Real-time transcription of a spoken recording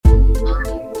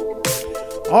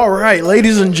All right,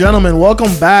 ladies and gentlemen,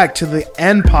 welcome back to the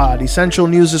NPod, Essential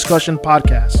News Discussion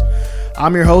Podcast.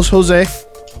 I'm your host, Jose.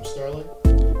 I'm Sterling.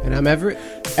 And I'm Everett.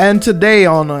 And today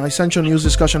on Essential News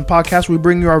Discussion Podcast, we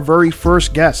bring you our very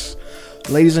first guest.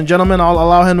 Ladies and gentlemen, I'll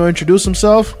allow him to introduce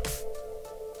himself.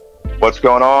 What's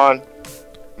going on?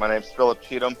 My name's Philip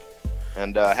Cheatham,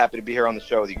 and happy to be here on the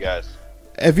show with you guys.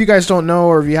 If you guys don't know,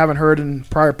 or if you haven't heard in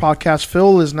prior podcasts,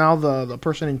 Phil is now the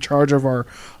person in charge of our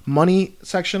money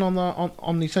section on the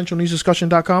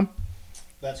essentialnewsdiscussion.com.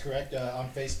 That's correct. On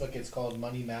Facebook, it's called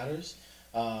Money Matters.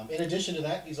 In addition to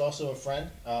that, he's also a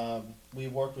friend. We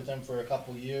worked with him for a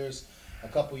couple years. A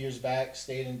couple years back,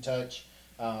 stayed in touch.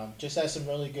 Just has some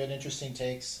really good, interesting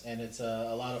takes, and it's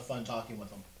a lot of fun talking with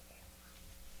him.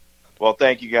 Well,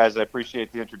 thank you guys. I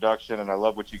appreciate the introduction, and I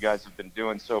love what you guys have been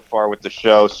doing so far with the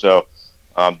show. So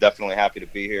I'm definitely happy to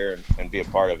be here and be a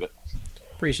part of it.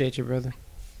 Appreciate you, brother.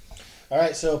 All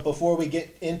right, so before we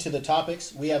get into the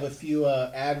topics, we have a few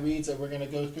ad reads that we're going to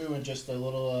go through and just a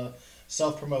little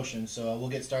self-promotion. So we'll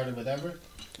get started with Everett.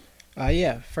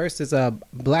 First is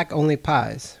Black Only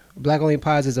Pies. Black Only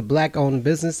Pies is a black-owned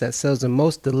business that sells the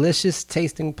most delicious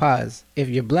tasting pies. If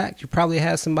you're black, you probably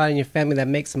have somebody in your family that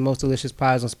makes the most delicious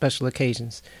pies on special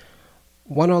occasions.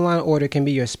 One online order can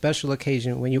be your special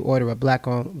occasion when you order a black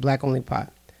only pie.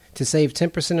 To save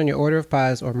 10% on your order of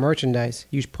pies or merchandise,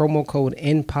 use promo code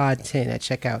NPOD10 at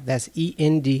checkout. That's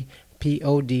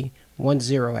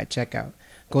ENDPOD10 at checkout.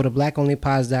 Go to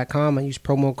blackonlypies.com and use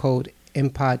promo code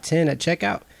NPOD10 at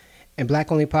checkout. And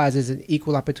Black Only Pies is an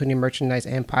equal opportunity merchandise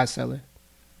and pie seller.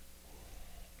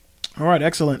 All right,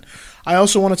 excellent. I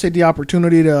also want to take the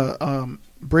opportunity to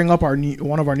bring up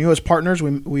one of our newest partners.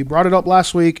 We brought it up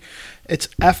last week. It's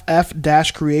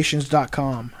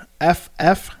ff-creations.com.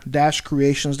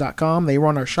 ff-creations.com. They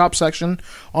run our shop section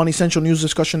on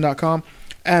essentialnewsdiscussion.com.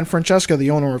 And Francesca, the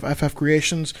owner of FF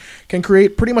Creations, can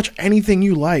create pretty much anything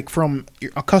you like, from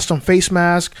a custom face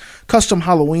mask, custom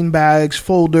Halloween bags,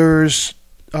 folders,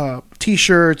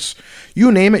 T-shirts,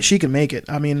 you name it, she can make it.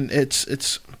 I mean,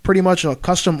 it's pretty much a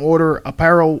custom order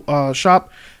apparel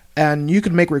shop. And you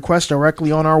can make requests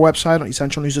directly on our website on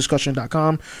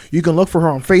essentialnewsdiscussion.com. You can look for her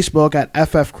on Facebook at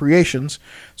FF Creations.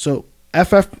 So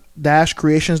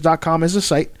ff-creations.com is the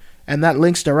site, and that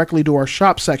links directly to our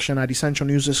shop section at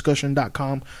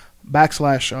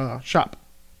essentialnewsdiscussion.com/shop.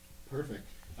 Perfect.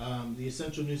 The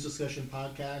Essential News Discussion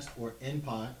Podcast, or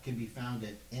NPOD, can be found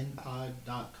at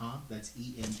npod.com. That's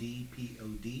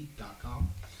ENDPOD.com.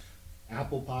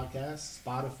 Apple Podcasts,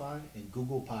 Spotify, and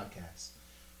Google Podcasts.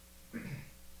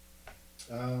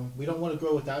 We don't want to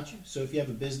grow without you, so if you have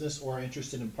a business or are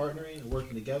interested in partnering and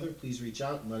working together, please reach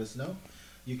out and let us know.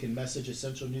 You can message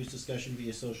Essential News Discussion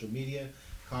via social media,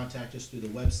 contact us through the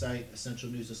website,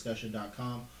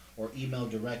 essentialnewsdiscussion.com, or email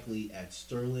directly at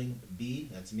SterlingB,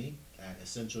 that's me, at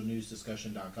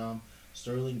essentialnewsdiscussion.com,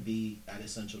 SterlingB at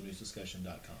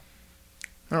essentialnewsdiscussion.com.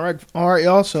 All right,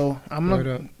 y'all. So I'm going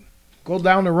to go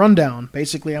down the rundown.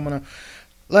 Basically, I'm going to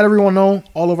let everyone know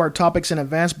all of our topics in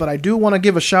advance, but I do want to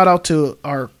give a shout out to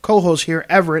our co-host here,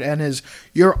 Everett, and his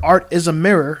Your Art is a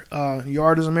Mirror. Your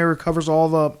Art is a Mirror covers all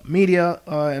the media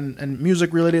and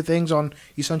music-related things on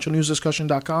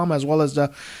essentialnewsdiscussion.com, as well as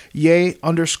the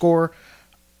 _.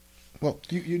 Well,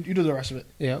 you do the rest of it.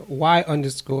 Yeah,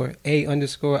 Y_A_I_A_M.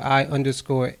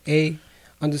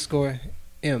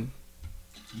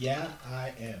 Yeah,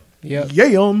 I am. Yep.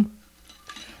 Yeah.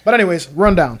 But anyways,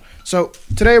 rundown. So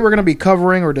today we're going to be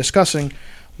covering or discussing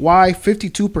why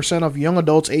 52% of young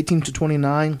adults 18 to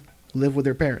 29 live with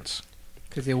their parents.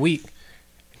 Because they're weak.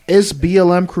 Is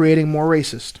BLM creating more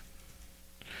racist?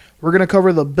 We're going to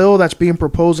cover the bill that's being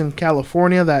proposed in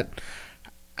California that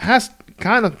has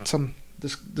kind of some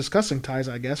disgusting ties,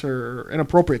 I guess, or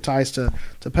inappropriate ties to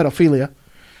pedophilia.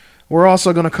 We're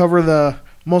also going to cover the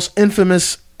most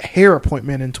infamous hair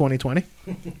appointment in 2020.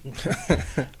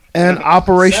 And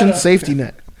Operation Safety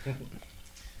Net.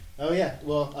 Oh, yeah.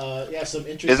 Well, some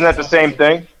interesting... Isn't that the same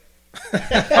thing?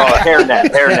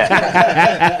 Hairnet.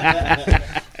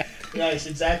 Yeah, it's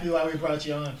exactly why we brought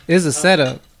you on. It's a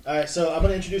setup. All right, so I'm going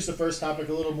to introduce the first topic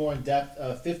a little more in depth.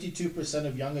 52%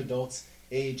 of young adults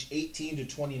age 18 to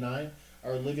 29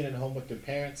 are living at home with their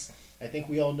parents. I think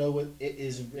we all know what it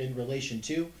is in relation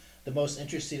to. The most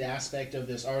interesting aspect of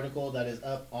this article that is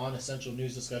up on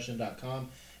essentialnewsdiscussion.com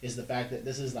is the fact that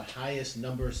this is the highest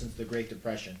number since the Great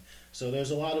Depression. So there's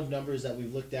a lot of numbers that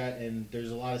we've looked at, and there's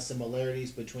a lot of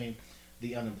similarities between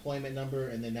the unemployment number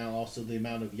and then now also the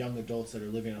amount of young adults that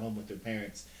are living at home with their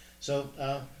parents. So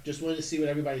just wanted to see what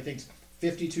everybody thinks.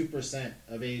 52%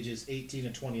 of ages 18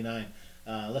 to 29.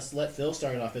 Let's let Phil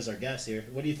start off as our guest here.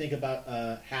 What do you think about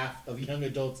half of young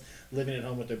adults living at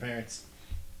home with their parents?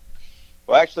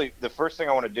 Well, actually, the first thing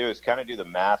I want to do is kind of do the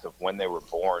math of when they were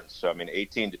born. So, I mean,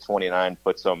 18 to 29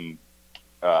 puts them.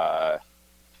 Where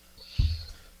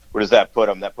does that put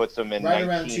them? That puts them in Right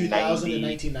around 2000 and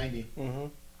 1990.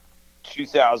 1990.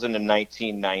 2000 and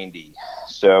 1990.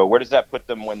 So, where does that put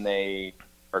them when they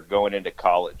are going into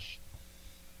college?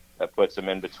 That puts them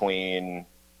in between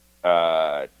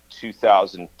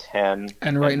 2010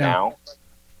 And right now.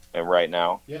 And right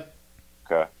now. Yep.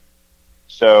 Okay.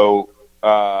 So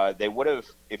they would have,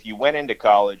 if you went into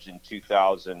college in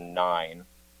 2009,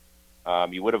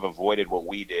 you would have avoided what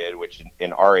we did, which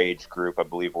in our age group, I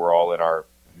believe we're all in our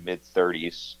mid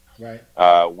 30s. Right.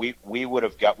 We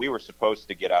were supposed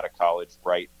to get out of college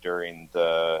right during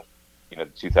the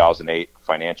 2008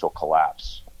 financial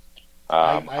collapse.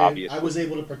 Obviously, I was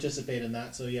able to participate in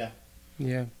that, so yeah.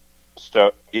 Yeah.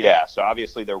 So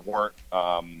obviously there weren't,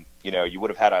 you would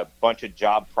have had a bunch of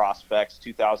job prospects.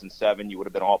 2007, you would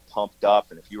have been all pumped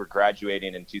up, and if you were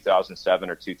graduating in 2007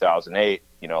 or 2008,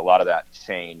 a lot of that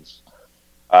changed.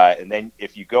 And then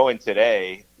if you go in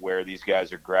today, where these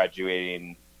guys are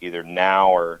graduating either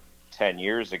now or 10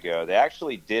 years ago, they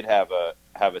actually did have a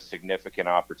significant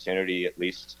opportunity, at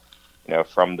least,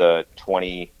 from the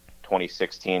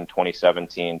 2016,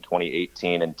 2017,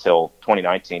 2018 until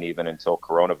 2019, even until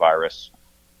coronavirus,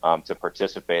 to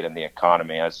participate in the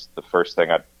economy. That's the first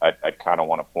thing I'd kind of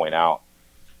want to point out.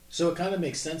 So it kind of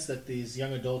makes sense that these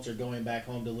young adults are going back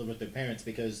home to live with their parents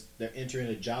because they're entering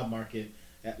a job market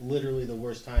at literally the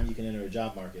worst time you can enter a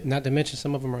job market. Not to mention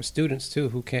some of them are students too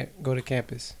who can't go to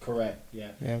campus. Correct.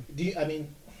 Yeah. Yeah. Do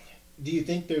you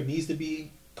think there needs to be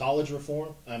college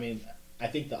reform? I mean, I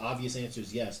think the obvious answer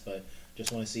is yes, but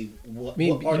just want to see what.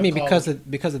 You what part mean of because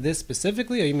college, of this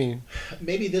specifically, or you mean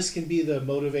maybe this can be the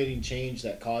motivating change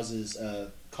that causes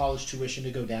college tuition to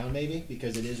go down, maybe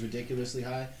because it is ridiculously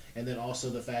high, and then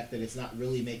also the fact that it's not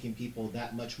really making people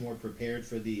that much more prepared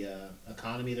for the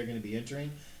economy they're going to be entering.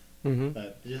 Mm-hmm.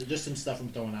 But just some stuff I'm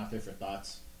throwing out there for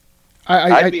thoughts.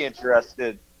 I'd be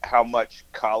interested how much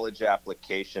college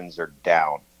applications are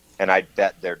down, and I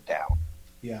bet they're down.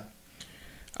 Yeah.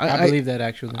 I believe that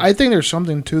actually. I think there's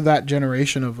something to that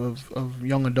generation of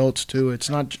young adults too. It's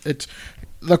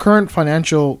the current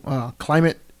financial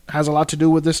climate has a lot to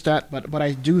do with this stat, but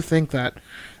I do think that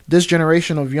this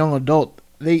generation of young adult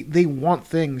they want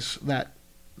things that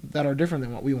are different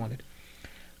than what we wanted.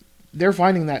 They're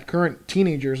finding that current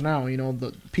teenagers now,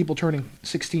 the people turning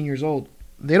 16 years old,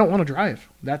 they don't want to drive.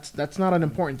 That's not an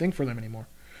important thing for them anymore.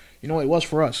 It was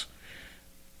for us.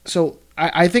 So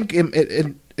I think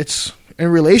it's in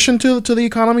relation to the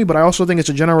economy, but I also think it's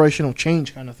a generational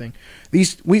change kind of thing.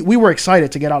 We were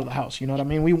excited to get out of the house. You know what I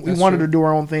mean? We wanted to do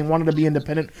our own thing, wanted to be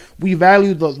independent. We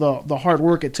valued the hard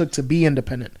work it took to be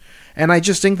independent. And I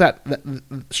just think that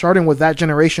starting with that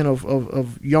generation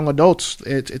of young adults,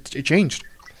 it changed.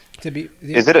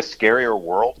 Is it a scarier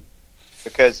world?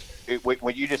 Because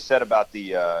what you just said about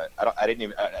the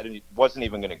wasn't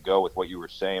even going to go with what you were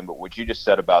saying, but what you just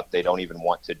said about they don't even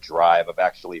want to drive. I've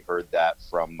actually heard that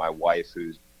from my wife,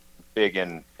 who's big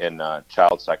in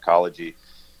child psychology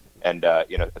and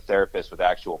a therapist with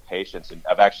actual patients, and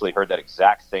I've actually heard that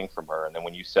exact thing from her. And then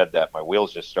when you said that, my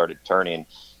wheels just started turning.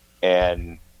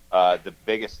 And the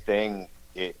biggest thing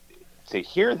to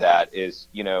hear that is,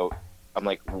 I'm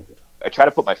like, I try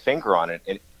to put my finger on it.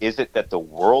 And is it that the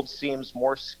world seems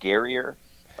more scarier?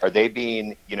 Are they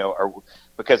being,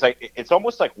 because it's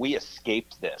almost like we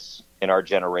escaped this in our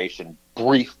generation,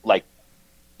 by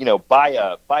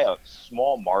a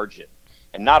small margin.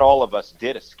 And not all of us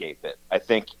did escape it. I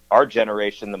think our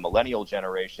generation, the millennial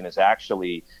generation, is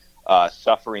actually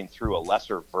suffering through a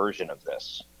lesser version of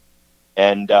this.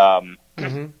 And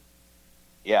mm-hmm.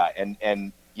 yeah,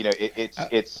 and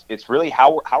it's really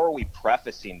how are we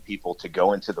prefacing people to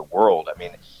go into the world? I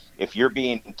mean, if you're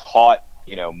being taught,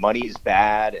 money's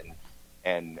bad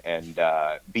and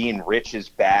being rich is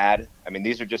bad. I mean,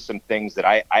 these are just some things that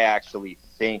I actually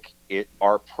think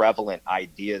are prevalent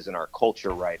ideas in our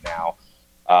culture right now.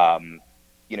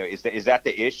 Is that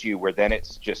the issue where then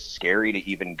it's just scary to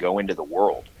even go into the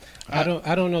world? I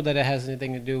don't know that it has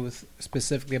anything to do with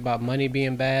specifically about money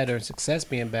being bad or success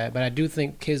being bad, but I do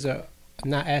think kids are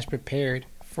not as prepared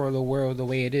for the world the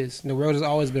way it is. The world has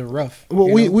always been rough. Well,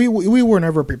 we were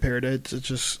never prepared. It's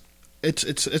just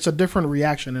it's a different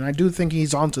reaction, and I do think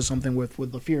he's onto something with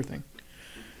the fear thing.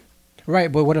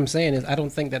 Right, but what I'm saying is I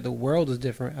don't think that the world is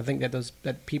different. I think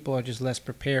that people are just less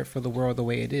prepared for the world the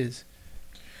way it is.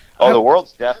 Oh, the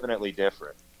world's definitely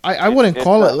different. I wouldn't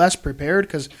call it less prepared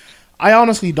because I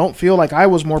honestly don't feel like I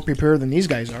was more prepared than these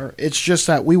guys are. It's just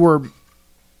that we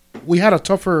had a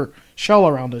tougher shell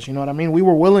around us. You know what I mean? We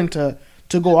were willing to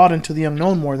go out into the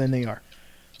unknown more than they are.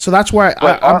 So that's why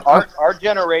But our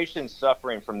generation's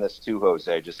suffering from this too,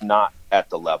 Jose, just not at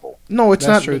the level. no, it's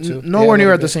That's not true, too. nowhere Yeah, a near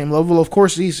little at the bit. same level. Of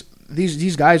course,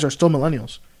 these guys are still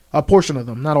millennials. A portion of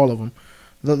them, not all of them.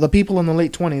 The people in the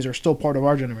late 20s are still part of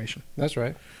our generation. That's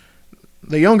right.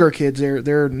 The younger kids,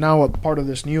 they're now a part of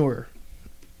this newer,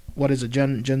 what is it,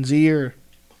 Gen Z or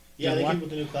Yeah, they why- came with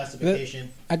the new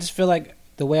classification. I just feel like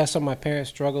the way I saw my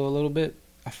parents struggle a little bit,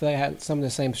 I feel like I had some of the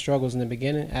same struggles in the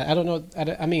beginning. I don't know.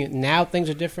 I mean, now things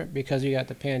are different because you got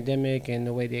the pandemic and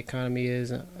the way the economy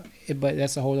is. But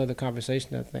that's a whole other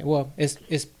conversation, I think. Well, it's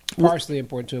partially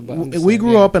important to it. But I'm just we saying,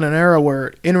 grew yeah. up in an era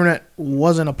where internet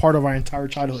wasn't a part of our entire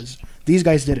childhoods. These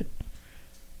guys did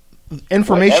it.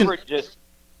 Information.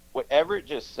 What Everett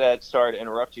just said, sorry to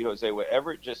interrupt you, Jose, what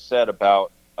Everett just said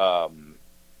about,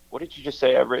 what did you just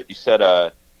say, Everett? You said,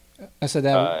 I said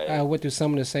that I went through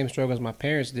some of the same struggles my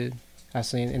parents did. I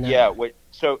seen. And yeah,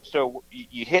 so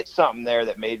you hit something there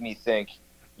that made me think,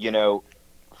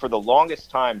 for the longest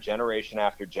time, generation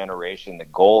after generation, the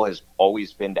goal has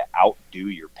always been to outdo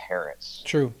your parents.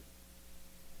 True.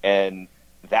 And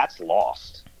that's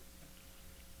lost.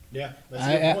 Yeah, that's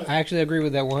a good point. I actually agree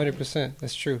with that 100%.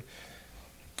 That's true.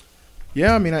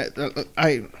 Yeah, I mean,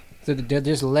 So they're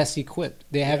just less equipped.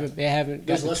 They haven't got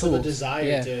There's the less tools. of a desire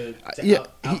Yeah. to yeah.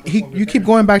 outperform You your keep parents.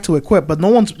 going back to equip, but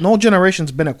no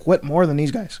generation's been equipped more than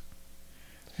these guys.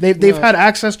 They've No. had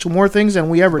access to more things than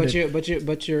we ever did.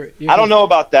 But you're I don't know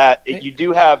about that. Hey. You've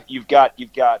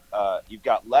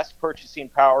got less purchasing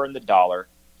power in the dollar.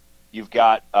 You've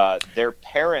got their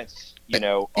parents,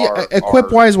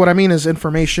 Equip wise, what I mean is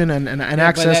information and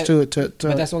access to But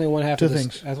that's only one half to of the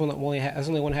things. that's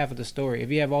only one half of the story.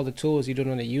 If you have all the tools, you don't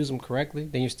know how to use them correctly,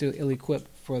 then you're still ill-equipped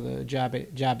for the job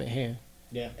at hand.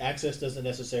 Yeah, access doesn't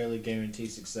necessarily guarantee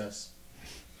success.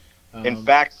 In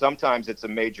fact, sometimes it's a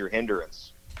major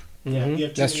hindrance. Yeah, Mhm. you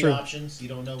have too That's many true. options. You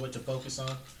don't know what to focus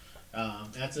on.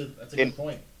 That's a In- good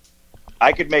point.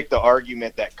 I could make the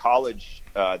argument that college,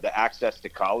 the access to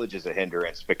college is a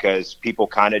hindrance because people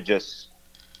kind of just,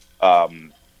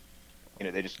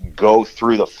 they just go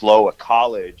through the flow of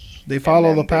college. They follow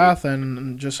and the then path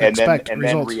and just and expect then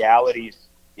results. reality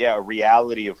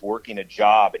of working a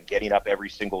job and getting up every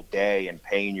single day and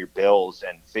paying your bills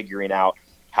and figuring out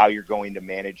how you're going to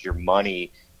manage your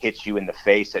money hits you in the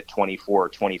face at 24 or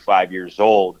 25 years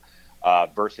old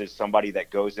versus somebody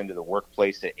that goes into the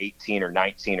workplace at 18 or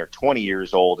 19 or 20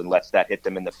 years old and lets that hit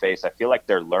them in the face. I feel like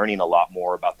they're learning a lot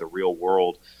more about the real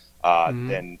world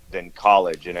than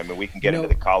college. And I mean, we can get into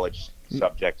the college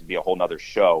subject to be a whole nother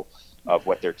show of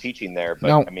what they're teaching there. But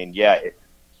No. I mean, yeah,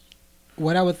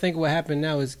 What I would think will happen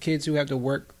now is kids who have to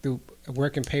work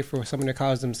and pay for some of their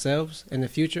college themselves in the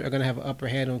future are going to have an upper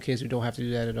hand on kids who don't have to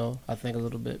do that at all. I think a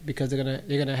little bit because they're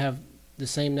gonna have the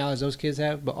same knowledge those kids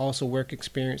have, but also work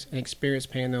experience and experience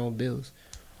paying their own bills.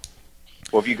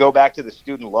 well, if you go back to the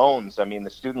student loans, I mean, the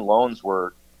student loans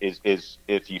is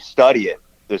if you study it,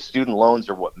 the student loans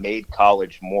are what made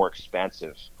college more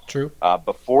expensive. True.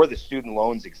 Before the student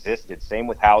loans existed, same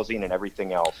with housing and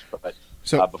everything else, but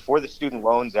before the student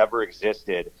loans ever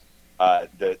existed,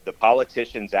 the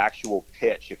politicians' actual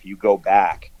pitch, if you go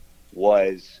back,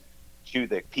 was to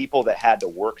the people that had to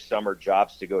work summer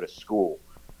jobs to go to school.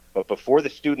 But before the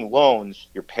student loans,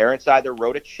 your parents either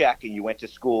wrote a check and you went to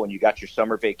school and you got your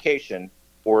summer vacation,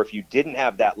 or if you didn't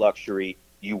have that luxury,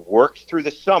 you worked through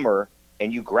the summer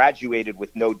and you graduated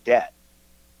with no debt.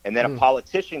 And then a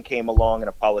politician came along and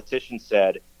a politician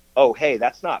said, oh, hey,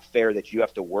 that's not fair that you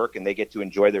have to work and they get to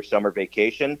enjoy their summer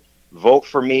vacation. Vote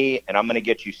for me and I'm going to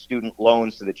get you student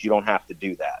loans so that you don't have to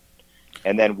do that.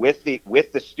 And then with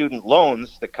the student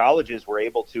loans, the colleges were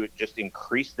able to just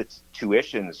increase the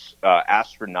tuitions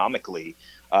astronomically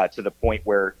to the point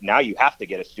where now you have to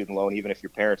get a student loan even if your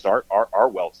parents are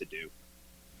well-to-do.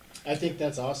 I think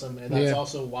that's awesome, and that's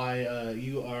also why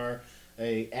you are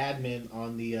a admin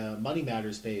on the Money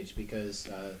Matters page because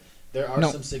there are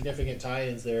some significant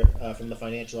tie-ins there from the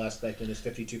financial aspect, and there's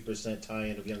 52%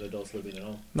 tie-in of young adults living at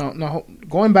home. Now,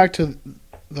 going back to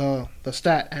the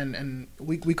stat, and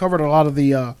we covered a lot of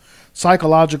the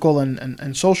psychological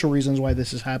and social reasons why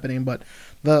this is happening, but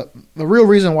the real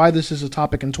reason why this is a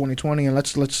topic in 2020, and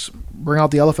let's bring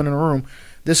out the elephant in the room,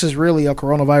 this is really a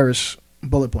coronavirus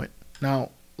bullet point. Now,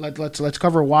 let's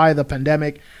cover why the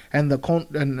pandemic and the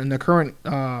current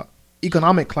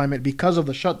economic climate, because of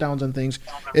the shutdowns and things,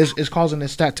 is causing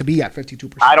this stat to be at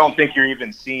 52%. I don't think you're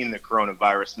even seeing the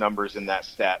coronavirus numbers in that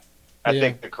stat. I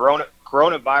think the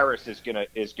coronavirus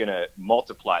is gonna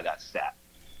multiply that stat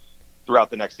throughout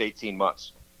the next 18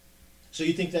 months. So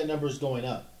you think that number is going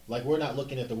up? Like we're not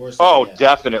looking at the worst. Oh, yet.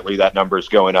 definitely that number is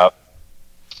going up.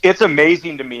 It's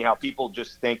amazing to me how people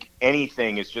just think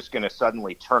anything is just going to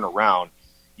suddenly turn around.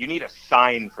 You need a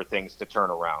sign for things to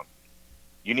turn around.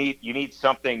 You need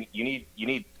something. You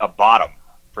need a bottom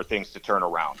for things to turn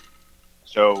around.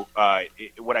 So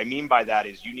what I mean by that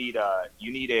is you need a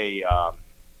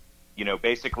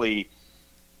basically,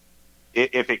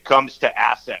 if it comes to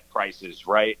asset prices,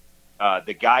 right?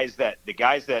 The guys that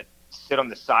sit on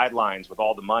the sidelines with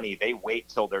all the money, they wait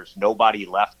till there's nobody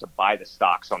left to buy the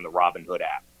stocks on the Robinhood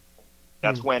app.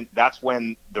 That's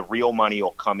when the real money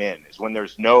will come in. Is when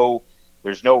there's no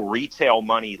retail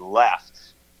money left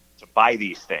to buy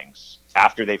these things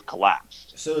after they've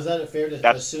collapsed. So is that fair to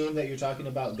assume that you're talking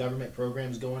about government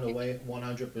programs going away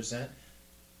 100%?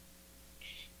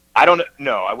 I don't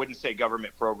know. I wouldn't say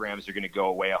government programs are going to go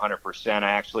away 100%.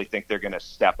 I actually think they're going to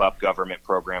step up government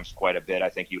programs quite a bit. I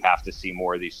think you have to see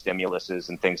more of these stimuluses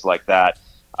and things like that.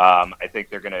 I think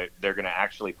they're going to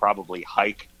actually probably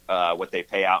hike what they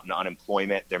pay out in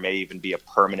unemployment. There may even be a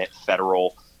permanent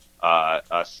federal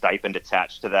stipend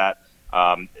attached to that.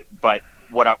 But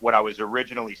what I was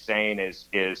originally saying is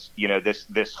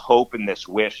this hope and this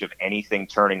wish of anything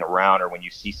turning around, or when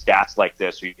you see stats like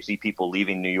this, or you see people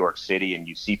leaving New York City and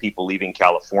you see people leaving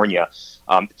California,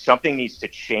 something needs to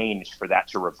change for that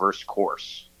to reverse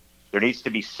course. There needs to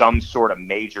be some sort of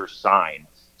major sign.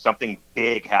 Something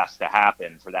big has to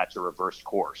happen for that to reverse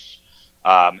course.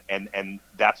 And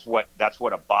that's what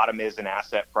a bottom is in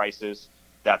asset prices.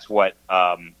 That's what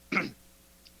with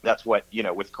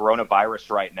coronavirus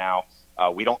right now.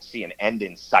 We don't see an end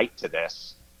in sight to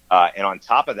this. And on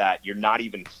top of that, you're not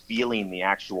even feeling the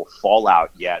actual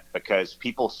fallout yet because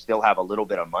people still have a little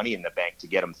bit of money in the bank to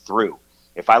get them through.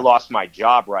 If I lost my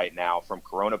job right now from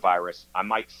coronavirus, I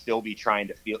might still be trying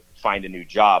to find a new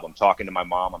job. I'm talking to my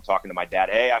mom. I'm talking to my dad.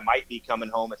 Hey, I might be coming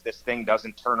home if this thing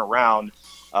doesn't turn around.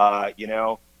 My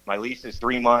lease is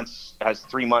 3 months, has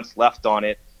 3 months left on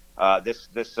it. But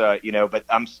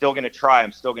I'm still going to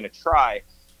try.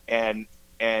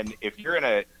 And if you're in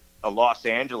a Los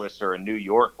Angeles or a New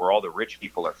York where all the rich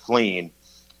people are fleeing,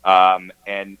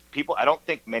 and people, I don't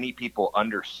think many people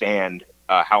understand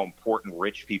how important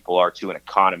rich people are to an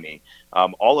economy.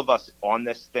 All of us on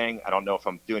this thing, I don't know if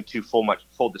I'm doing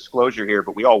full disclosure here,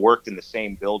 but we all worked in the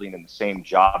same building and the same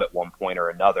job at one point or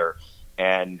another.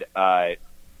 And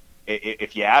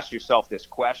if you ask yourself this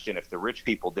question, if the rich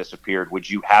people disappeared, would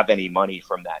you have any money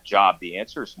from that job? The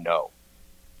answer is no.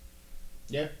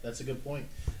 Yeah, that's a good point.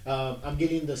 I'm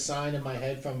getting the sign in my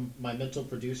head from my mental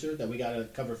producer that we got to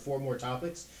cover 4 more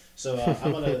topics. So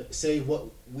I'm going to say what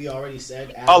we already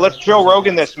said. Let's Joe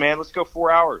Rogan this, man. Let's go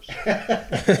 4 hours.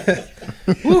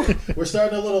 We're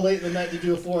starting a little late in the night to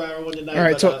do a 4-hour one tonight. All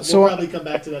right, but we'll probably come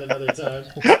back to that another time.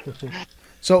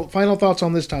 So, final thoughts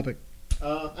on this topic.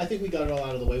 I think we got it all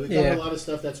out of the way. We covered a lot of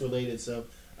stuff that's related, so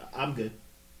I'm good.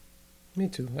 Me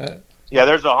too. Yeah,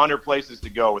 there's 100 places to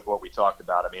go with what we talked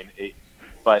about. I mean,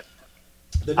 but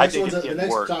the next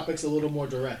topic's a little more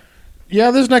direct.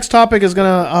 Yeah, this next topic is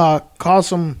going to cause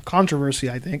some controversy,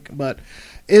 I think. But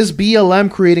is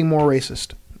BLM creating more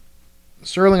racist?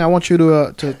 Sterling, I want you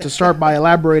to start by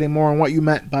elaborating more on what you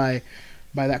meant by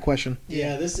that question.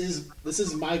 Yeah, this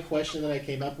is my question that I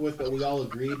came up with, but we all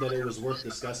agreed that it was worth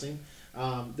discussing.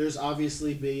 There's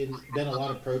obviously been a lot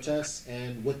of protests,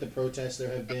 and with the protests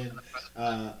there have been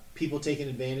people taking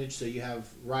advantage. So you have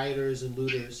rioters and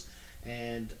looters,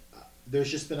 and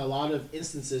there's just been a lot of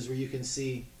instances where you can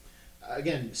see,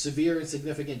 again, severe and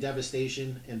significant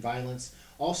devastation and violence.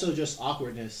 Also just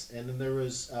awkwardness. And then there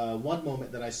was one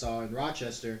moment that I saw in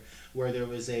Rochester where there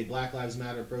was a Black Lives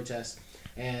Matter protest,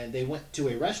 and they went to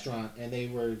a restaurant, and they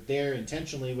were there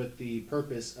intentionally with the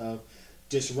purpose of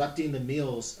disrupting the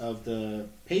meals of the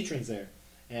patrons there.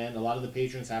 And a lot of the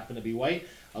patrons happen to be white.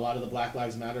 A lot of the Black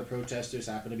Lives Matter protesters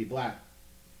happen to be black.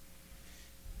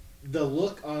 The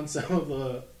look on some of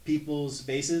the people's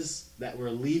faces that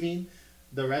were leaving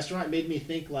the restaurant made me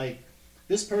think, like,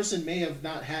 this person may have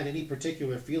not had any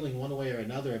particular feeling one way or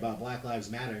another about Black Lives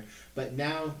Matter, but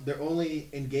now their only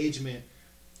engagement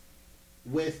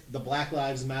with the Black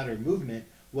Lives Matter movement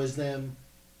was them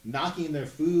knocking their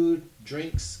food,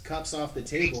 drinks, cups off the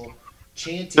table,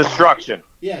 chanting. Destruction.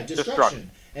 Yeah,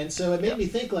 destruction. And so it made me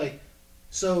think, like,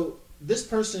 so this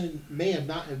person may have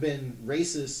not have been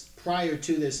racist prior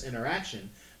to this interaction,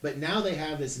 but now they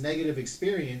have this negative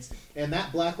experience, and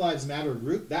that Black Lives Matter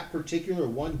group, that particular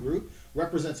one group,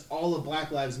 represents all of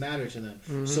Black Lives Matter to them.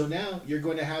 Mm-hmm. So now you're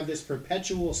going to have this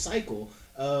perpetual cycle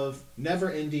of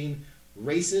never-ending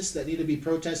racists that need to be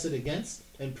protested against,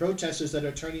 and protesters that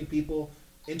are turning people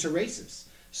into racists.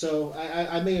 So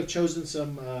I may have chosen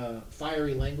some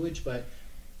fiery language, but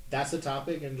that's the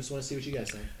topic, and just want to see what you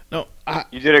guys think. No,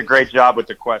 You did a great job with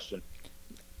the question.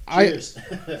 Cheers.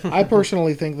 I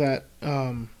personally think that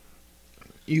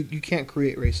you can't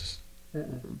create racists.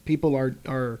 People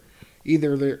are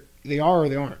either they are or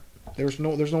they aren't. There's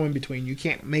no in between. You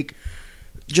can't make,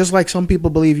 just like some people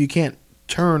believe you can't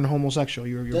turn homosexual.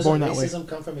 You're born that way. Doesn't racism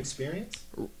come from experience?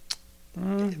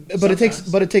 But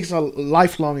it takes a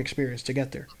lifelong experience to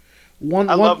get there.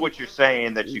 I love what you're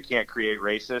saying, that you can't create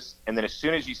racists, and then as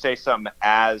soon as you say something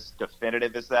as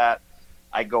definitive as that,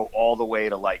 I go all the way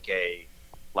to like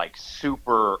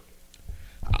super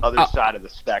other side of the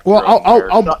spectrum.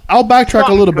 Well, I'll backtrack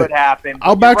a little bit.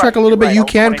 I'll backtrack a little bit. You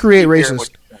can create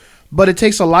racist, but it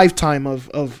takes a lifetime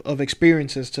of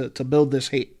experiences to build this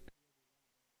hate.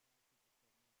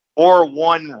 Or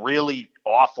one really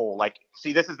awful, like,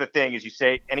 see, this is the thing, is you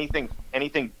say anything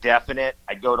definite,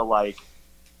 I go to like,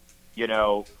 you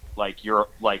know, like you're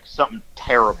like something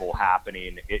terrible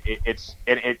happening.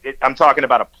 I'm talking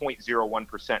about a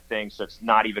 0.01% thing, so it's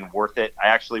not even worth it. I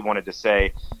actually wanted to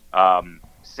say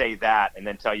that and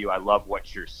then tell you I love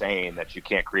what you're saying, that you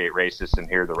can't create racists, and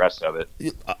hear the rest of it.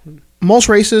 Most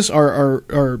racists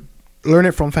are learn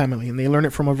it from family, and they learn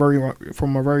it from a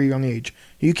very young age.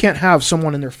 You can't have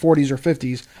someone in their 40s or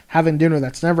 50s having dinner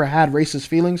that's never had racist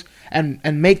feelings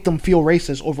and make them feel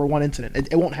racist over one incident.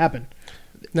 It won't happen.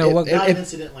 No, Not an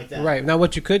incident like that. Right. Now,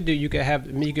 what you could do, you could have.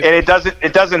 And it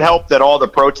doesn't help that all the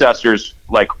protesters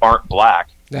like aren't black.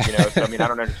 You know, so, I mean, I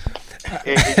don't understand.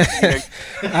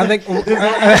 I think I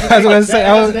was going to say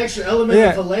that an extra element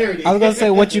of hilarity. I was going to say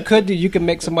what you could do. You can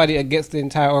make somebody against the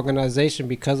entire organization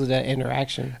because of that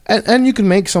interaction. And you can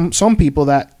make some people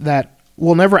that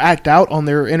will never act out on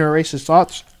their inner racist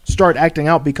thoughts start acting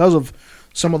out because of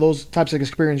some of those types of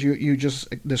experience you just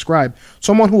described.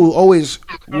 Someone who always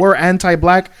were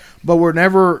anti-black, but were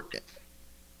never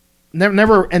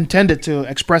intended to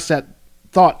express that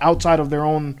thought outside of their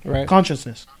own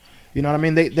consciousness. You know what I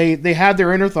mean? They had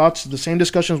their inner thoughts, the same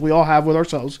discussions we all have with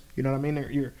ourselves. You know what I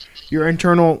mean? Your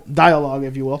internal dialogue,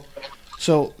 if you will.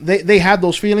 So they had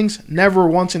those feelings. Never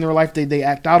once in their life did they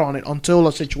act out on it until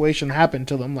a situation happened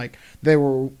to them. Like they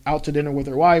were out to dinner with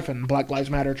their wife and Black Lives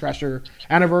Matter trashed their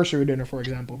anniversary dinner, for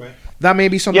example. Right. That may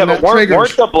be something that triggers.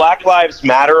 Weren't the Black Lives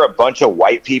Matter a bunch of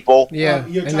white people? Yeah,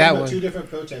 you're talking about two different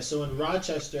protests. So in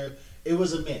Rochester, it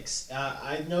was a mix.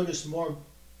 I noticed more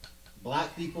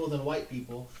black people than white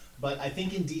people. But I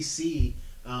think in D.C.,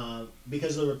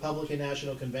 because of the Republican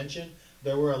National Convention,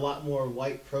 there were a lot more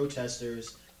white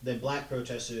protesters than black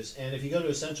protesters. And if you go to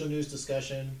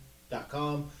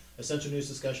essentialnewsdiscussion.com, Essential News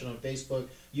Discussion on Facebook,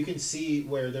 you can see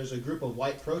where there's a group of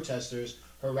white protesters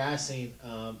harassing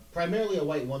primarily a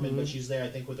white woman, but she's there, I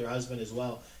think, with her husband as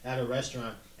well, at a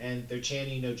restaurant. And they're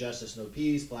chanting "No Justice, No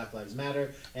Peace," Black Lives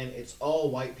Matter, and it's all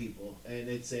white people. And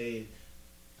it's a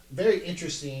very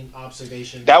interesting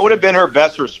observation. That would have been her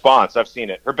best response. I've seen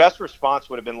it. Her best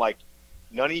response would have been like,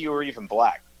 "None of you are even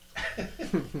black."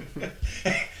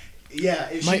 Yeah,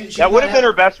 that would have been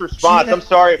her best response. I'm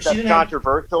sorry if that's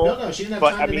controversial. No, she didn't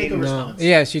have time to make a response.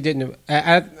 Yeah, she didn't.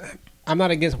 I'm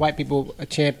not against white people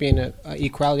championing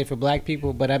equality for black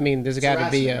people, but I mean, there's got to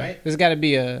be a. Does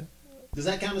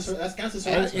that count as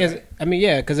harassment? Right? I mean,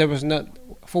 yeah, because there was no.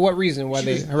 For what reason? Why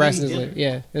they harassing?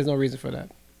 Yeah, there's no reason for that.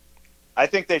 I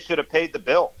think they should have paid the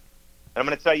bill, and I'm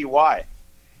going to tell you why.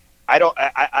 I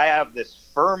have this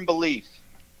firm belief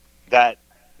that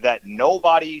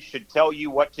nobody should tell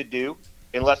you what to do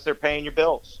unless they're paying your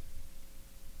bills.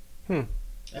 I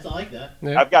like that.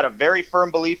 Yeah. I've got a very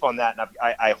firm belief on that, and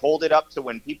I hold it up to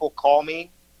when people call me,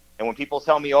 and when people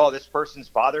tell me, "Oh, this person's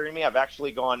bothering me," I've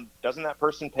actually gone, "Doesn't that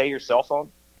person pay your cell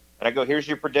phone?" And I go, "Here's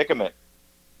your predicament.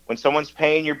 When someone's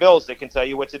paying your bills, they can tell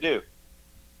you what to do."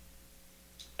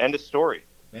 End of story.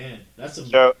 Man, that's an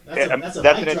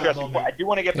interesting point. I do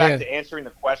want to get back to answering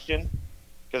the question,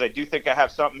 because I do think I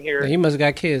have something here. He must have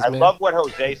got kids. I love what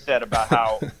Jose said about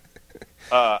how.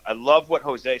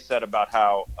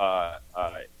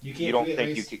 You don't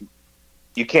think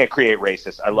you can't create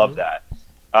racists. I love that.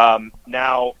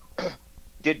 Now,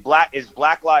 is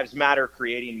Black Lives Matter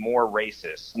creating more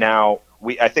racists? Now,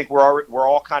 I think we're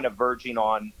all kind of verging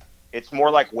on. It's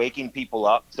more like waking people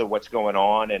up to what's going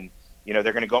on, and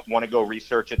they're going to want to go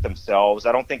research it themselves.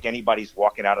 I don't think anybody's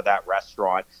walking out of that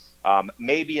restaurant.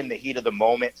 Maybe in the heat of the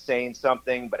moment saying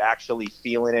something, but actually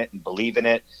feeling it and believing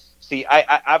it. See,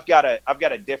 I've got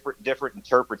a different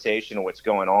interpretation of what's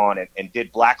going on. And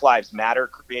did Black Lives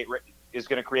Matter is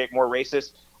going to create more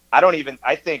racists? I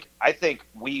think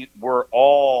we've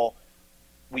all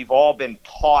been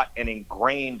taught and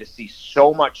ingrained to see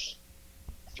so much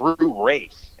through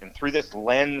race and through this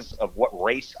lens of what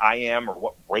race I am or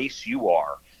what race you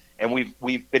are. And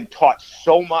we've been taught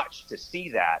so much to see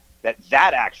that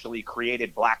actually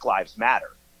created Black Lives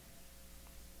Matter.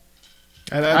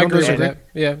 I agree with that.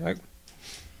 Yeah.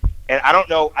 And I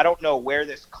don't know where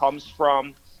this comes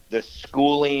from, the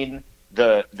schooling,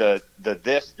 the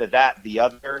this, the that, the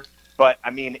other. But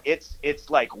I mean, it's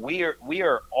like we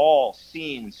are all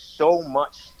seeing so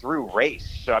much through race.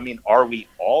 So I mean, are we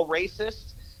all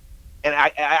racist? And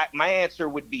I my answer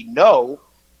would be no.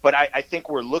 But I think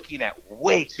we're looking at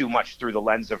way too much through the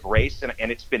lens of race,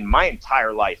 and it's been my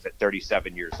entire life at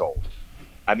 37 years old.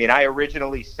 I mean, I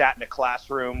originally sat in a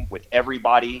classroom with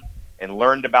everybody and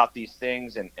learned about these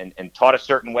things and taught a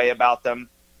certain way about them.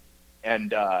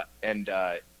 And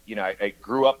you know, I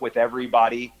grew up with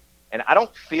everybody. And I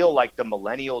don't feel like the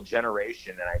millennial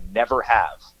generation, and I never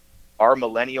have, our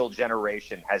millennial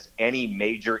generation has any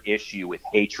major issue with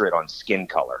hatred on skin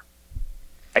color.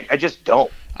 I just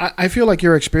don't. I feel like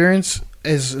your experience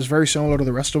is very similar to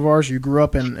the rest of ours. You grew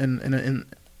up in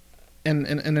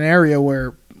an area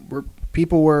where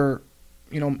people were,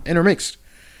 you know, intermixed.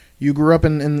 You grew up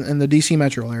in the DC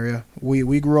metro area.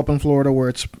 We grew up in Florida, where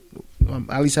it's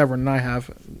at least Everett and I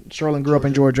have. Sterling grew up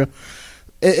in Georgia.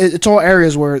 It's all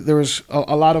areas where there was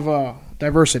a lot of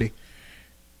diversity.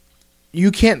 You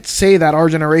can't say that our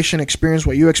generation experienced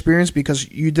what you experienced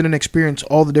because you didn't experience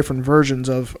all the different versions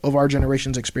of our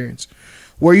generation's experience.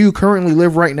 Where you currently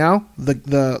live right now, the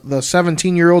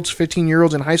 17-year-olds,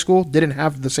 15-year-olds in high school didn't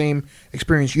have the same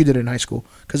experience you did in high school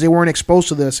because they weren't exposed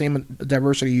to the same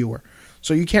diversity you were.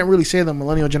 So you can't really say the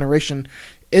millennial generation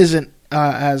isn't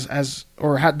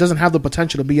doesn't have the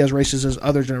potential to be as racist as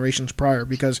other generations prior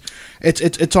because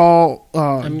it's all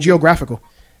geographical.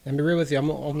 And be real with you,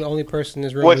 I'm the only person in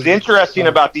this room. What's interesting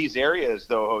about these areas,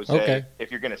 though, Jose, okay.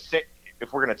 if we're going to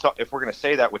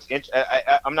say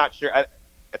that, I'm not sure. I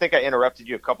think I interrupted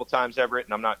you a couple times, Everett,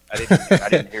 and I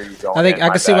didn't hear you going. I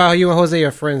can see why you and Jose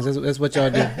are friends. That's what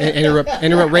y'all do.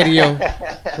 Interrupt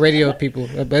radio people.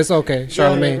 But it's okay,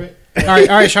 Charlamagne. All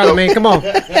right, Charlamagne, come on,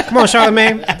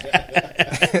 Charlamagne.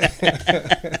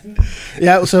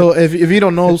 Yeah. So if you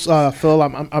don't know, Phil,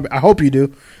 I hope you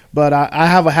do. But I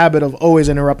have a habit of always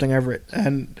interrupting Everett,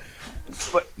 and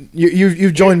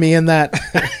you've joined me in that.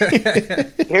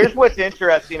 Here's what's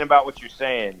interesting about what you're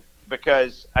saying,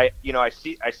 because I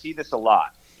see this a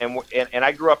lot, and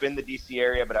I grew up in the D.C.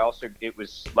 area, but it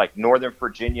was like Northern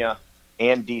Virginia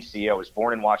and D.C. I was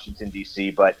born in Washington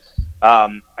D.C., but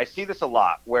I see this a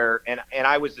lot where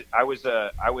I was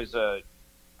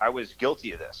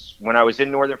guilty of this when I was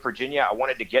in Northern Virginia. I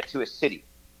wanted to get to a city.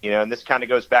 You know, and this kind of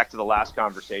goes back to the last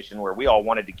conversation where we all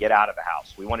wanted to get out of the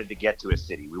house. We wanted to get to a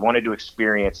city. We wanted to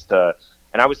experience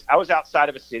and I was outside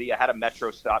of a city. I had a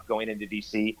metro stop going into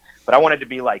DC, but I wanted to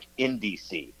be like in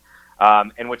DC.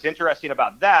 And what's interesting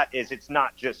about that is it's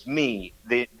not just me.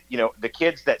 The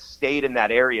kids that stayed in that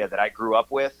area that I grew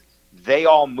up with, they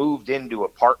all moved into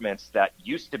apartments that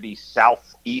used to be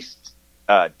southeast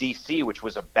DC, which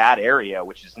was a bad area,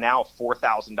 which is now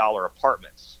 $4,000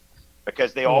 apartments,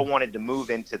 because they all wanted to move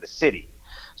into the city.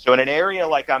 So in an area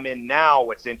like I'm in now,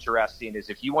 what's interesting is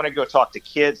if you want to go talk to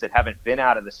kids that haven't been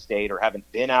out of the state or haven't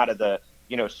been out of the,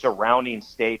 surrounding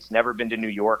states, never been to New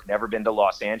York, never been to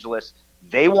Los Angeles,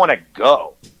 they want to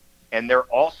go. And they're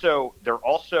also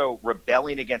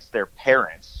rebelling against their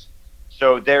parents.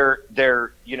 So they're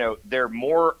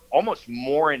almost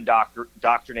more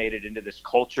indoctrinated into this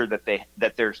culture that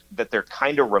they're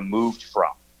kind of removed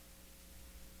from,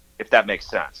 if that makes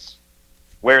sense.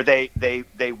 Where they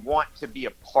want to be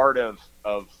a part of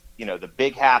the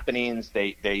big happenings.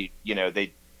 They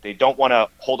don't want to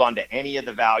hold on to any of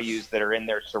the values that are in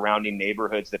their surrounding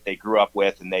neighborhoods that they grew up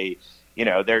with, and they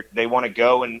want to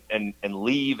go and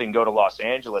leave and go to Los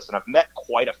Angeles. And I've met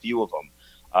quite a few of them.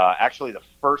 Actually, the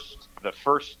first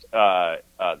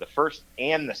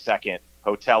and the second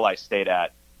hotel I stayed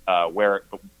at,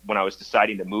 when I was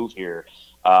deciding to move here.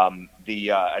 I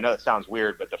know that sounds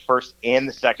weird, but the first and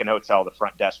the second hotel, the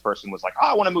front desk person was like, "Oh,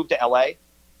 I want to move to LA,"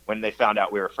 when they found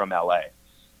out we were from LA.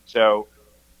 So,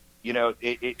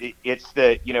 it's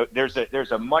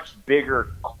there's a much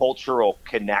bigger cultural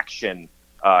connection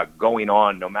going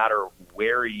on, no matter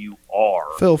where you are.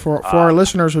 Phil, for our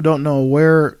listeners who don't know,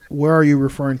 where are you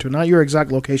referring to? Not your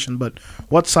exact location, but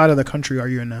what side of the country are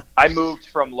you in now? I moved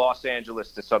from Los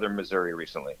Angeles to Southern Missouri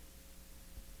recently.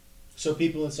 So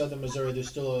people in Southern Missouri, there's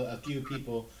still a few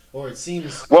people, or it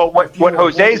seems. Well, what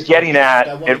Jose's getting at,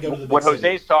 and what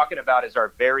Jose's talking about, is our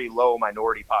very low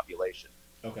minority population.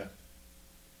 Okay.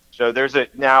 So there's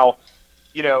now,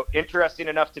 interesting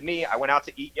enough to me, I went out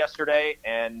to eat yesterday,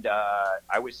 and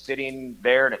I was sitting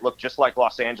there, and it looked just like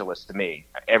Los Angeles to me.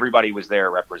 Everybody was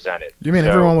there represented. You mean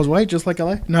everyone was white, just like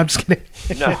LA? No, I'm just kidding.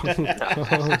 No.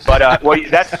 But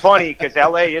that's funny because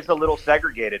LA is a little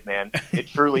segregated, man. It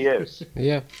truly is.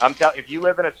 Yeah. I'm telling. If you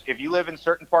live in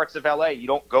certain parts of LA, you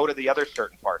don't go to the other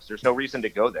certain parts. There's no reason to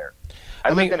go there.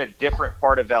 I lived in a different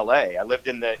part of LA. I lived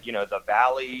in the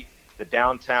Valley, the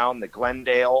downtown, the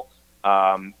Glendale.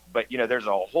 But there's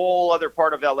a whole other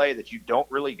part of LA that you don't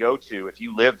really go to if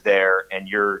you live there and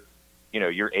you're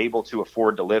able to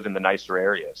afford to live in the nicer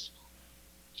areas.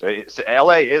 So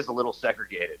LA is a little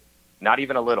segregated. Not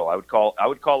even a little. I would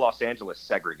call Los Angeles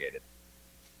segregated,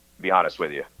 to be honest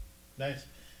with you. Nice.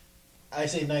 I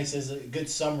say nice is a good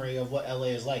summary of what LA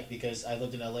is like because I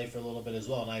lived in LA for a little bit as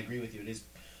well, and I agree with you. It is,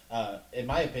 in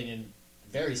my opinion,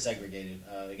 very segregated.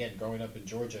 Again, growing up in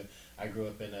Georgia, I grew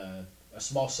up in a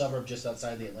small suburb just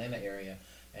outside the Atlanta area,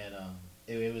 and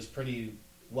it was pretty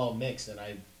well mixed, and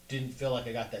I didn't feel like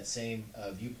I got that same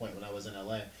viewpoint when I was in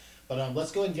LA. But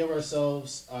let's go ahead and give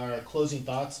ourselves our closing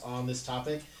thoughts on this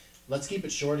topic. Let's keep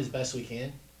it short as best we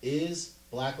can. Is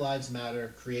Black Lives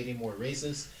Matter creating more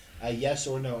racists? A yes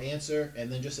or no answer,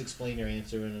 and then just explain your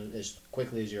answer as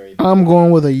quickly as you're able. I'm going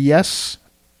with a yes,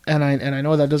 and I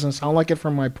know that doesn't sound like it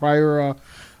from my prior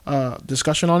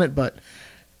discussion on it, but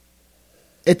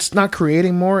it's not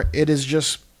creating more. It is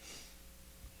just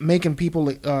making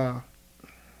people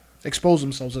expose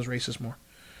themselves as racist more.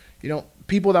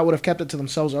 People that would have kept it to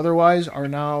themselves otherwise are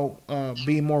now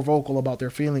being more vocal about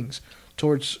their feelings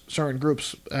towards certain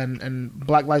groups, and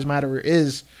Black Lives Matter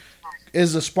is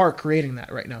the spark creating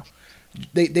that right now.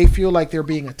 They feel like they're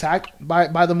being attacked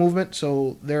by the movement,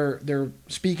 so they're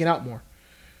speaking out more.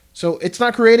 So it's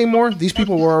not creating more. These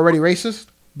people were already racist,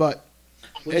 but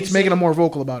it's making them more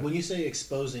vocal about it. When you say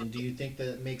exposing, do you think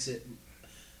that makes it?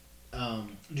 Do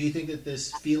you think that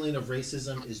this feeling of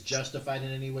racism is justified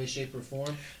in any way, shape, or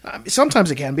form?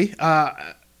 Sometimes it can be.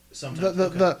 Sometimes.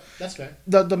 That's fair.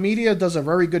 The media does a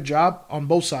very good job on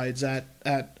both sides at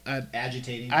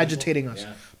agitating us.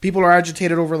 Yeah. People are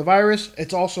agitated over the virus.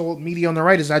 It's also media on the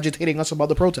right is agitating us about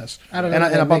the protests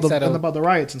about the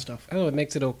riots and stuff. I don't know what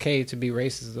makes it okay to be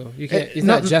racist though. You can't. It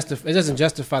doesn't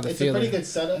justify the feeling. It's a pretty good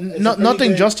setup.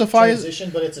 Nothing justifies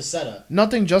transition, but it's a setup.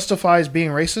 Nothing justifies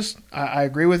being racist. I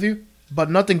agree with you,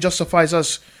 but nothing justifies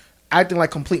us acting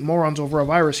like complete morons over a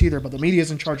virus either. But the media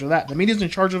is in charge of that. The media is in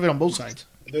charge of it on both sides.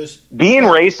 Being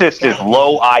racist is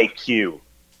low IQ.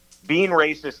 Being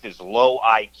racist is low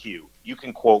IQ. You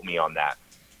can quote me on that.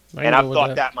 And I've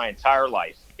thought that my entire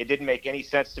life. It didn't make any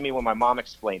sense to me when my mom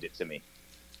explained it to me.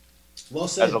 Well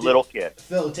said. As a little kid.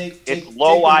 Phil, it's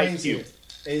low IQ.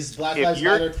 Is Black Lives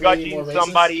Matter if you're judging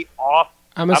somebody off,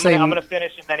 I'm going to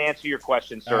finish and then answer your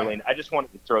question, Sterling. Right. I just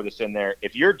wanted to throw this in there.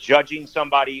 If you're judging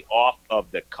somebody off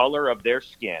of the color of their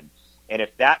skin, and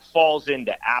if that falls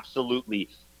into absolutely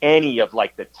any of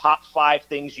like the top 5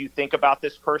 things you think about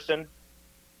this person,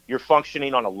 you're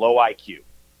functioning on a low IQ.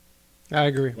 I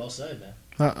agree. Well said, man.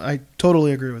 I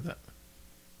totally agree with that.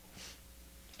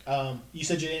 You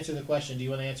said you'd answer the question. Do you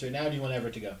want to answer it now or do you want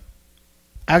Everett to go?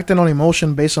 Acting on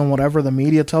emotion based on whatever the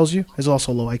media tells you is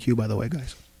also low IQ, by the way,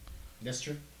 guys. That's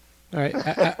true. All right.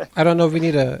 I don't know if we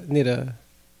need a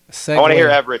segue. I want to hear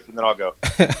Everett, and then I'll go.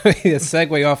 A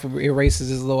segue off of racism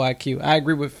is low IQ. I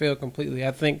agree with Phil completely.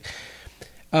 I think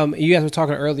you guys were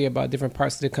talking earlier about different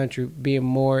parts of the country being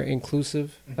more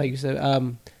inclusive. Like you said,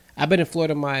 I've been in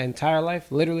Florida my entire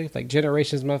life, literally, like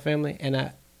generations of my family,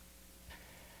 and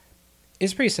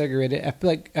it's pretty segregated.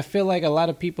 I feel like a lot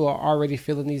of people are already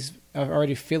feeling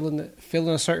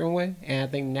a certain way, and I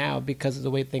think now because of the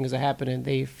way things are happening,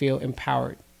 they feel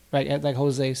empowered, right? Like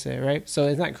Jose said, right? So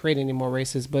it's not creating any more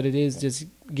racists, but it is just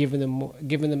giving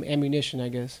them ammunition, I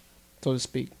guess, so to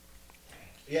speak.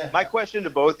 Yeah. My question to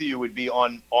both of you would be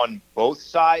on both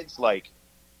sides, like,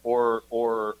 or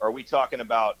are we talking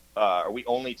about? Are we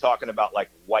only talking about like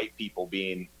white people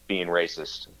being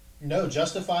racist? No,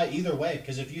 justify either way.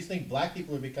 Because if you think black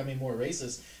people are becoming more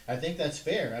racist, I think that's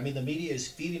fair. I mean, the media is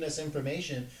feeding us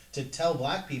information to tell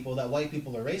black people that white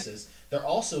people are racist. They're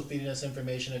also feeding us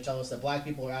information to tell us that black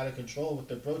people are out of control with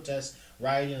their protests,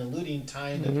 rioting, and looting,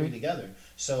 tying the three together.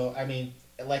 So, I mean,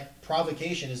 like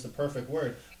provocation is the perfect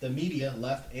word. The media,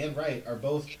 left and right, are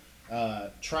both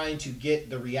trying to get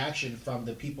the reaction from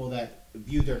the people that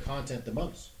view their content the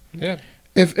most. Yeah.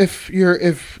 If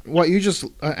what you just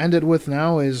ended with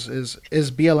now is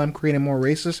BLM creating more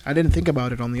racist, I didn't think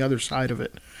about it on the other side of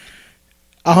it.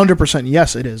 100%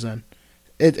 yes, it is. Then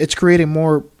it's creating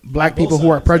more black people who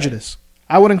are prejudiced.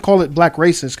 I wouldn't call it black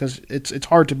racist because it's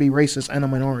hard to be racist and a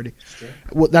minority.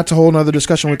 Well, that's a whole other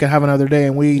discussion we can have another day,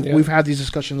 and we've had these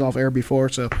discussions off air before,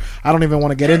 so I don't even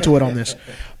want to get into it on this.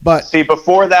 But see,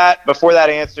 before that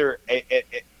answer,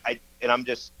 and I'm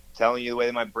just telling you the way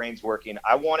that my brain's working.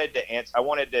 I wanted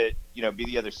to be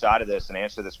the other side of this and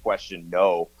answer this question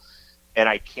no, and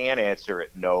I can't answer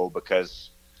it no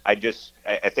because I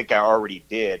think I already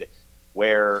did,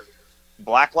 where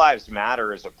Black Lives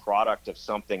Matter is a product of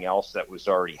something else that was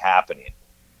already happening.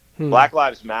 Black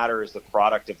Lives Matter is the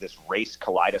product of this race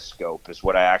kaleidoscope, is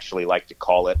what I actually like to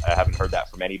call it. I haven't heard that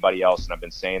from anybody else, and I've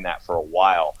been saying that for a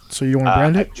while. So you want to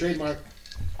brand it? Trademark.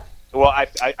 Well, I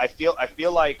feel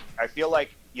like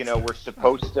we're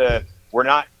supposed to. We're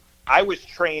not. I was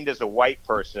trained as a white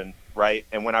person, right?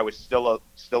 And when I was still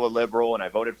a liberal, and I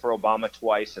voted for Obama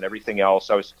twice, and everything else,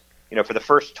 I was, for the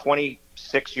first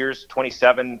 26 years,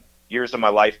 27 years of my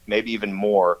life, maybe even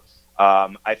more.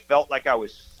 I felt like I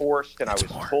was forced, and I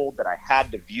was told that I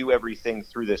had to view everything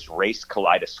through this race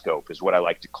kaleidoscope, is what I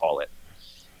like to call it.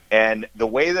 And the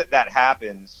way that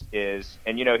happens is,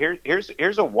 and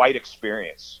here's a white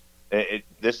experience.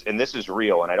 This is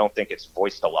real, and I don't think it's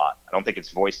voiced a lot. I don't think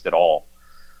it's voiced at all.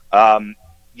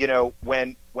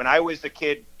 When I was a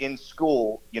kid in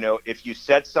school, if you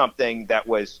said something that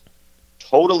was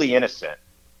totally innocent,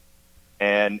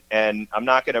 and I'm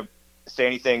not going to say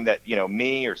anything that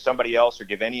me or somebody else or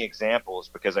give any examples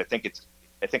because I think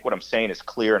what I'm saying is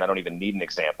clear and I don't even need an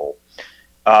example.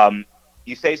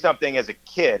 You say something as a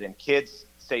kid, and kids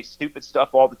say stupid stuff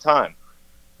all the time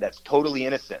that's totally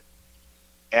innocent,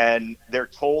 and they're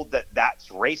told that that's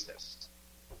racist.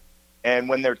 And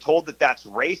when they're told that that's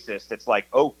racist, it's like,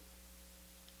 oh,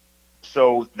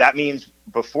 so that means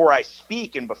before I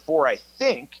speak and before I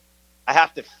think, I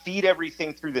have to feed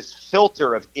everything through this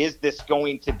filter of, is this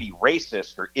going to be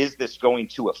racist or is this going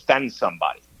to offend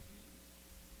somebody?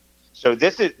 So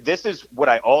this is what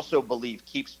I also believe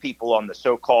keeps people on the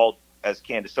so-called, as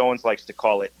Candace Owens likes to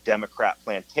call it, Democrat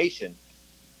plantation,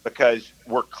 because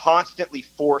we're constantly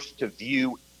forced to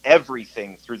view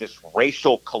everything through this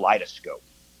racial kaleidoscope.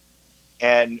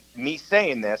 And me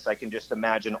saying this, I can just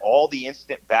imagine all the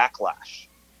instant backlash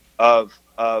of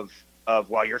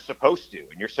well, you're supposed to,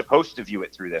 and you're supposed to view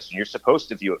it through this, and you're supposed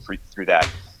to view it through that.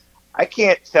 I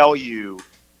can't tell you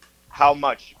how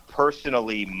much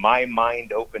personally my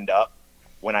mind opened up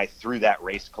when I threw that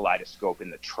race kaleidoscope in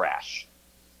the trash.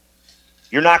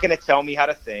 You're not going to tell me how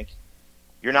to think.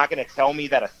 You're not going to tell me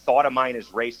that a thought of mine is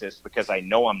racist because I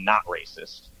know I'm not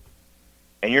racist.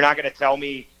 And you're not going to tell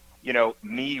me,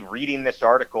 me reading this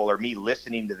article or me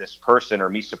listening to this person or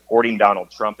me supporting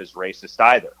Donald Trump is racist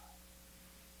either.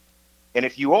 And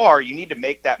if you are, you need to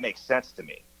make that make sense to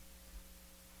me.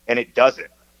 And it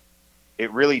doesn't.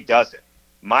 It really doesn't.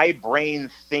 My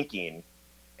brain thinking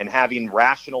and having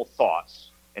rational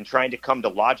thoughts and trying to come to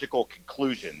logical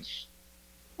conclusions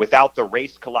without the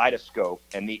race kaleidoscope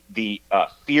and the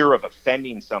fear of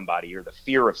offending somebody or the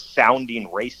fear of sounding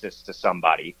racist to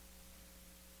somebody,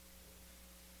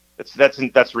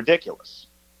 that's ridiculous.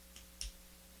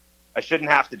 I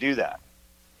shouldn't have to do that.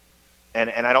 And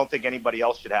I don't think anybody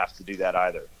else should have to do that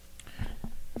either.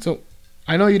 So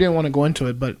I know you didn't want to go into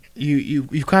it, but you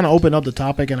kind of opened up the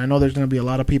topic, and I know there's going to be a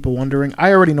lot of people wondering.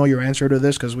 I already know your answer to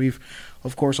this because we've,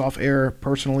 of course, off air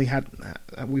personally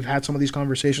we've had some of these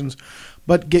conversations.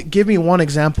 But give me one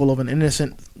example of an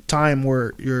innocent time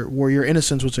where your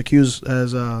innocence was accused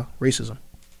as racism.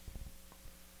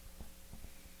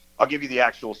 I'll give you the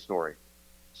actual story.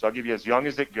 So I'll give you as young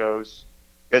as it goes.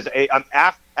 Because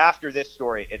after this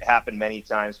story, it happened many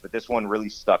times, but this one really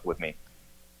stuck with me.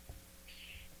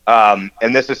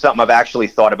 And this is something I've actually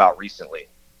thought about recently.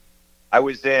 I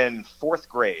was in 4th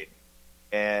grade,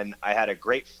 and I had a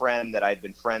great friend that I'd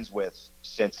been friends with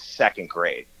since 2nd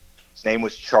grade. His name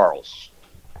was Charles.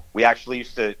 We actually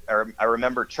used to, I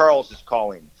remember Charles'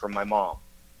 calling from my mom,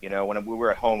 when we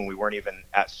were at home and we weren't even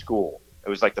at school. It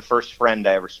was like the first friend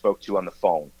I ever spoke to on the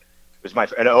phone. It was my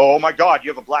friend. Oh my God, you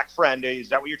have a black friend. Is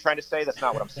that what you're trying to say? That's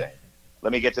not what I'm saying.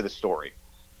 Let me get to the story.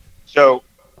 So,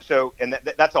 and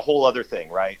that's a whole other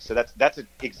thing, right? So that's an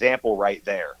example right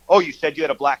there. Oh, you said you had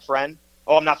a black friend?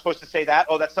 Oh, I'm not supposed to say that?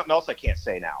 Oh, that's something else I can't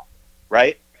say now,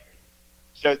 right?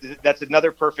 So that's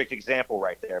another perfect example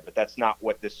right there, but that's not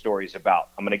what this story is about.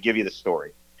 I'm going to give you the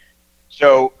story.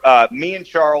 So me and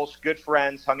Charles, good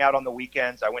friends, hung out on the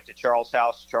weekends. I went to Charles'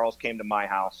 house. Charles came to my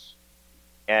house.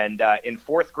 And in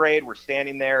 4th grade, we're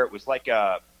standing there. It was like,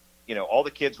 all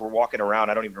the kids were walking around.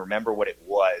 I don't even remember what it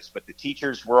was, but the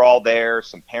teachers were all there.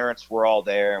 Some parents were all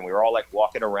there. And we were all like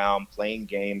walking around playing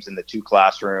games in the 2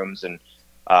 classrooms and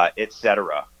et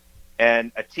cetera.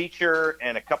 and a teacher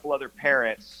and a couple other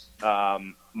parents.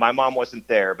 My mom wasn't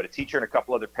there, but a teacher and a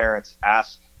couple other parents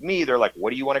asked me, they're like, what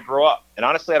do you want to grow up? And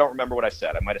honestly, I don't remember what I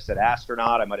said. I might have said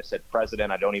astronaut. I might have said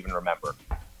president. I don't even remember.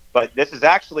 But this is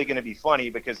actually going to be funny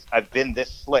because I've been this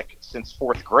slick since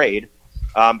 4th grade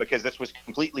because this was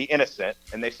completely innocent.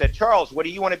 And they said, Charles, what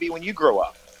do you want to be when you grow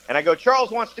up? And I go,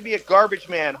 Charles wants to be a garbage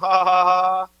man. Ha, ha,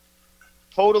 ha.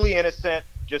 Totally innocent,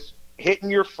 just hitting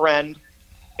your friend.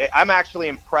 I'm actually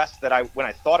impressed that when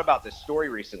I thought about this story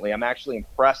recently, I'm actually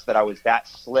impressed that I was that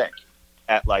slick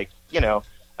at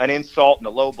an insult and a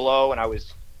low blow, and I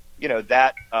was,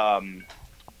 that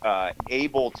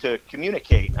able to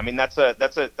communicate. I mean, that's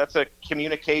a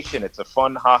communication. It's a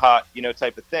fun, haha,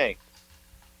 type of thing.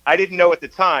 I didn't know at the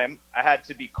time. I had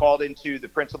to be called into the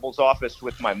principal's office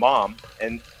with my mom,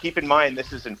 and keep in mind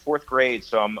this is in 4th grade.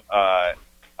 So I'm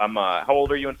how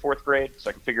old are you in 4th grade? So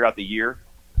I can figure out the year.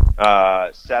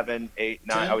 7, 8,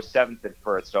 9. 10? I was 7th at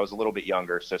birth, so I was a little bit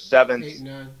younger. So 7th, 8,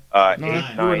 9. 8,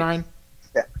 9. You were 9.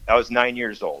 I was 9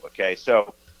 years old. Okay,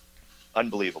 so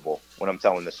unbelievable when I'm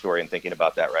telling this story and thinking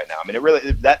about that right now. I mean,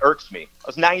 that irks me. I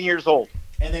was 9 years old,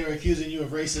 and they were accusing you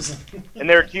of racism. And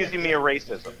they're accusing me of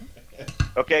racism.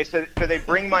 Okay, so they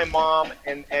bring my mom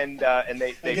and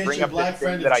they bring up this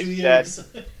thing that I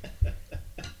said.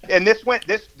 And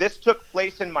this took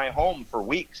place in my home for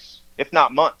weeks, if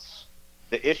not months.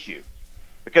 The issue,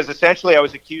 because essentially I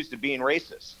was accused of being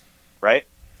racist, right?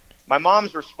 My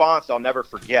mom's response I'll never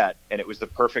forget, and it was the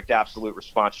perfect absolute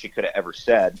response she could have ever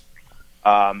said,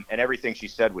 and everything she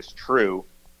said was true.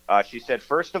 She said,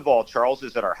 first of all, Charles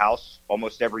is at our house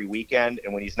almost every weekend,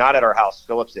 and when he's not at our house,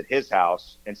 Philip's at his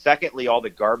house. And secondly, all the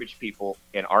garbage people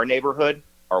in our neighborhood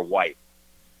are white.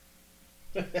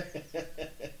 And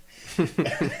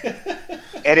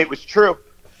it was true.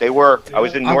 They were. I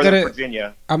was in Northern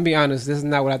Virginia. I'll be honest. This is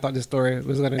not what I thought the story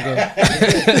was going to go.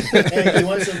 Hey, you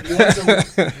want some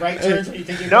right turns when you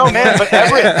think you're man, but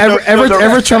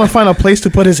Everett trying to find a place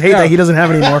to put his hate that he doesn't have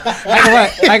anymore.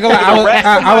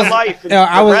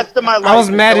 I was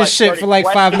mad as shit for like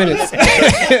 5 minutes.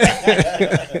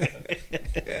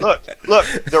 Look,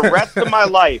 the rest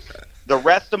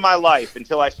of my life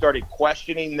until I started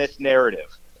questioning this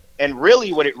narrative. And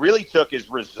really what it really took is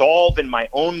resolve in my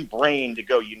own brain to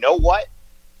go, you know what?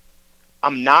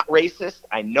 I'm not racist.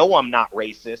 I know I'm not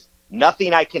racist.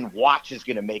 Nothing I can watch is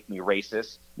going to make me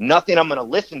racist. Nothing I'm going to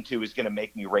listen to is going to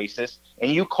make me racist.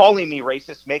 And you calling me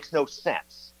racist makes no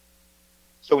sense.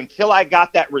 So until I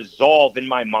got that resolve in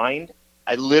my mind,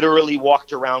 I literally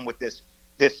walked around with this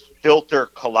filter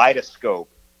kaleidoscope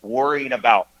worrying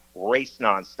about race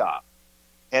nonstop.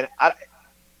 And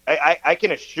I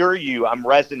can assure you I'm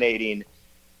resonating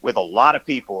with a lot of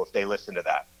people if they listen to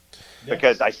that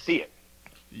because I see it.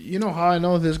 You know how I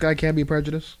know this guy can't be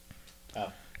prejudiced?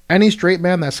 Oh. Any straight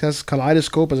man that says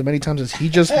kaleidoscope as many times as he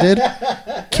just did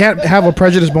can't have a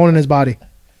prejudiced bone in his body.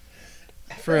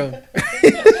 For real. I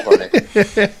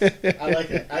like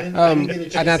it. I didn't get a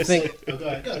chance and I to think, say it. Go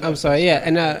ahead. I'm sorry, yeah.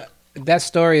 And that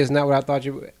story is not what I thought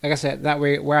you, like I said, not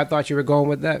where I thought you were going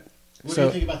with that. What do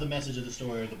you think about the message of the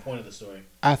story or the point of the story?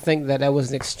 I think that was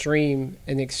an extreme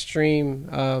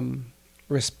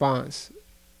response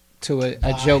to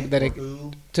a joke that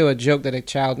a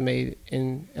child made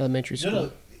in elementary school.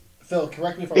 No, Phil,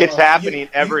 correct me if I'm wrong. It's happening,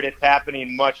 Everett. It's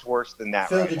happening much worse than that.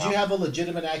 Phil, did you have a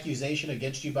legitimate accusation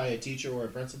against you by a teacher or a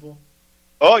principal?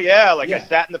 Oh yeah, I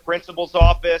sat in the principal's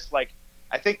office. Like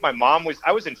I think I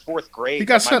was in 4th grade. He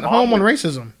got sent home on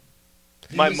racism.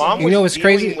 My mom was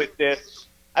dealing with this.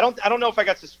 I don't know if I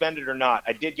got suspended or not.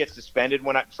 I did get suspended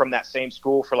from that same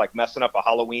school for like messing up a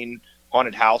Halloween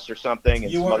haunted house or something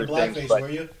and you some other blackface, things. But were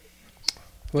you?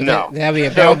 Well, no,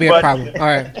 that would be a problem. All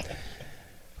right.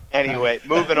 Anyway,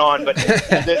 moving on. But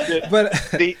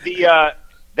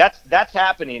that's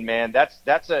happening, man.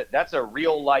 That's a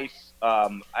real life.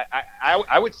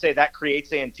 I would say that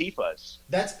creates Antifas.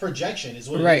 That's projection, is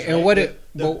what it right. is. And what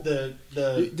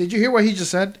Did you hear what he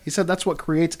just said? He said that's what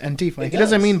creates Antifa. He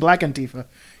doesn't mean black Antifa.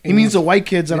 He means the white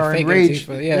kids that are enraged.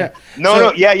 Antifa, yeah.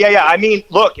 No. I mean,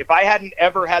 look, if I hadn't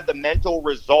ever had the mental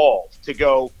resolve to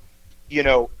go,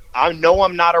 I know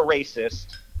I'm not a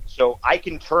racist, so I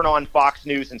can turn on Fox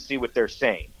News and see what they're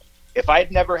saying. If I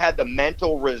had never had the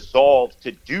mental resolve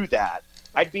to do that,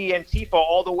 I'd be Antifa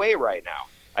all the way right now.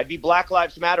 I'd be Black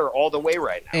Lives Matter all the way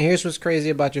right now. And here's what's crazy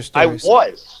about your story. I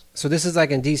was. So this is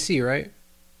like in D.C., right?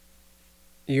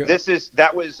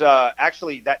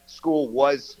 Actually, that school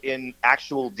was in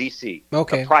actual D.C.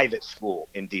 Okay. A private school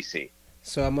in D.C.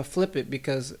 So I'm going to flip it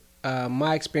because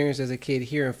my experience as a kid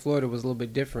here in Florida was a little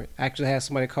bit different. I actually had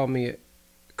somebody call me a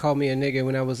nigga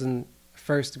when I was in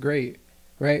 1st grade.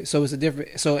 right? So it's a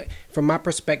different. So from my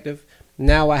perspective,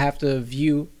 now I have to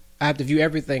view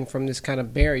everything from this kind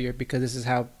of barrier because this is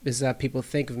how people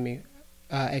think of me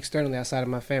externally outside of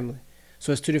my family.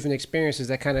 So it's two different experiences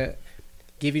that kind of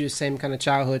give you the same kind of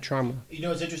childhood trauma. You know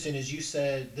what's interesting is you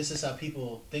said this is how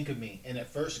people think of me, and at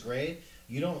first grade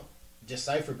you don't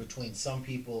decipher between some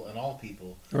people and all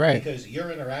people, right? Because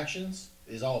your interactions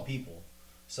is all people.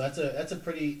 So that's a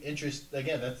pretty interesting.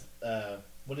 Again, that's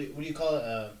what do you call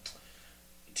it?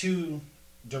 Two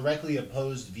directly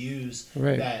opposed views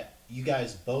that you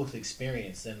guys both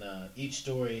experienced, and each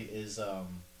story is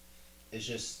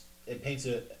just it paints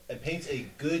a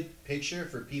good picture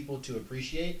for people to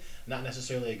appreciate, not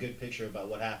necessarily a good picture about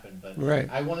what happened. But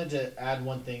I wanted to add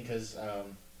one thing because I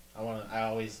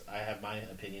have my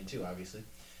opinion too. Obviously,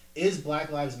 is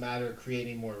Black Lives Matter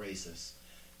creating more racists?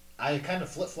 I kind of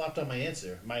flip-flopped on my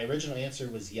answer. My original answer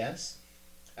was yes.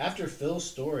 After Phil's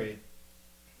story,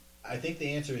 I think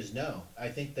the answer is no. I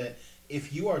think that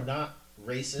if you are not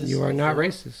racist, you are not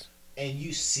racist, and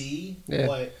you see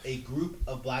what a group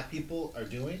of black people are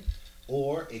doing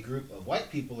or a group of white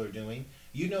people are doing,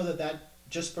 you know that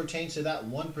just pertains to that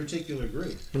one particular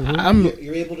group. Mm-hmm.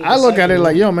 You're able to. I look at it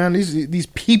like, yo, man, these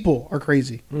people are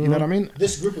crazy. Mm-hmm. You know what I mean?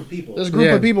 This group of people. This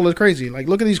group of people is crazy. Like,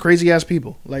 look at these crazy ass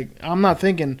people. Like, I'm not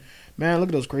thinking, man, look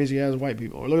at those crazy ass white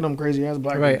people, or look at them crazy ass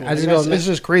black people. It's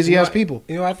just crazy ass people.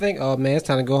 You know, I think, oh man, it's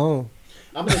time to go home.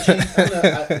 I'm gonna change.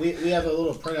 We have a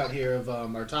little printout here of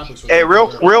our topics. Hey,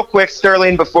 real quick,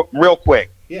 Sterling. Real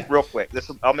quick.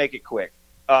 I'll make it quick.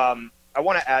 I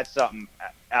want to add something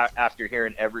after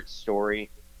hearing Everett's story,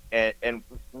 and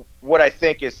what I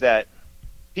think is that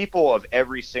people of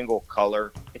every single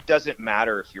color, it doesn't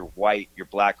matter if you're white, you're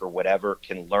black, or whatever,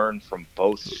 can learn from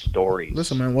both stories.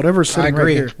 Listen, man, whatever's sitting right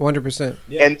here, 100%.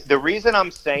 Yeah. And the reason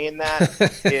I'm saying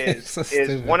that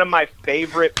is one of my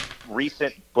favorite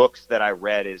recent books that I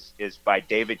read is by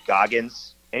David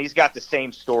Goggins, and he's got the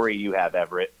same story you have,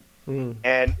 Everett. And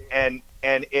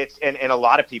a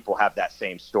lot of people have that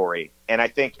same story, and I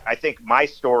think my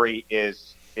story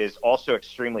is also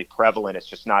extremely prevalent. It's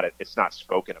just not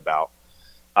spoken about.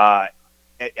 I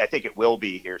think it will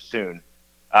be here soon.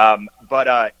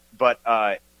 But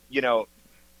you know,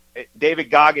 David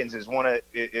Goggins is one of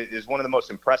the most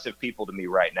impressive people to me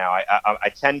right now.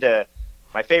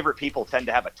 My favorite people tend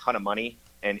to have a ton of money,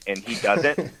 and he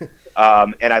doesn't.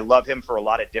 And I love him for a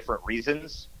lot of different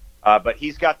reasons. But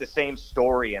he's got the same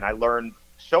story, and I learned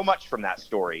so much from that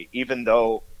story, even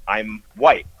though I'm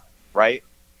white, right?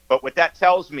 But what that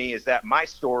tells me is that my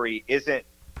story isn't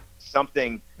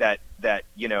something that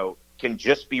can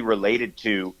just be related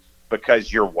to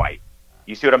because you're white.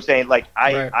 You see what I'm saying? Like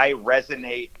I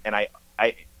resonate, and I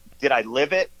did I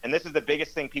live it? And this is the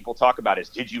biggest thing people talk about is,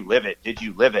 did you live it? Did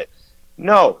you live it?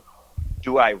 No.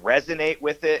 Do I resonate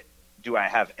with it? Do I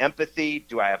have empathy?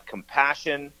 Do I have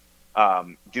compassion?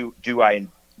 Do I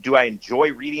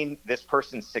enjoy reading this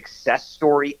person's success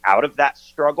story out of that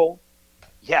struggle?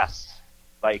 Yes,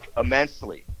 like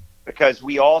immensely, because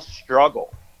we all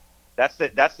struggle. That's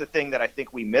the thing that I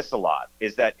think we miss a lot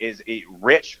is a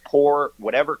rich, poor,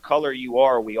 whatever color you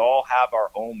are, we all have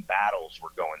our own battles we're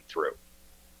going through.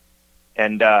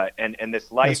 And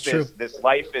this life is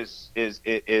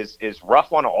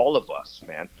rough on all of us,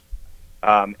 man.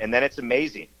 And then it's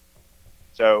amazing.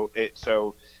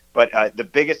 But the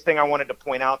biggest thing I wanted to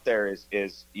point out there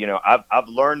is I've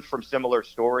learned from similar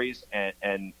stories,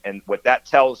 and what that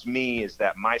tells me is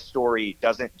that my story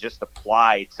doesn't just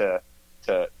apply to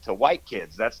white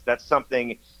kids. That's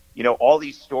something, all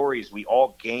these stories we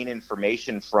all gain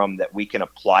information from that we can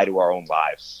apply to our own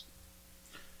lives.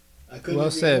 I couldn't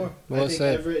agree more. I think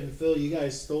Everett and Phil, you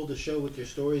guys stole the show with your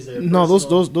stories there. No, those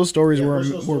stories were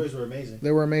amazing.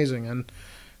 They were amazing, and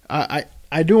I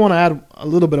do want to add a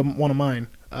little bit of one of mine.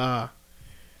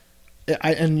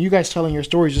 And you guys telling your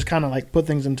stories just kind of like put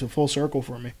things into full circle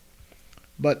for me.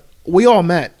 But we all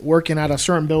met working at a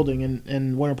certain building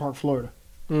in Winter Park, Florida.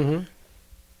 Mm-hmm.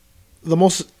 The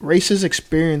most racist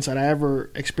experience that I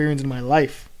ever experienced in my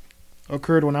life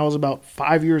occurred when I was about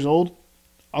 5 years old,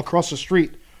 across the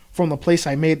street from the place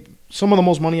I made some of the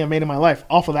most money I made in my life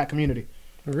off of that community.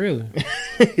 Really?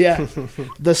 Yeah.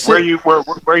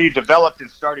 Where you developed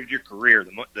and started your career,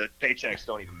 the paychecks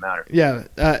don't even matter. Yeah.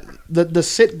 The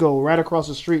Citgo right across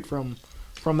the street from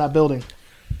that building.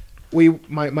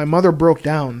 My mother broke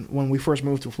down when we first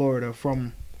moved to Florida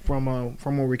from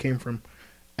where we came from.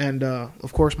 And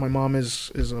of course, my mom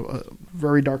is a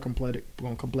very dark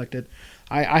complected.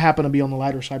 I happen to be on the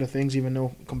lighter side of things, even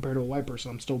though compared to a white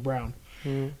person, I'm still brown.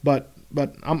 Mm-hmm. But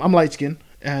I'm light skinned,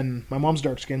 and my mom's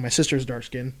dark skinned. My sister's dark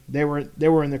skinned. They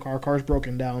were in the car. Car's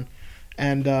broken down,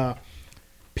 and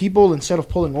people, instead of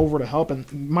pulling over to help,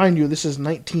 and mind you, this is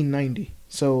 1990,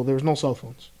 so there's no cell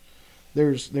phones.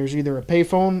 There's either a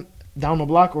payphone down the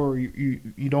block or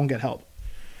you don't get help.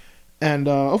 And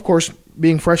of course,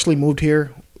 being freshly moved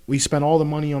here, we spent all the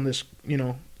money on this,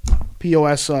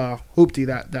 POS hoopty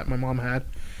that my mom had.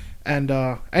 And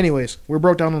anyways, we're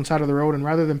broke down on the side of the road, and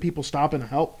rather than people stopping to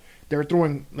help, they're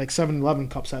throwing like 7-Eleven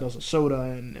cups at us of soda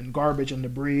and garbage and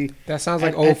debris. That sounds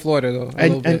like old Florida, though.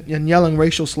 And yelling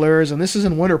racial slurs. And this is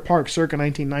in Winter Park, circa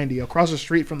 1990, across the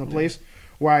street from the place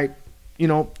where I,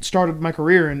 started my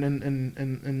career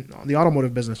in the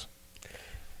automotive business.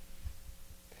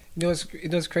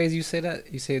 It's crazy you say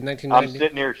that? You say 1990? I'm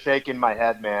sitting here shaking my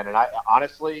head, man. And I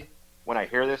honestly, when I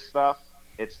hear this stuff,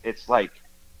 it's like,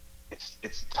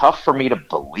 it's tough for me to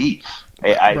believe.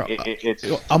 I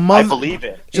believe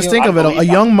it. Just think of it: a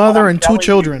young mother and 2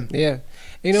 children. Yeah,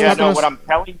 what I'm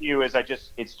telling you is,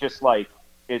 it's just like,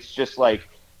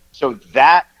 so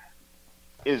that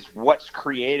is what's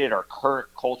created our current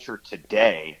culture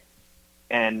today,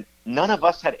 and none of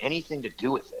us had anything to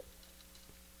do with it.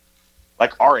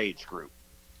 Like our age group.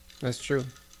 That's true.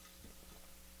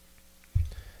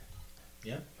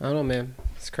 Yeah, I don't know, man.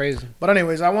 It's crazy. But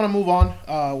anyways, I want to move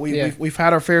on. We've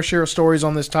had our fair share of stories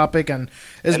on this topic, and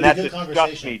that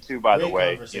disgusts me too. By the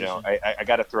way, I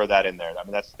got to throw that in there. I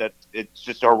mean, that's it's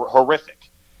just horrific.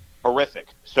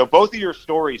 So both of your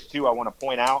stories too, I want to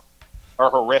point out, are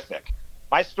horrific.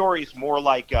 My story is more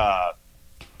like,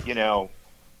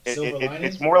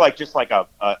 it's more like just like a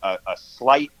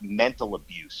slight mental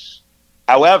abuse.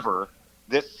 However,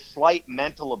 this slight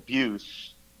mental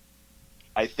abuse,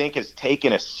 I think, has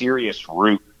taken a serious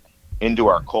root into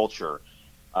our culture.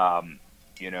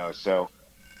 So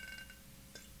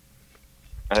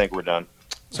I think we're done.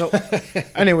 So,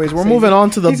 anyways, we're moving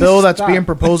on to the bill that's being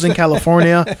proposed in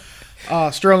California.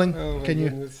 Sterling, can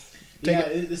you take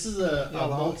it? This is a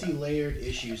multi-layered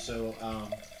issue. So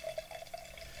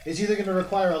it's either going to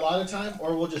require a lot of time,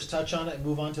 or we'll just touch on it and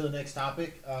move on to the next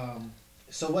topic.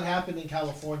 So what happened in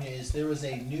California is there was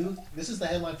this is the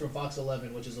headline from Fox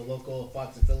 11, which is a local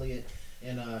Fox affiliate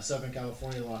in Southern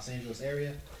California, Los Angeles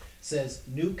area, says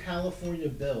new California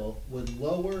bill would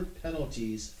lower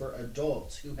penalties for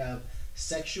adults who have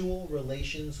sexual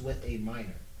relations with a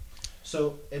minor.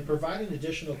 So in providing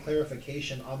additional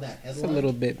clarification on that headline. It's a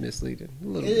little bit misleading.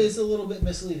 It is a little bit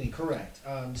misleading, correct.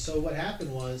 So what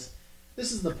happened was,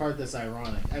 this is the part that's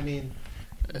ironic. I mean,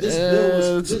 this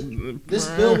bill.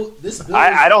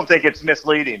 I don't think it's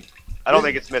misleading.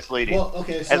 Well,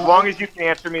 okay. So as long as you can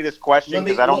answer me this question,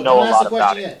 because I don't know a lot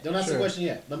about it. Don't ask the question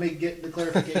yet. Let me get the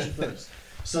clarification first.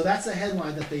 So that's the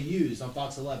headline that they used on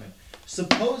Fox 11.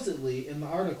 Supposedly, in the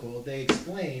article, they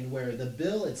explain where the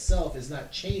bill itself is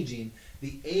not changing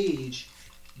the age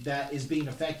that is being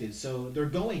affected. So they're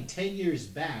going 10 years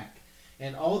back,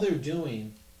 and all they're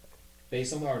doing,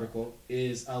 based on the article,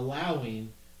 is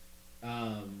allowing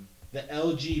the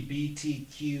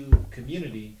LGBTQ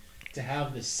community to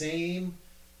have the same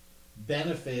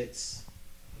benefits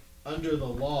under the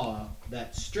law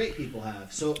that straight people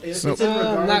have. So it's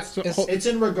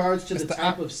in regards to the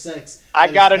type of sex.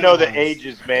 I gotta know the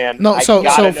ages, man. No, so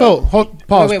Phil,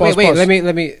 pause. Wait. Let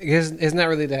me. It's not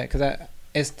really that, because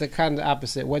it's the kind of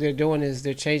opposite. What they're doing is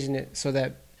they're changing it so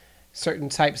that certain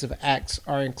types of acts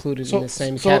are included in the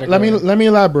same category. Let me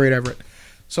elaborate, Everett.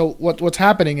 So what's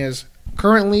happening is,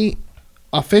 currently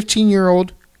a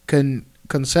 15-year-old can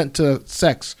consent to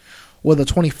sex with a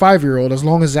 25-year-old as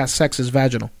long as that sex is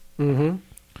vaginal. Mm-hmm.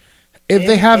 If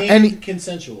they have any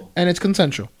consensual, and it's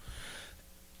consensual.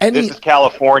 This is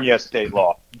California state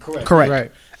law. Correct.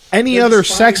 Right. Any other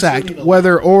sex act,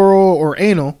 whether oral or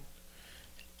anal,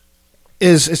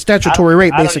 is statutory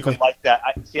rape, basically.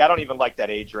 I don't even like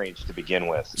that age range to begin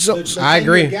with. So I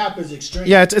agree. Gap is extreme.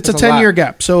 Yeah, it's a 10-year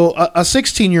gap. So a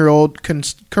 16-year-old can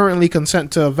currently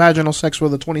consent to vaginal sex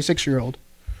with a 26-year-old.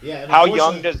 Yeah. How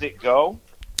young does it go?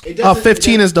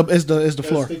 15 is the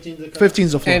floor. 15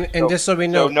 is the floor. And just so we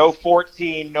know, so no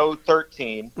 14, no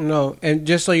 13. No, and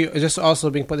just also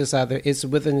being put this out there, it's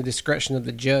within the discretion of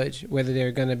the judge whether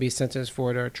they're going to be sentenced for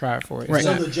it or tried for it. Right.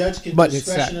 So the judge can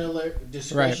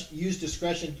use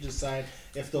discretion to decide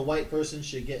if the white person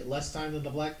should get less time than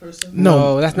the black person.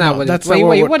 No, that's not what. That's wait,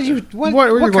 what did you?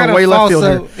 What kind of way left false?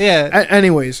 field here. Yeah.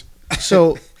 Anyways,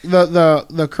 so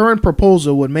the current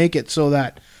proposal would make it so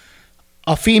that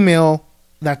a female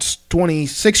that's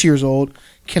 26 years old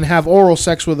can have oral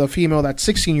sex with a female that's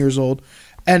 16 years old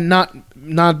and not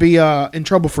be in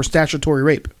trouble for statutory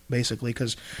rape, basically,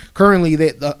 because currently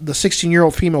the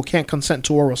 16-year-old female can't consent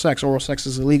to oral sex. Oral sex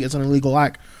is illegal. It's an illegal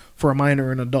act for a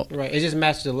minor and adult. Right. It just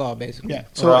matches the law, basically. Yeah.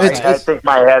 So Well, it's, I think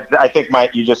my head. I think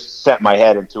you just sent my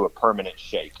head into a permanent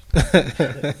shake.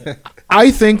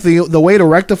 I think the way to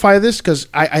rectify this, because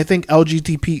I think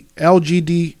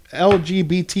LGBTQ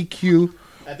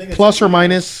I think it's plus or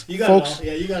minus You got folks. it all.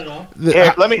 Yeah, you got it all.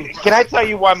 Here, Can I tell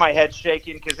you why my head's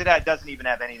shaking? Because it doesn't even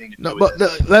have anything to do No, with but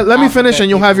this. let me finish, and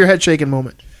you'll have your head shaking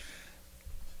moment.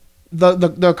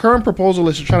 The current proposal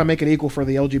is to try to make it equal for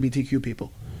the LGBTQ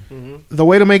people. The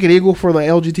way to make it equal for the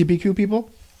LGBTQ people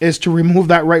is to remove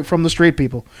that right from the straight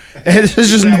people. It's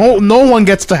just no one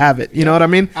gets to have it. You know what I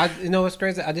mean? You know what's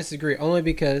crazy? I disagree. Only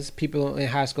because people in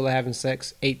high school are having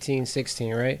sex 18,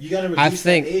 16, right? You got to reduce I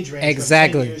think that age range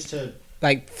exactly. from 10 years to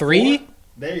Like 3? 4.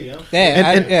 There you go.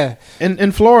 Yeah,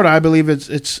 In Florida, I believe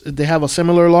it's they have a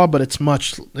similar law, but it's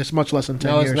much less than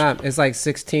 10 No, years. it's not. It's like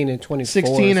 16 and 24.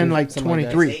 16 and like something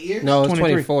that. 23. 8 years? No, it's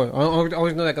 23. 24. I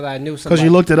always know that because I knew somebody. Because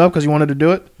you looked it up because you wanted to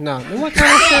do it. No, what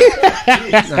kind of shit?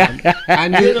 No, I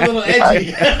Getting knew. a little edgy.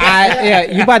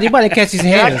 You about to catch these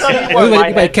hands. tell you You what,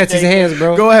 about my to catch head's these hands,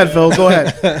 bro. Go ahead, Phil. Go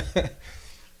ahead.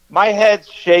 My head's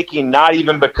shaking, not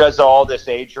even because of all this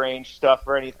age range stuff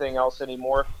or anything else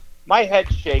anymore. My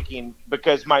head's shaking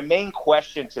because my main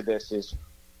question to this is,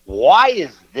 why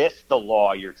is this the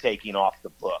law you're taking off the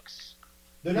books?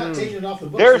 They're not taking it off the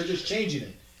books. They're- They're just changing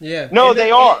it. Yeah. No, And they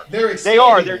are. They're They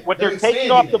are. expanding it. What they're They're taking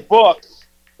off the expanding it. books.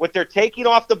 What they're taking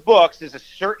off the books is a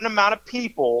certain amount of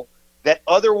people that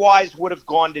otherwise would have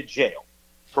gone to jail.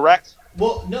 Correct?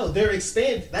 Well, no, they're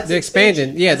expanding. That's They're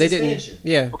expanding. expansion. Yeah, That's they didn't. expansion.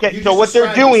 Yeah. Okay. You So just what they're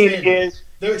described doing expanding. is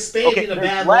They're expanding Okay, a there's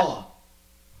bad less- law.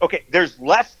 okay. There's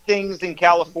less things in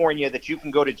California that you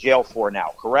can go to jail for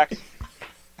now. Correct?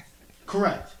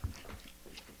 Correct.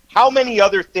 How many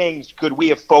other things could we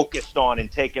have focused on and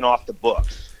taken off the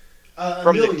books? A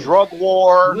From million. the drug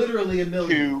war Literally a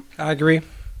million. to I agree.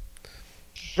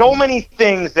 so many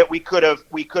things that we could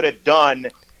have done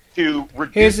to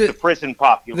reduce the prison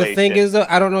population. The thing is, though,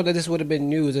 I don't know that this would have been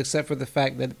news except for the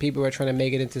fact that people are trying to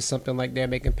make it into something like they're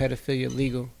making pedophilia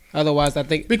legal. Otherwise, I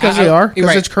think Because they are. Because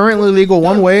right. it's currently legal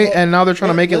one No, way, well, and now they're trying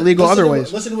to make it legal listen other to what-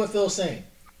 ways. Listen to what Phil's saying.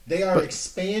 They are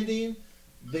expanding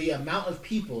the amount of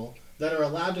people that are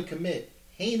allowed to commit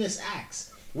heinous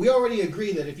acts. We already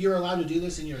agree that if you're allowed to do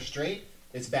this and you're straight,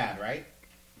 it's bad, right?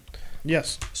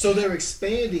 Yes. So they're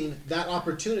expanding that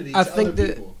opportunity I to think other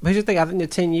the people. but here's the thing. I think the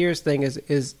 10 years thing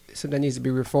is something that needs to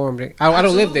be reformed. I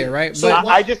don't live there, right? So But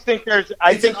I just think there's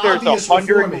It's an obvious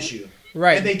reform issue.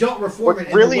 right, And they don't reform it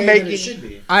in really the way that making- it should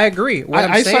be. I agree. What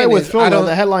I'm I saying side with is, Phil. I Though don't.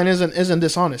 the headline isn't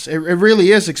dishonest. It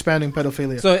really is expanding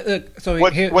pedophilia. So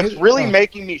What's really oh.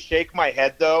 making me shake my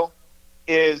head, though,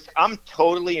 is I'm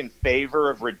totally in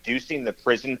favor of reducing the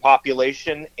prison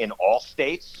population in all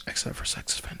states. Except for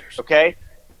sex offenders. Okay?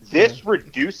 This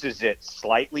reduces it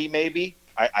slightly, maybe.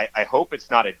 I hope it's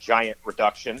not a giant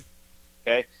reduction.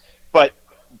 Okay? But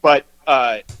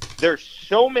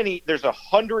there's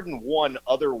 101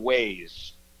 other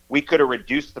ways we could have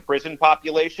reduced the prison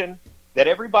population that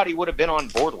everybody would have been on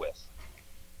board with.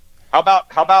 How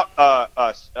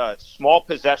about small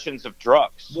possessions of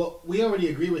drugs? Well, we already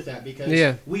agree with that because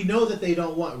Yeah. we know that they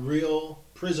don't want real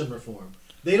prison reform.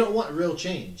 They don't want real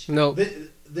change. No.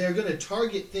 They're going to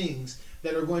target things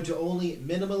that are going to only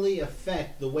minimally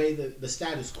affect the way the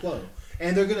status quo.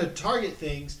 And they're going to target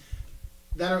things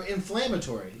that are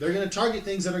inflammatory. They're going to target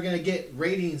things that are going to get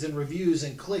ratings and reviews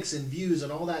and clicks and views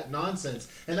and all that nonsense.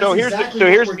 And that's So here's the- exactly so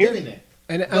what here's- we're giving it.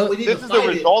 And But we need this to is the fight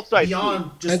results I it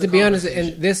beyond just and the to be honest,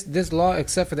 conversation. and this law,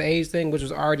 except for the age thing, which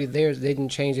was already there, they didn't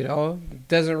change it at all.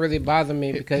 Doesn't really bother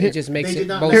me because it just makes They it did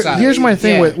not both make sides. Here's my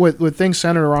thing Yeah. with things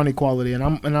centered around equality, and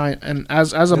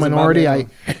as a Doesn't minority, bother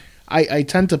me I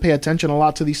tend to pay attention a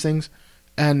lot to these things,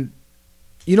 and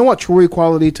you know what true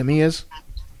equality to me is?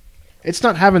 It's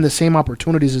not having the same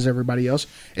opportunities as everybody else.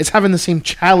 It's having the same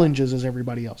challenges as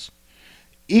everybody else.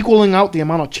 Equaling out the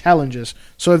amount of challenges.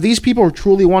 So if these people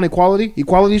truly want equality,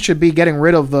 equality should be getting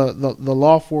rid of the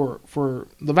law for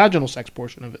the vaginal sex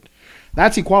portion of it.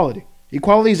 That's equality.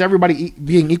 Equality is everybody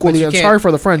being equally. you I'm can't- sorry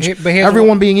for the French. but here's Everyone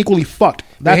what- being equally fucked.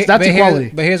 That's But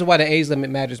equality. But here's why the age limit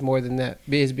matters more than that.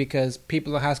 Is because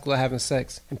people in high school are having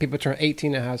sex, and people turn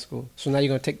 18 in high school. So now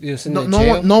you're gonna you're sitting in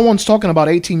jail. No one's talking about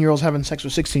 18-year-olds having sex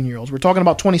with 16-year-olds. We're talking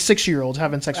about 26-year-olds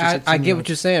having sex with 16-year-olds. I get what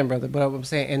you're saying, brother. But I'm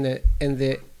saying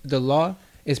in the law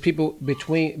is people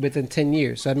within 10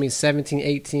 years. So that means 17,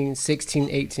 18, 16,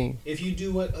 18. If you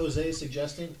do what Jose is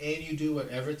suggesting and you do what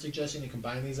Everett's suggesting and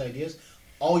combine these ideas,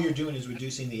 all you're doing is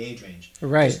reducing the age range.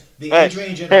 Right. Just the Hey, age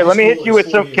range in hey, high let me school hit you is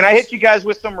with 4 some. Can I years. hit you guys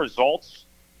with some results?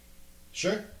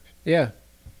 Sure. Yeah.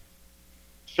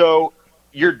 So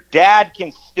your dad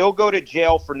can still go to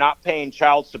jail for not paying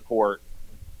child support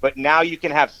but now you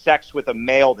can have sex with a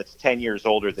male that's 10 years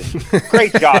older than you.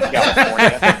 Great job,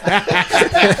 California.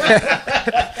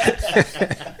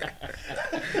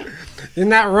 You're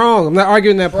not wrong. I'm not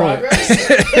arguing that point.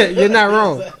 You're not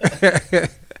wrong.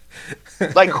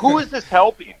 Like, who is this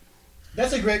helping?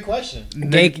 That's a great question.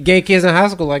 Gay kids in high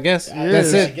school, I guess.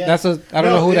 That's it. I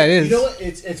don't know who that is. You know what?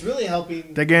 It's really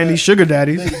helping. They're getting these sugar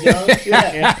daddies.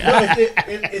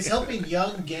 It's helping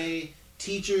young gay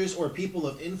teachers or people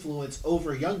of influence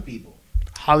over young people.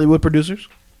 Hollywood producers.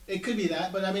 It could be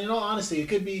that, but I mean, in all honesty, it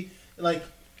could be like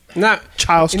not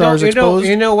child stars exposed.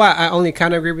 You know why I only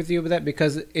kind of agree with you with that,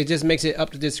 because it just makes it up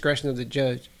to discretion of the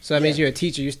judge. So that means you're a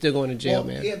teacher, you're still going to jail,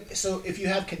 man. Yeah, so if you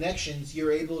have connections,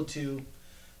 you're able to.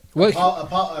 What?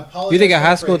 You think a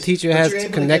high school teacher has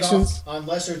connections on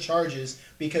lesser charges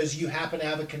because you happen to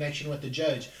have a connection with the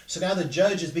judge? So now the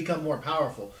judge has become more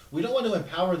powerful. We don't want to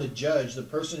empower the judge, the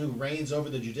person who reigns over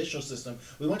the judicial system.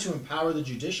 We want to empower the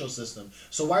judicial system.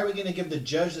 So why are we going to give the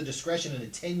judge the discretion in a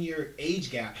 10-year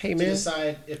age gap to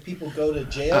decide if people go to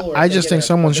jail? Or I just think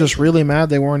someone's just really mad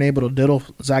they weren't able to diddle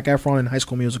Zac Efron in High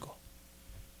School Musical.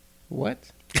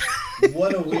 What?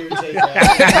 What a weird take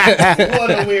that.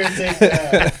 What a weird take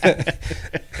that.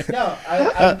 No,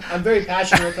 I'm very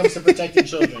passionate when it comes to protecting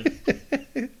children.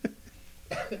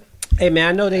 Hey, man,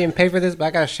 I know they didn't pay for this, but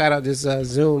I got to shout out this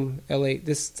Zoom LA.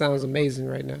 This sounds amazing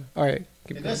right now. All right.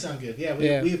 It does sound good. Yeah,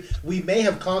 we may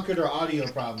have conquered our audio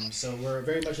problems, so we're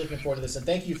very much looking forward to this. And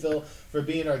thank you, Phil, for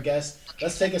being our guest.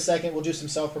 Let's take a second. We'll do some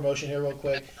self-promotion here real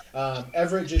quick.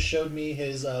 Everett just showed me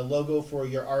his logo for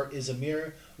Your Art is a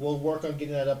Mirror. We'll work on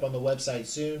getting that up on the website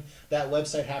soon. That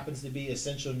website happens to be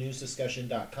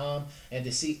essentialnewsdiscussion.com. And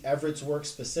to see Everett's work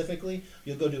specifically,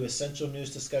 you'll go to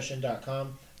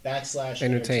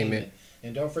essentialnewsdiscussion.com/entertainment.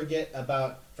 And don't forget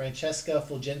about Francesca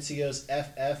Fulgencio's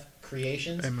FF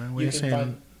Creations. Hey, man, we ain't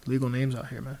saying legal names out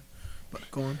here, man. But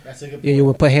go on. That's a good point. Yeah, you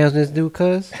want to put hands on this dude,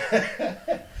 cuz?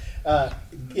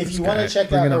 If you want to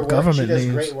check out her work, she does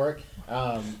great work.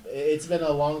 It's been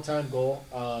a long time goal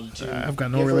to I've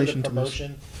got no give relation her the to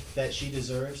promotion that she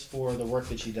deserves for the work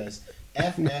that she does.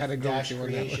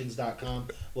 ff-creations.com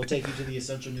will take you to the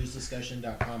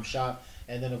essentialnewsdiscussion.com shop.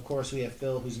 And then, of course, we have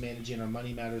Phil, who's managing our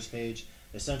Money Matters page,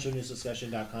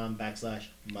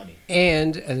 essentialnewsdiscussion.com/money.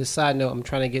 And as a side note, I'm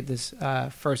trying to get this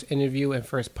first interview and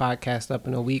first podcast up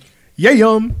in a week.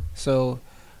 Yeah, So,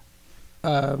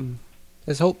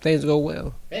 let's hope things go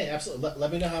well. Hey, absolutely.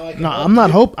 Let me know how I can. No,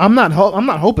 help. I'm not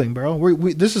hoping, bro.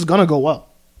 This is gonna go well.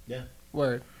 Yeah.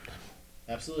 Word.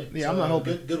 Absolutely. Yeah, so, I'm not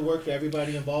hoping. Good work for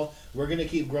everybody involved. We're gonna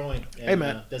keep growing. And, hey,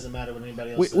 man. Doesn't matter what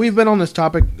anybody else says. We've been on this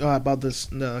topic about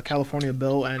the California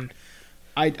bill, and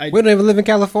we don't even live in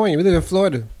California. We live in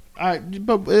Florida.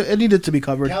 But it needed to be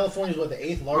covered. California is what, the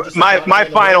 8th largest. My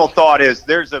final thought is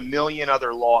there's a million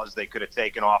other laws they could have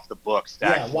taken off the books.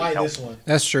 Why this one?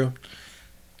 That's true.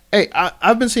 Hey,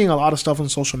 I've been seeing a lot of stuff on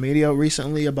social media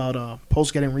recently about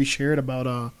posts getting reshared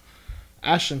about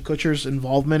Ashton Kutcher's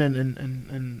involvement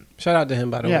and shout out to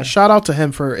him, by the way. Yeah, shout out to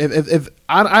him for if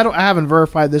I haven't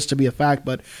verified this to be a fact,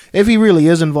 but if he really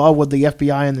is involved with the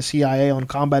FBI and the CIA on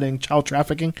combating child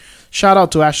trafficking, shout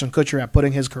out to Ashton Kutcher at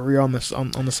putting his career on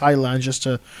the sidelines just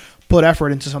to put effort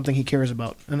into something he cares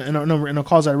about and a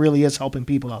cause that really is helping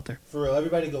people out there. For real,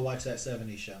 everybody go watch that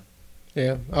 70s show.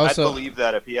 Yeah, also, I believe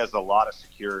that if he has a lot of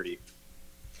security.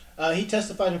 He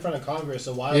testified in front of Congress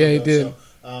a while ago. Yeah, he did.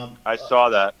 So, I saw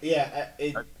that. Yeah,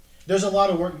 there's a lot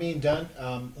of work being done.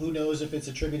 Who knows if it's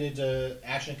attributed to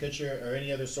Ashton Kutcher or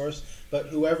any other source, but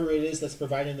whoever it is that's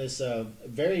providing this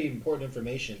very important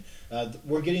information,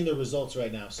 we're getting the results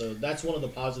right now. So that's one of the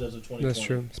positives of 2020. That's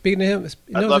true. Speaking of him,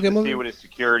 I'd love to see what his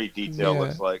security detail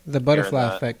looks like. The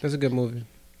Butterfly Effect. That's a good movie.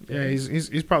 Yeah,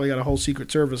 he's probably got a whole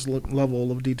Secret Service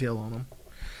level of detail on him.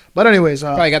 But anyways,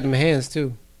 probably got them hands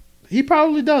too. He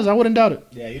probably does. I wouldn't doubt it.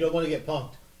 Yeah, you don't want to get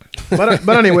punked. But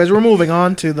anyways, we're moving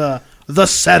on to the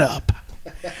setup.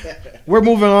 We're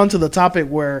moving on to the topic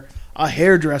where a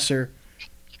hairdresser.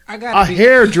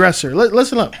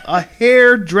 Listen up. A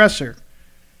hairdresser.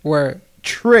 Where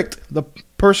tricked the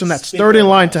person that's third in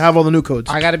line to have all the new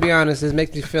codes. I got to be honest. This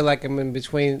makes me feel like I'm in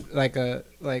between like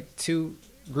two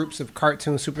groups of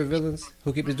cartoon supervillains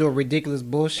who keep doing ridiculous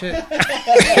bullshit.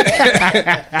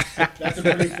 That's a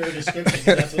pretty fair description.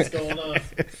 That's what's going on.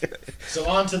 So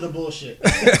on to the bullshit.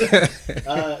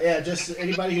 Just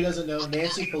anybody who doesn't know,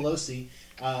 Nancy Pelosi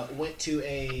went to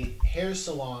a hair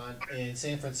salon in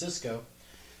San Francisco.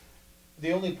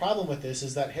 The only problem with this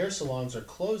is that hair salons are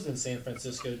closed in San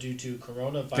Francisco due to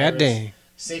coronavirus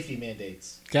safety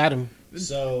mandates. Got him.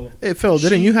 So, hey Phil,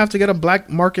 didn't you have to get a black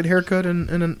market haircut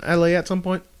in LA at some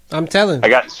point? I'm telling. I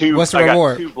got two. What's the I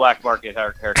reward? got two black market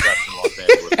haircuts in Los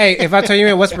Angeles. Hey, if I turn you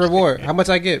in, what's the reward? How much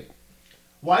I get?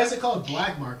 Why is it called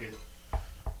black market?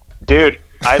 Dude,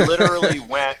 I literally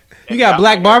went. You got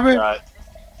black my barber? haircut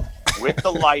with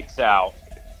the lights out,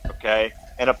 okay?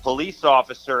 And a police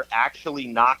officer actually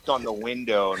knocked on the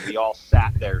window, and we all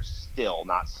sat there still,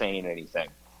 not saying anything.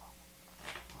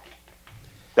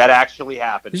 That actually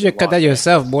happened. You should cut that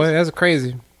yourself, boy. That's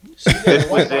crazy.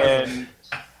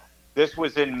 This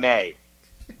was in May.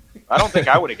 I don't think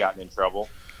I would have gotten in trouble.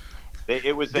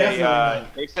 It was they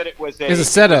said it was It's a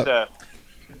setup. It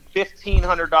was a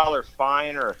 $1,500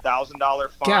 fine or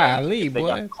 $1,000 fine. Golly, if they boy.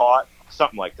 got caught,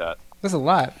 something like that. That's a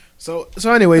lot. So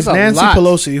anyways, That's a Nancy lot.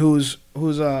 Pelosi, who's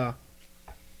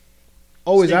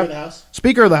always Speaker of the House.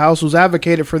 Speaker of the House, who's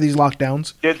advocated for these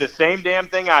lockdowns, Did the same damn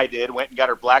thing I did. Went and got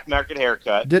her black market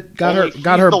haircut. got Only her she's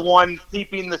the one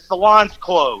keeping the salons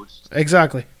closed.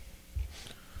 exactly.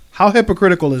 How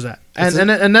hypocritical is that? It's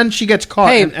And then she gets caught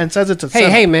Hey, and says it's a Hey,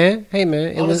 setup. hey, man. Hey, man.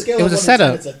 It On a was scale a of 1 to 10,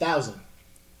 setup. It's 1,000.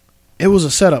 It was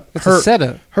a setup. It's a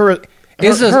setup. Her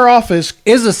office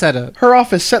Is a setup.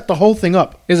 set the whole thing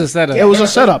up. Is a setup. It was a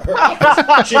setup.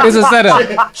 It's a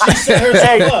setup. She set herself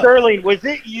Hey, up. Sterling, was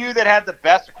it you that had the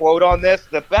best quote on this?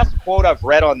 The best quote I've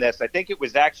read on this, I think it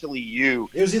was actually you.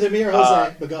 It was either me or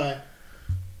Jose, but go ahead.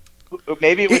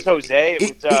 Maybe it was Jose.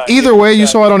 It was, Either way, you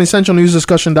saw it on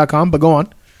essentialnewsdiscussion.com, but go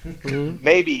on.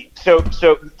 Maybe. So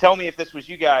tell me if this was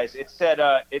you guys. It said,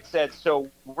 so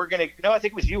we're going to, no, I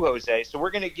think it was you, Jose. So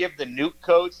we're going to give the nuke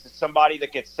codes to somebody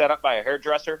that gets set up by a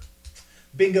hairdresser.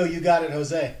 Bingo, you got it,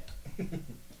 Jose.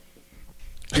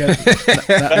 Yeah,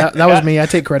 that was me. I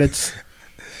take credits.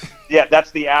 Yeah,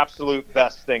 that's the absolute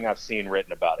best thing I've seen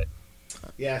written about it.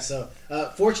 Yeah, so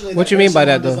fortunately, What that you mean by salon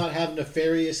that, does though? not have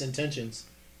nefarious intentions.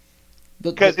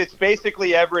 Because it's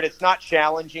basically, Everett, it's not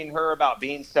challenging her about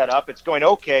being set up. It's going,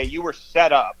 okay, you were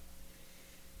set up,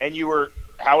 and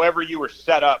however you were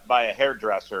set up by a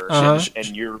hairdresser,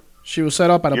 and She was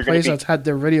set up at a You're gonna place be- that's had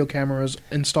their video cameras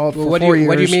installed Well, for what 4 do you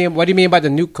years. What do you mean by the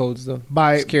nuke codes, though?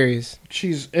 By Just curious.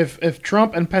 she's if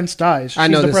Trump and Pence dies, she's I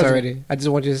know the this president. already. I just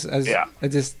want you to. Yeah. I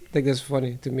just think that's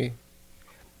funny to me.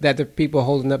 That the people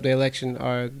holding up the election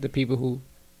are the people who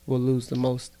will lose the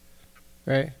most,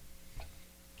 right?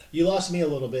 You lost me a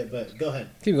little bit, but go ahead.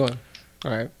 Keep going.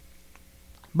 All right.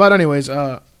 But anyways,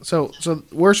 so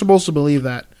we're supposed to believe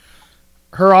that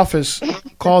her office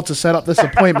called to set up this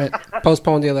appointment.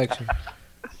 Postpone the election.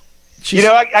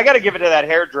 I got to give it to that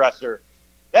hairdresser.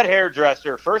 That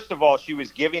hairdresser, first of all, she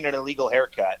was giving an illegal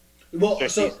haircut. Well,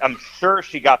 so I'm sure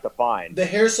she got the fine. the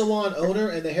hair salon owner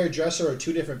and the hairdresser are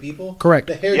two different people. Correct.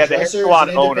 The Yeah, the hair hairdresser salon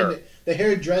is an owner. independent. The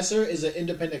hairdresser is an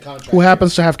independent contractor. Who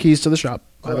happens to have keys to the shop,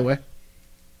 by the way.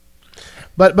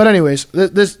 But anyways,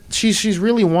 she's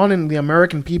really wanting the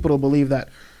American people to believe that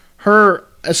her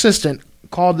assistant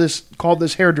called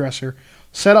this hairdresser,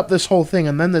 set up this whole thing,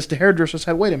 and then the hairdresser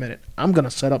said, "Wait a minute, I'm gonna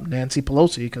set up Nancy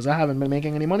Pelosi because I haven't been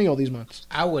making any money all these months."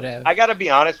 I would have. I got to be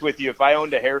honest with you. If I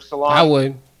owned a hair salon, I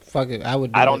would. Fuck it. I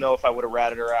would. I don't know if I would have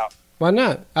ratted her out. Why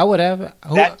not? I would have.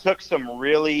 That took some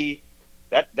really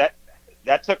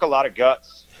that took a lot of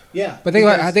guts. Yeah, But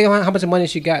I think how much money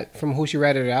she got from who she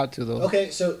ratted it out to, though. Okay,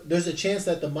 so there's a chance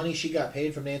that the money she got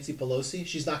paid from Nancy Pelosi,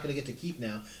 she's not going to get to keep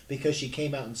now because she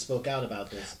came out and spoke out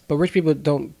about this. But rich people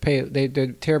don't pay. They're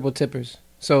terrible tippers.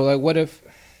 So like, what if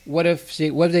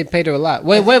they paid her a lot?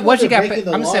 What she got paid?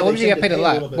 I'm saying, what if she got paid a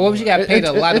lot? What if she got paid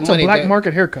a lot of It's money? a black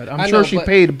market haircut. I'm I sure know, she but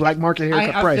paid black market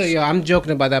haircut I price. feel you. I'm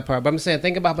joking about that part, but I'm saying,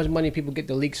 think about how much money people get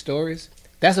to leak stories.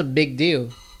 That's a big deal,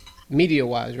 media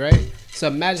wise, right? So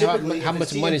imagine Typically, how if much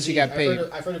it's money TMZ, she got paid.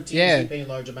 I've heard of TMZ Yeah. paying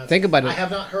large amounts. Think about it. I have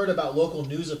not heard about local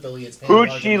news affiliates paying Who'd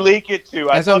large she amounts. leak it to?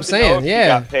 That's I'd what I'm love to know saying, if yeah.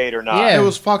 she got paid or not. Yeah. It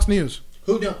was Fox News.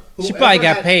 She probably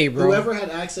got paid, bro. Whoever had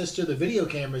access to the video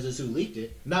cameras is who leaked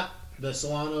it, not the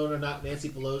salon owner, not Nancy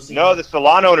Pelosi. No, the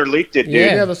salon owner leaked it, dude.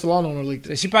 Yeah. Yeah, the salon owner leaked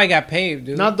it. She probably got paid,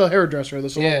 dude. Not the hairdresser, the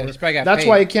salon Yeah, owner. she probably got That's paid.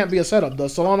 why it can't be a setup. The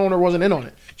salon owner wasn't in on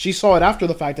it. She saw it after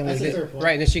the fact and That's leaked a it. fair point.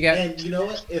 Right, and then she got. And you know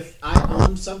what? If I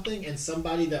owned something and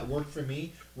somebody that worked for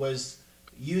me was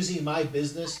using my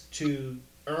business to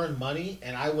earn money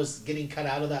and I was getting cut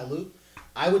out of that loop,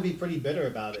 I would be pretty bitter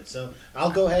about it. So I'll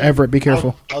go ahead. Everett, be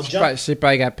careful. I'll She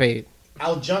probably got paid.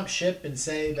 I'll jump ship and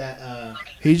say that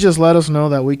He just let us know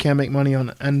that we can't make money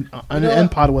on an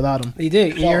pod without him. He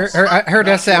did. False. I heard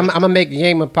that Not say, I'm true. gonna make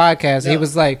Yame a podcast. And he No.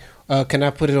 was like, "Can I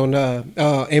put it on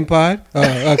Impod?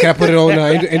 Can I put it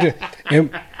on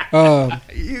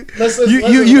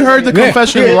You heard the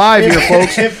confession live here,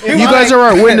 folks. You guys are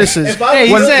our witnesses.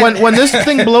 When this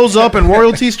thing blows up and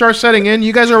royalty starts setting in,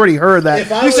 you guys already heard that.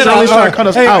 You said Charlie's trying to cut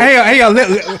us out.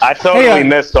 I totally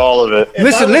missed all of it.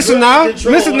 Listen now.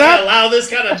 Allow this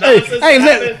kind of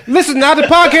nonsense Listen now. The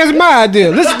podcast is my idea.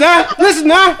 Listen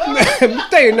now.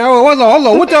 Hey, now, hold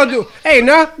on. What y'all do? Hey,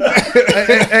 now.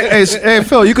 Hey,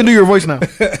 Phil, you can do your voice now.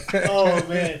 Oh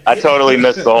man, I totally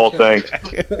missed the whole thing.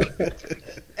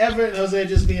 Everett and Jose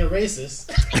just being racist.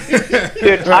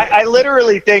 Dude, I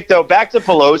literally think though, back to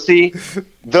Pelosi,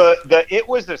 the it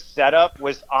was a setup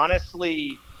was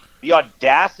honestly the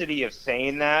audacity of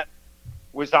saying that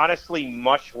was honestly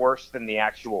much worse than the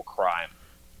actual crime.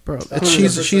 Bro,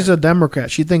 she's a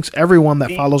Democrat. She thinks everyone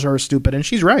that follows her is stupid, and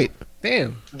she's right.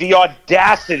 Damn. The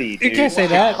audacity, dude. You can't say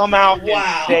that. Come out and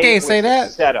say You can't say it was that.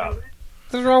 a setup.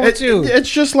 What's wrong with you? It's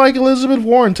just like Elizabeth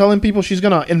Warren telling people she's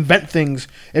gonna invent things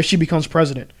if she becomes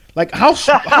president. Like how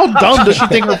dumb does she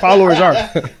think her followers are?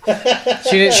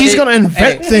 She's gonna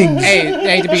invent things.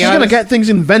 Hey, to be She's honest, gonna get things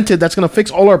invented that's gonna fix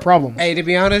all our problems. Hey, to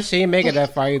be honest, she ain't make it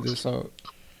that far either. So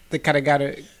they kind of got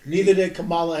it. Neither did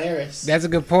Kamala Harris. That's a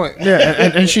good point.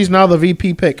 Yeah, and she's now the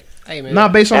VP pick. Hey, man.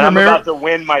 Not based on And her I'm merit. about to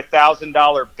win my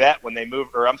 $1,000 bet when they move.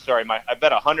 Or I'm sorry, I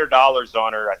bet $100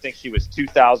 on her. I think she was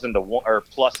 2,000 to 1 or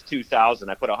plus 2,000.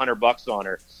 I put $100 on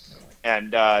her,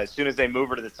 and as soon as they move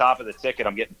her to the top of the ticket,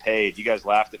 I'm getting paid. You guys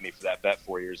laughed at me for that bet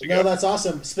 4 years ago. No, that's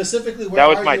awesome. Specifically, where that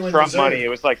was are my you in Trump Missouri? money. It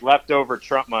was like leftover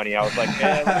Trump money. I was like,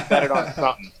 man, let's bet it on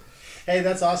something. Hey,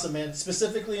 that's awesome, man.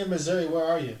 Specifically in Missouri, where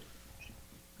are you?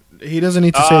 He doesn't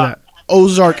need to say that.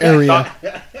 Ozark area.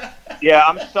 Yeah,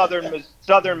 I'm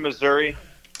southern Missouri.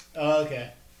 Oh, okay.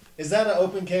 Is that an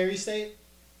open carry state?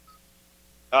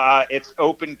 It's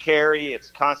open carry.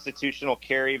 It's constitutional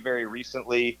carry very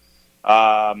recently.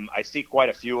 I see quite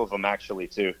a few of them actually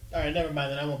too. All right, never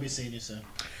mind. Then I won't be seeing you soon.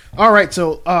 All right,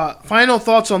 so final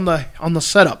thoughts on the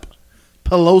setup,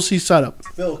 Pelosi setup.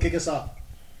 Phil, kick us off.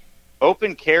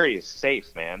 Open carry is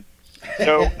safe, man.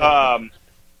 So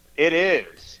it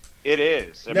is. It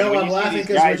is. I No, mean, when I'm you see laughing these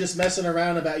because we're guys- just messing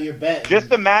around about your bet.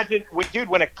 Just imagine, dude,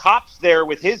 when a cop's there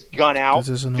with his gun out, This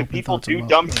isn't do open people thoughts do about-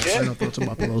 dumb Final shit? thoughts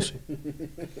about Pelosi.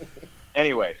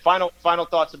 Anyway, final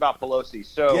thoughts about Pelosi.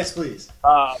 So, Yes, please.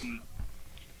 I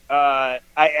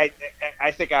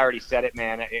think I already said it,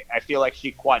 man. I feel like she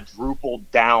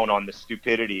quadrupled down on the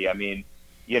stupidity. I mean,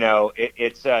 you know,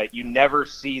 it's you never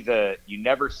see the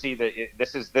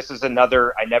this is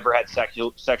another. I never had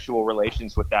sexual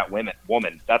relations with that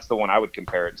woman. That's the one I would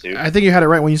compare it to. I think you had it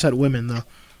right when you said women, though.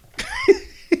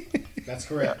 That's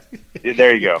correct.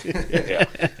 There you go. Yeah.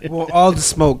 Well, all the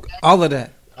smoke, all of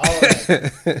that. All of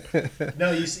that.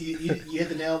 No, you hit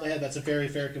the nail on the head. That's a very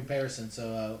fair comparison.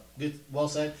 So good, well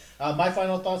said. My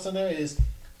final thoughts on there is,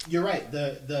 you're right.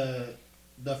 The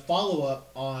follow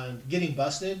up on getting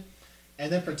busted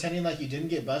and then pretending like you didn't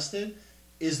get busted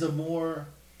is the more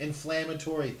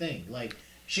inflammatory thing. Like,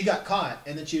 she got caught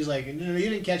and then she was like, "No, you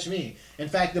didn't catch me." In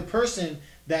fact, the person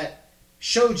that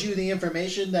showed you the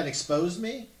information that exposed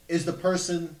me is the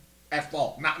person at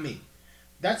fault, not me.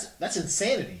 That's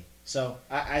insanity. So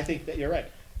I think that you're right.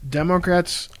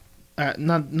 Democrats,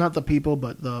 not the people,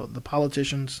 but the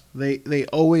politicians, they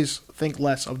always think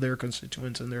less of their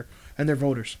constituents and their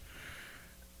voters.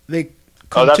 They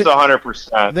That's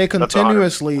 100%. They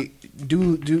continuously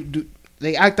do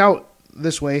they act out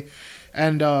this way,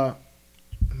 and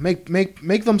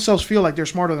make themselves feel like they're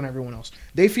smarter than everyone else.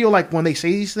 They feel like when they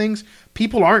say these things,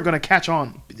 people aren't going to catch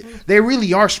on. They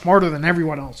really are smarter than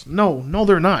everyone else. No,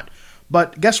 they're not.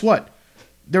 But guess what?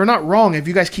 They're not wrong if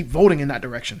you guys keep voting in that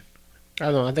direction. I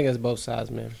don't know. I think it's both sides,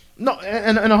 man. No,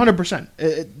 and 100%.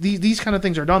 These kind of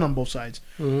things are done on both sides.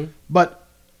 Mm-hmm. But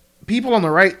people on the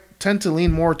right tend to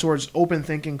lean more towards open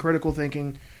thinking, critical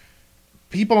thinking.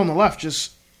 People on the left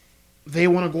just, they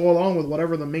want to go along with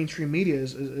whatever the mainstream media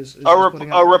is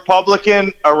putting out. A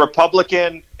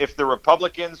Republican. If the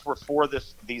Republicans were for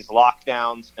these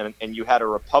lockdowns, and you had a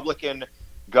Republican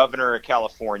governor of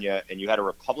California and you had a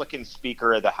Republican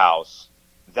Speaker of the House,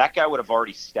 that guy would have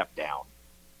already stepped down.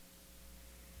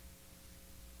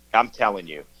 I'm telling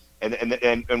you.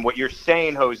 And what you're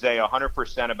saying, Jose,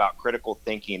 100% about critical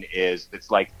thinking is it's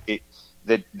like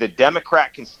the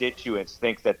Democrat constituents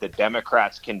think that the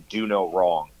Democrats can do no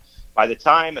wrong. By the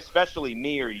time, especially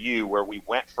me or you, where we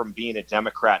went from being a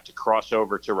Democrat to cross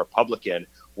over to Republican,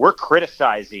 we're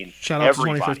criticizing Shout out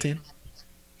everybody. to 2015.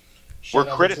 Shout We're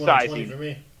out to criticizing 2020 for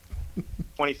me.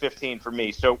 2015 for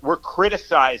me. So we're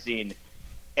criticizing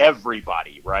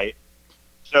everybody, right?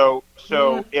 So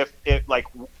if like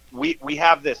we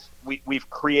have this. We've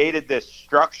created this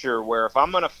structure where if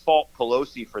I'm going to fault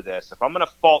Pelosi for this, if I'm going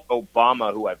to fault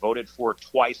Obama, who I voted for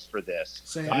twice for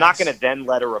this, I'm not going to then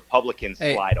let a Republican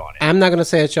slide on it. I'm not going to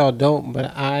say that y'all don't,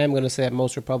 but I am going to say that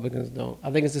most Republicans don't.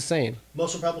 I think it's the same.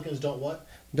 Most Republicans don't what?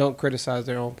 Don't criticize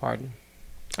their own party.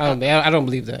 I don't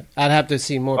believe that. I'd have to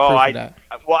see more proof of that.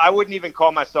 Well, I wouldn't even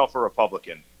call myself a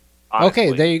Republican. Honestly.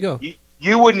 Okay, there you go.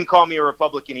 You wouldn't call me a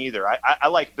Republican either. I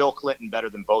like Bill Clinton better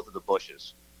than both of the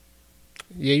Bushes.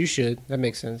 Yeah, you should. That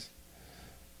makes sense.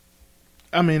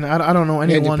 I mean, I don't know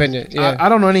anyone. Independent, yeah. I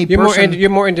don't know any person. You're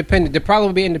more independent. The problem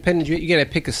with being independent, you got to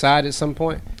pick a side at some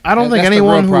point. I don't think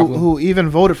anyone who even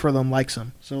voted for them likes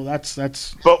them. So that's.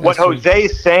 But what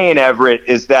Jose's saying, Everett,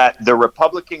 is that the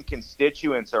Republican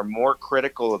constituents are more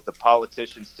critical of the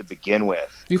politicians to begin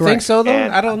with. You think so, though?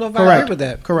 And I don't know if I agree with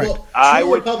that. Correct. Well, I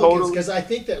would Republicans, totally. because I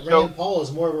think that Rand Paul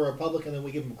is more of a Republican than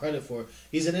we give him credit for.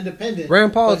 He's an independent.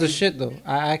 Rand Paul is a shit, though.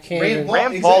 I can't.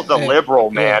 Rand Paul's a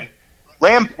liberal, man.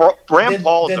 Rand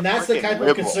Paul is then that's the type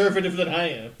of conservative that I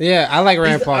am. Yeah, I like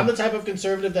Rand Paul. I'm the type of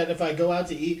conservative that if I go out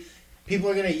to eat, people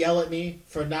are going to yell at me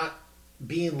for not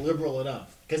being liberal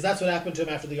enough. Because that's what happened to him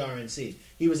after the RNC.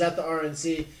 He was at the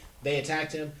RNC. They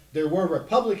attacked him. There were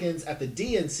Republicans at the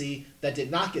DNC that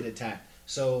did not get attacked.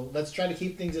 So let's try to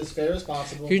keep things as fair as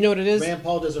possible. You know what it is? Rand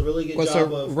Paul does a really good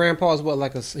job of. Rand Paul is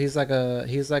what he's like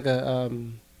a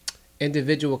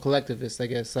individual collectivist, I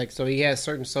guess. Like, so he has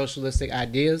certain socialistic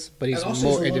ideas, but he's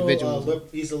more individual.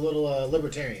 He's a little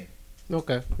libertarian.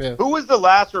 Okay, yeah. Who was the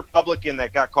last Republican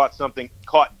that got caught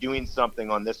doing something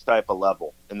on this type of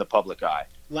level in the public eye?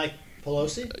 Like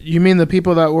Pelosi? You mean the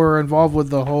people that were involved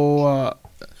with the whole?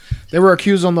 They were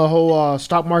accused on the whole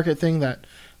stock market thing that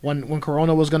when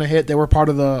Corona was going to hit, they were part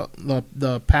of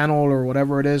the panel or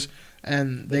whatever it is,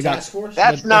 and they got. Task force?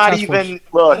 That's not even.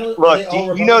 Look.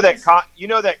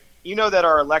 You know that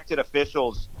our elected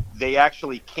officials, they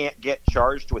actually can't get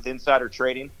charged with insider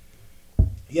trading?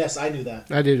 Yes, I knew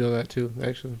that. I did know that too,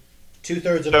 actually. 2/3 of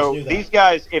us So knew that. these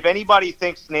guys, if anybody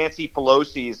thinks Nancy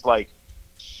Pelosi is like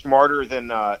smarter than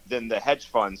the hedge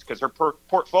funds, because her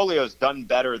portfolio is done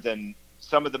better than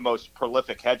some of the most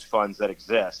prolific hedge funds that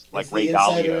exist, like it's Ray the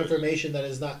insider Dalio. information that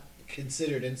is not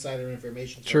considered insider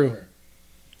information. True. Her.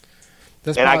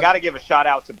 And I got to give a shout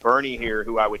out to Bernie here,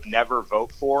 who I would never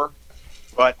vote for.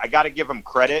 But I got to give him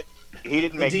credit. He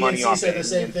didn't make money off said the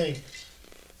same thing.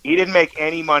 He didn't make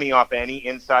any money off any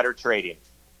insider trading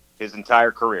his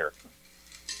entire career.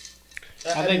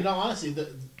 I think, in all honesty,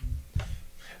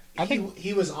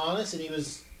 he was honest and he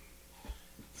was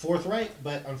forthright,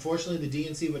 but unfortunately the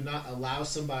DNC would not allow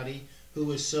somebody who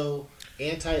was so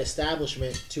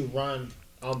anti-establishment to run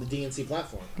on the DNC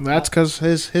platform. That's because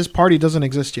his party doesn't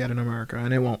exist yet in America,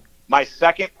 and it won't. My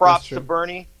second props to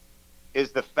Bernie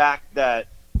is the fact that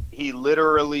he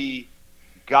literally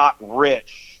got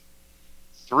rich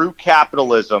through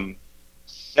capitalism,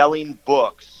 selling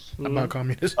books about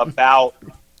communism, about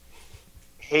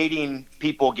hating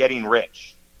people getting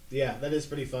rich. Yeah, that is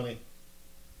pretty funny.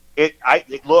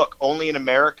 Look, only in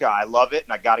America. I love it,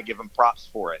 and I got to give him props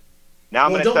for it. Now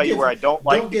I'm going to tell you where I don't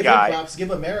like the guy. Don't give him props.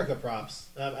 Give America props.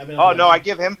 I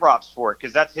give him props for it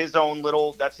because that's his own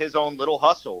little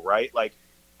hustle, right? Like,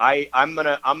 I'm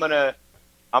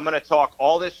gonna talk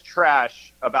all this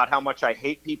trash about how much I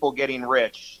hate people getting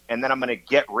rich, and then I'm gonna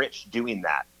get rich doing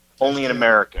that. Only in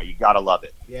America, you gotta love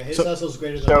it. Yeah, his hustle's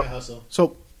greater than my hustle.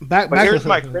 So back. Here's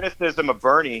my criticism of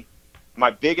Bernie.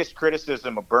 My biggest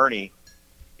criticism of Bernie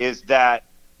is that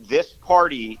this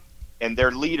party and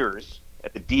their leaders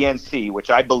at the DNC, which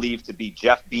I believe to be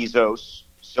Jeff Bezos,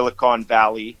 Silicon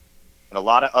Valley, and a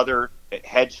lot of other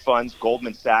hedge funds,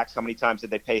 Goldman Sachs. How many times did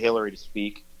they pay Hillary to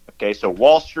speak? Okay, so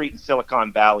Wall Street and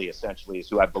Silicon Valley essentially is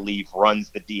who I believe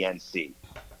runs the DNC.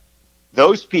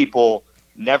 Those people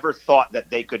never thought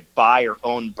that they could buy or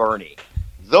own Bernie.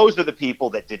 Those are the people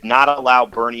that did not allow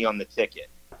Bernie on the ticket.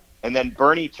 And then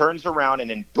Bernie turns around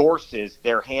and endorses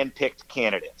their hand-picked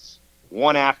candidates,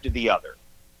 one after the other.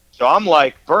 So I'm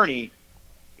like, Bernie,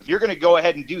 if you're going to go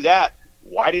ahead and do that,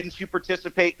 why didn't you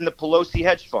participate in the Pelosi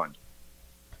hedge fund?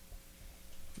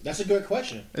 That's a good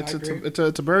question. It's a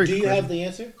very. Do good you question. have the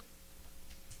answer,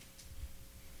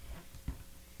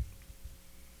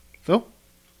 Phil?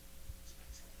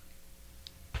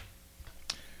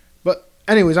 But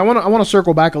anyways, I want to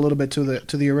circle back a little bit to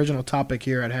the original topic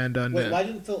here at hand. And, wait, why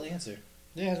didn't Phil answer?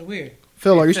 Yeah, it's weird.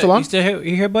 Phil, are you still on? You still here?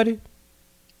 You here, buddy?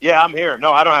 Yeah, I'm here.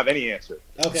 No, I don't have any answer.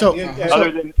 Okay, So-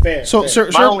 Other than fair. So fair.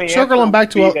 My only circling answer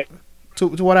back to would what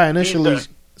be to what I initially Sure.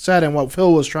 said and what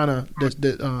Phil was trying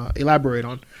to elaborate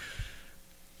on.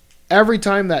 Every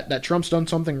time that Trump's done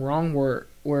something wrong,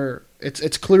 where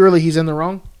it's clearly he's in the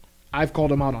wrong, I've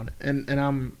called him out on it,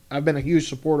 and I've been a huge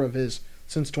supporter of his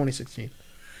since 2016.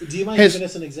 Do you mind giving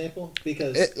us an example?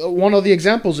 Because one of the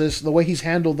examples is the way he's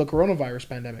handled the coronavirus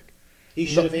pandemic. He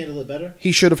should have handled it better.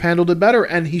 He should have handled it better,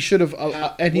 and he should have.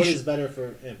 What is better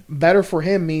for him? Better for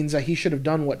him means that he should have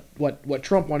done what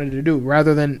Trump wanted to do,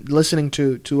 rather than listening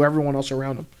to everyone else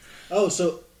around him. Oh,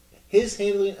 so his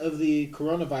handling of the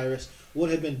coronavirus would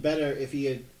have been better if he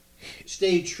had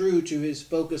stayed true to his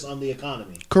focus on the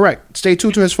economy. Correct. Stay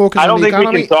true to his focus on the economy.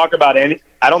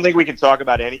 I don't think we can talk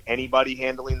about anybody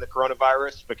handling the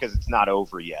coronavirus because it's not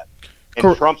over yet.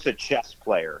 And Trump's a chess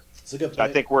player. It's a good point. So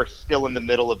I think we're still in the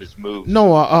middle of his moves.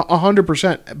 No,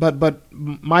 100%. But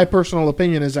my personal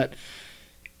opinion is that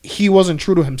he wasn't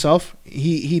true to himself.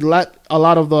 He let a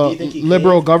lot of the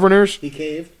liberal governors. He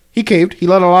caved. He caved. He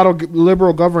let a lot of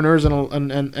liberal governors and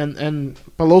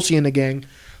Pelosi and the gang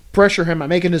pressure him at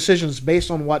making decisions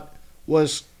based on what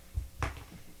was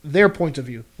their point of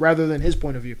view rather than his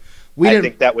point of view. I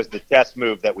think that was the chess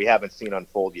move that we haven't seen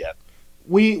unfold yet.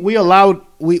 We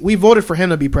voted for him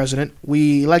to be president.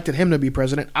 We elected him to be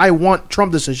president. I want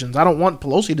Trump decisions. I don't want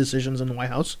Pelosi decisions in the White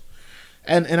House.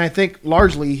 And I think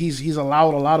largely he's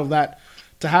allowed a lot of that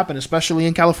to happen, especially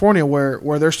in California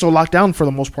where they're still locked down for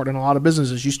the most part in a lot of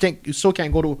businesses. You still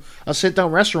can't go to a sit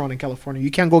down restaurant in California. You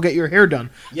can't go get your hair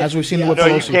done, as we've seen with Pelosi.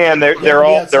 No, you can.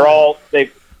 They're all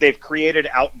they've created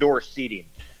outdoor seating.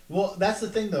 Well, that's the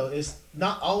thing though, is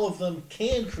not all of them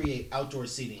can create outdoor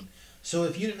seating. So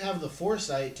if you didn't have the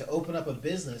foresight to open up a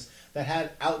business that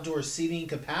had outdoor seating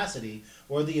capacity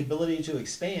or the ability to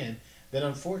expand, then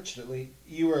unfortunately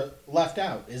you were left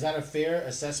out. Is that a fair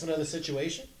assessment of the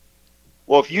situation?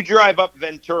 Well, if you drive up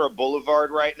Ventura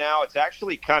Boulevard right now, it's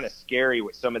actually kind of scary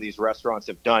what some of these restaurants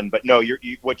have done. But no,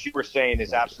 what you were saying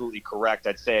is absolutely correct.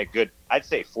 I'd say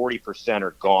 40%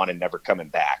 are gone and never coming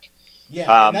back.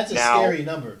 Yeah, and that's a scary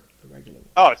number.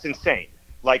 Oh, it's insane.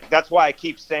 Like, that's why I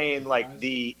keep saying, like,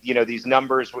 these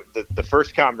numbers, the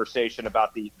first conversation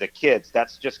about the kids,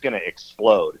 that's just going to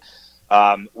explode.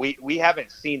 We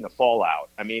haven't seen the fallout.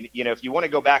 I mean, if you want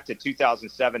to go back to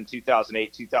 2007,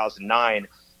 2008, 2009,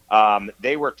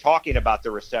 they were talking about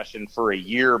the recession for a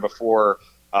year before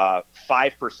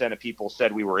 5% of people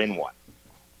said we were in one.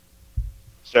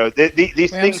 So these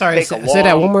things take a long time. Say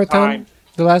that one more time,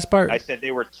 the last part. I said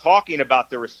they were talking about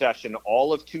the recession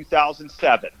all of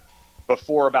 2007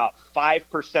 before about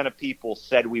 5% of people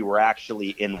said we were actually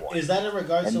in one. Is that in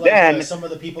regards to some of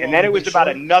the people? And then it was about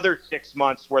another 6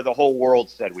 months where the whole world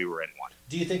said we were in one.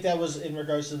 Do you think that was in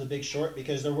regards to The Big Short?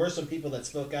 Because there were some people that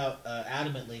spoke out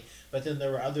adamantly, but then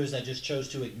there were others that just chose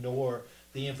to ignore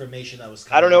the information that was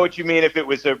coming. I don't know what you mean if it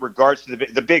was in regards to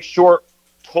The Big Short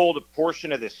told a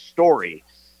portion of this story.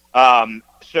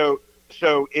 So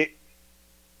it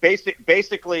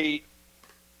basically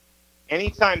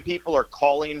anytime people are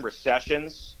calling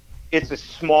recessions, it's a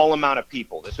small amount of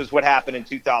people. This is what happened in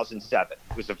 2007.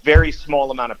 It was a very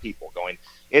small amount of people going,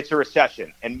 it's a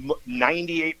recession. And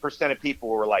 98% of people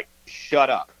were like, shut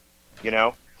up,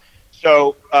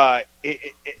 So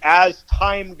as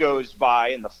time goes by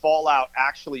and the fallout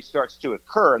actually starts to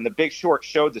occur, and The Big Short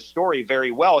showed the story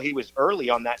very well, he was early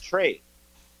on that trade.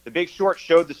 The Big Short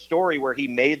showed the story where he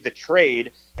made the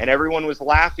trade and everyone was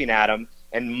laughing at him.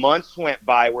 And months went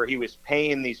by where he was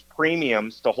paying these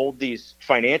premiums to hold these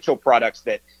financial products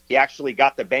that he actually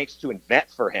got the banks to invent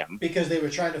for him. Because they were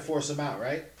trying to force him out,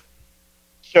 right?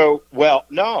 So,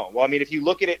 no. Well, I mean, if you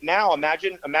look at it now,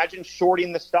 imagine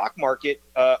shorting the stock market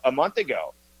a month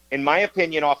ago. In my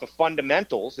opinion, off of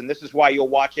fundamentals, and this is why you'll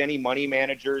watch any money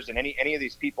managers and any of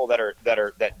these people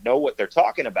that know what they're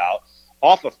talking about,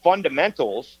 off of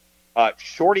fundamentals.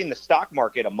 Shorting the stock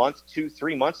market a month,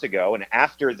 2-3 months ago, and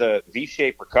after the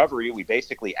V-shaped recovery we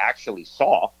basically actually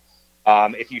saw,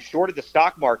 if you shorted the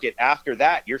stock market after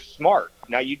that, you're smart.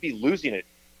 Now you'd be losing a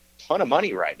ton of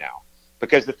money right now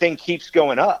because the thing keeps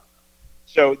going up.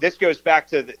 So this goes back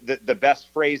to the best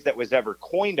phrase that was ever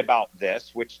coined about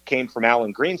this, which came from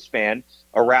Alan Greenspan,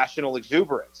 irrational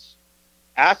exuberance.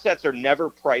 Assets are never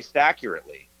priced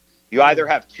accurately. You either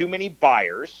have too many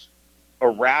buyers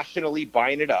irrationally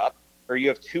buying it up, or you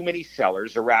have too many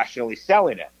sellers irrationally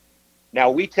selling it.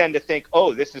 Now, we tend to think,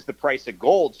 oh, this is the price of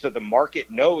gold, so the market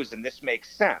knows and this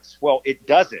makes sense. Well, it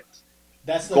doesn't.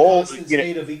 That's the constant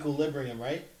state of equilibrium,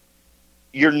 right?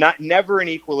 You're never in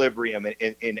equilibrium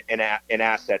in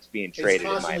assets being traded, in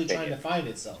my opinion. It's constantly trying to find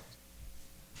itself.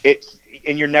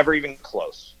 And you're never even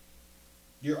close.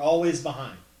 You're always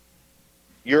behind.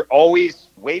 You're always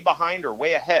way behind or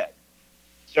way ahead.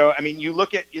 So, I mean, you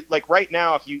look at, like right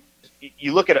now, if you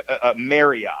look at a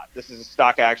Marriott, this is a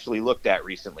stock I actually looked at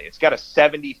recently. It's got a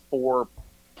 74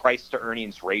 price to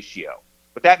earnings ratio.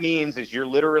 What that means is you're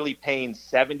literally paying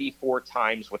 74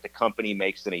 times what the company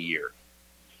makes in a year.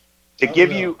 To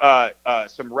give you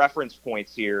some reference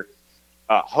points here,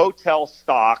 hotel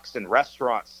stocks and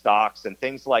restaurant stocks and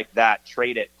things like that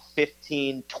trade at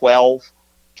 15, 12,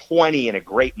 20 in a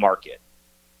great market.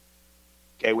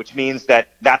 Okay, which means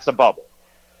that's a bubble.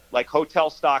 Like hotel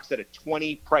stocks at a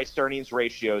 20 price to earnings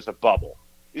ratio is a bubble.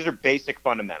 These are basic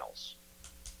fundamentals.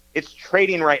 It's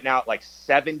trading right now at like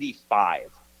 75.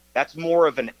 That's more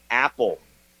of an Apple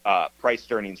price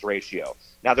to earnings ratio.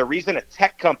 Now, the reason a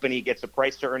tech company gets a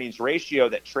price to earnings ratio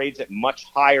that trades at much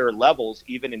higher levels,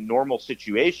 even in normal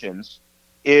situations,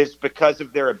 is because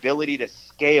of their ability to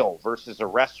scale versus a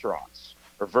restaurant's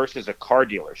or versus a car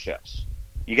dealerships.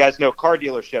 You guys know car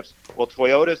dealerships. Well,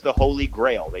 Toyota's the holy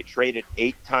grail. They trade at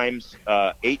 8 times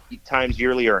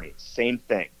yearly earnings. Same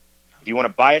thing. If you want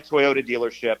to buy a Toyota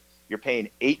dealership, you're paying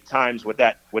 8 times what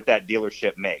that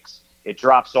dealership makes. It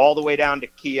drops all the way down to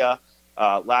Kia.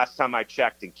 Last time I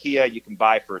checked, in Kia, you can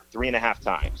buy for 3.5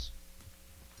 times.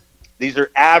 These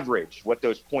are average what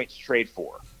those points trade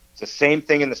for. It's the same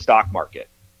thing in the stock market.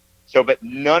 So, but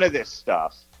none of this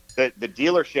stuff, the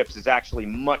dealerships is actually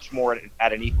much more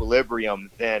at an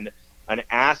equilibrium than an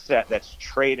asset that's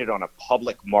traded on a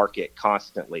public market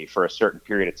constantly for a certain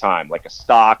period of time, like a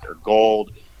stock or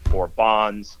gold or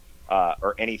bonds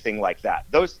or anything like that.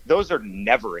 Those are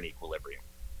never in equilibrium.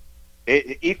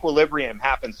 Equilibrium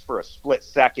happens for a split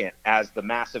second as the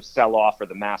massive sell-off or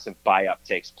the massive buy-up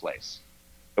takes place.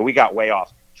 But we got way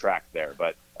off track there,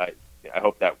 but I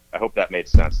hope that made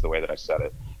sense the way that I said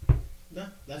it. No,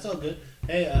 that's all good.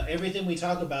 Hey, everything we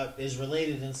talk about is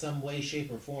related in some way, shape,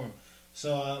 or form.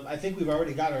 So I think we've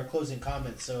already got our closing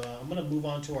comments. So I'm going to move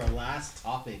on to our last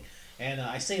topic. And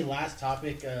I say last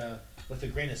topic with a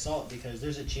grain of salt because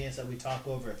there's a chance that we talk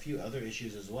over a few other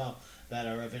issues as well that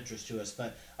are of interest to us.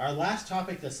 But our last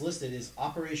topic that's listed is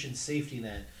Operation Safety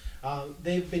Net.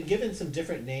 They've been given some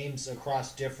different names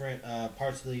across different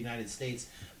parts of the United States,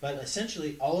 but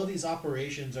essentially all of these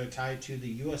operations are tied to the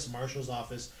U.S. Marshal's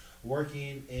Office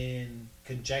working in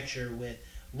conjecture with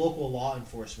local law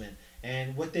enforcement.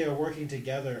 And what they are working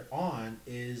together on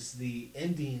is the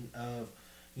ending of,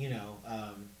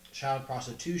 child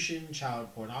prostitution,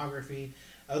 child pornography,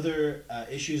 other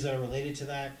issues that are related to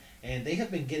that. And they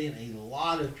have been getting a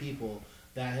lot of people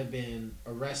that have been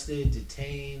arrested,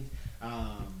 detained,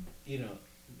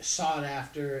 sought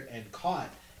after, and caught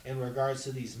in regards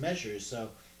to these measures. So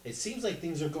it seems like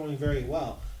things are going very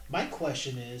well. My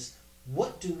question is,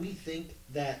 what do we think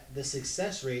that the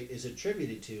success rate is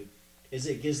attributed to? Is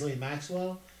it Ghislaine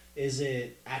Maxwell? Is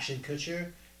it Ashton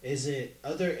Kutcher? Is it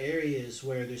other areas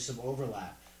where there's some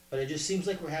overlap? But it just seems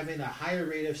like we're having a higher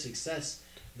rate of success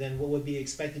than what would be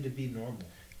expected to be normal.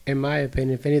 In my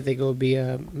opinion, if anything, it would be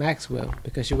Maxwell,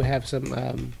 because she would have some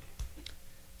kind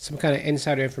of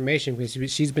insider information, because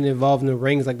she's been involved in the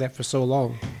rings like that for so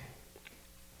long.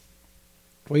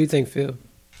 What do you think, Phil?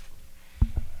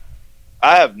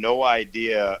 I have no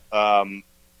idea.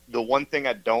 The one thing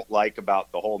I don't like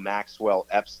about the whole Maxwell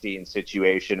Epstein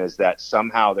situation is that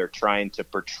somehow they're trying to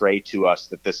portray to us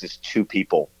that this is two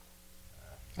people.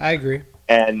 I agree.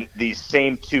 And these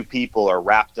same two people are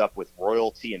wrapped up with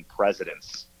royalty and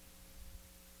presidents.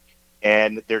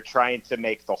 And they're trying to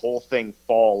make the whole thing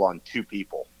fall on two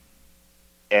people.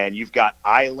 And you've got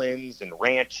islands and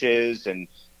ranches, and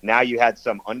now you had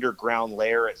some underground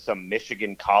lair at some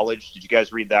Michigan college. Did you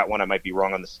guys read that one? I might be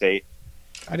wrong on the state.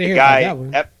 I didn't hear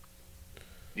about that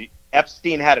one.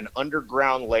 Epstein had an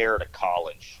underground lair at a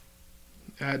college.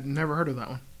 I'd never heard of that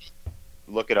one.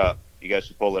 Look it up. You guys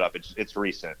should pull it up. It's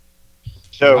recent.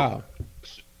 So, wow.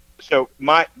 So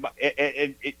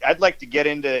I'd like to get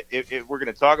into, if we're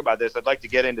going to talk about this, I'd like to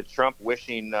get into Trump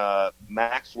wishing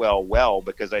Maxwell well,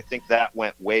 because I think that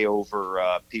went way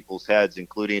over people's heads,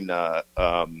 including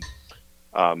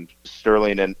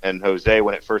Sterling and Jose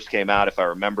when it first came out, if I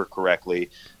remember correctly,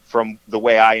 from the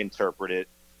way I interpret it.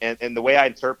 And the way I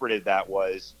interpreted that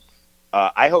was,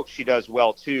 I hope she does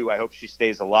well, too. I hope she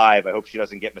stays alive. I hope she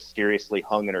doesn't get mysteriously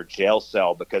hung in her jail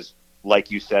cell because,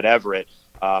 like you said, Everett,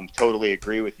 totally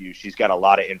agree with you. She's got a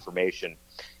lot of information.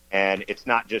 And it's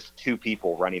not just two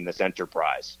people running this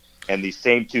enterprise. And these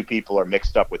same two people are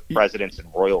mixed up with presidents and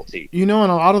royalty. In a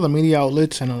lot of the media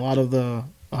outlets and a lot of the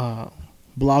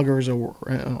bloggers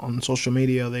on social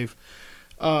media, they've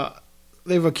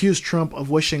accused Trump of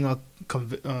wishing a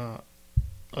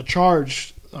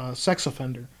charged sex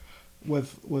offender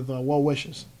with well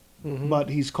wishes. Mm-hmm. But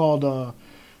he's called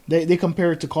they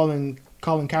compare it to calling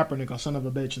Colin Kaepernick a son of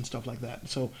a bitch and stuff like that.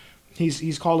 So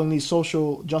he's calling these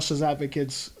social justice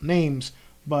advocates names,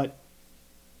 but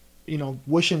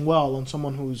wishing well on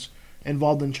someone who's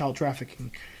involved in child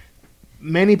trafficking.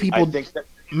 Many I people, think that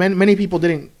many people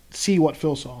didn't see what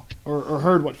Phil saw or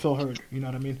heard what Phil heard. You know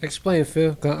what I mean? Explain,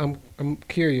 Phil. 'Cause I'm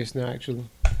curious now, actually.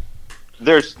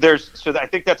 so I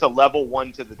think that's a level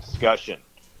one to the discussion.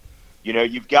 You know,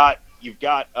 you've got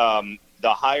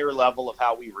the higher level of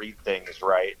how we read things,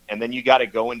 right? And then you got to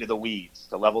go into the weeds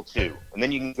to level 2. And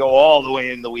then you can go all the way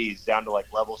in the weeds down to like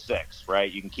level 6,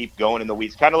 right? You can keep going in the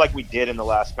weeds, kind of like we did in the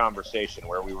last conversation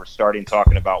where we were starting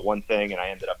talking about one thing and I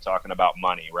ended up talking about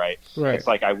money, right? Right. It's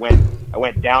like I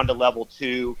went down to level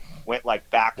 2, went like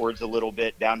backwards a little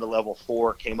bit, down to level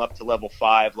 4, came up to level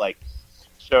 5. Like,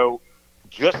 so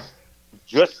just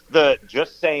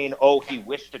saying, oh, he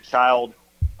wished a child,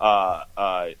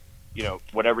 you know,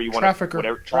 whatever you want Trafficker. to,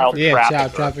 whatever child Yeah, trafficker,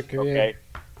 child trafficker, okay,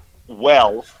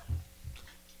 well,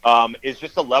 is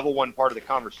just a level 1 part of the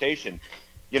conversation.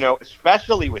 You know,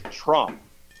 especially with Trump,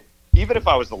 even if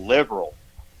I was a liberal,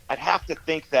 I'd have to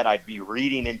think that I'd be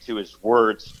reading into his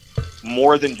words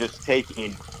more than just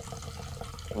taking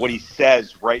what he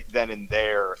says right then and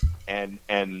there and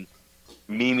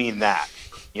memeing that,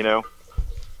 you know?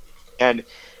 And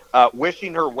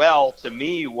wishing her well to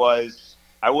me was,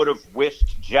 I would have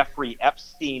wished Jeffrey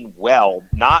Epstein well,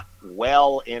 not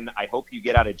well in I hope you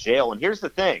get out of jail. And here's the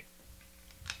thing.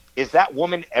 Is that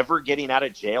woman ever getting out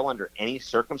of jail under any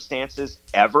circumstances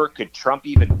ever? Could Trump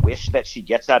even wish that she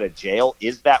gets out of jail?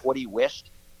 Is that what he wished?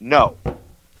 No.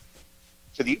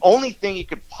 So the only thing he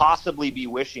could possibly be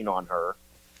wishing on her,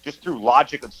 just through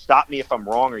logic, and stop me if I'm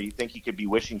wrong or you think he could be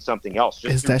wishing something else.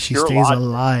 Just Is through that she pure stays logic,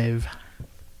 alive?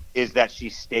 is that she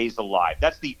stays alive.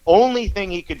 That's the only thing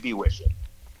he could be wishing.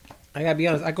 I gotta be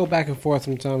honest. I go back and forth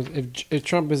sometimes if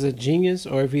Trump is a genius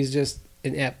or if he's just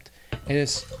inept, and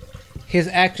his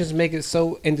actions make it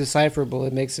so indecipherable.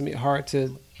 It makes me hard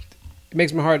to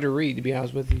read. To be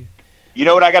honest with you, You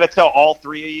know what I got to tell all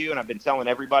three of you, and I've been telling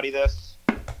everybody this?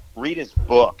 Read his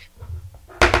book.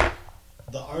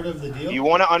 The Art of the Deal. If you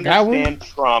want to understand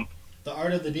Trump, The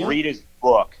Art of the Deal. read his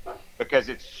book, because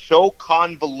it's so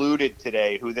convoluted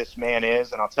today who this man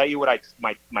is. And I'll tell you what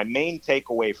my main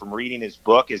takeaway from reading his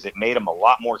book is it made him a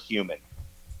lot more human.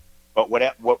 But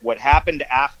what happened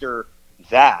after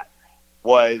that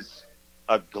was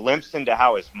a glimpse into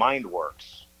how his mind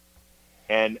works.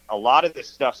 And a lot of this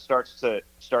stuff starts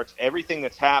everything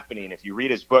that's happening if you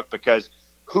read his book, because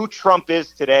who Trump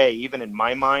is today, even in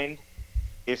my mind,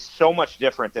 is so much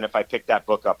different than if I picked that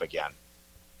book up again.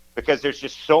 Because there's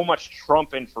just so much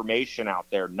Trump information out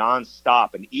there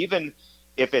nonstop. And even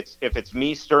if it's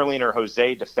me, Sterling, or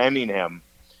Jose defending him,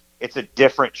 it's a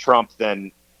different Trump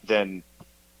than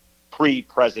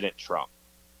pre-President Trump.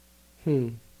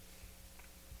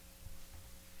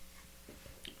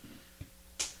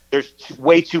 There's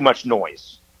way too much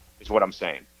noise, is what I'm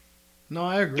saying. No,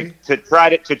 I agree. To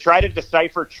try to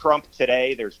decipher Trump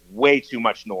today, there's way too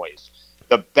much noise.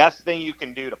 The best thing you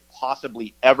can do to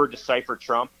possibly ever decipher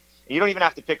Trump, and you don't even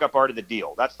have to pick up Art of the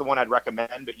Deal. That's the one I'd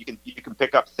recommend, but you can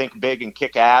pick up Think Big and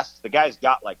Kick Ass. The guy's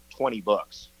got like 20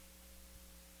 books.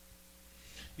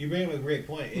 You bring up a great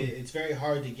point. It's very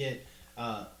hard to get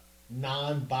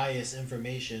non-biased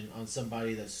information on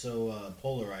somebody that's so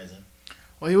polarizing.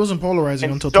 Well, he wasn't polarizing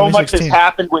And until so much 2016. has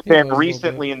happened with Yeah, him a little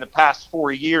recently in the past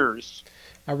 4 years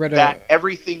I read that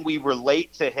everything we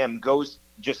relate to him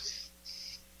just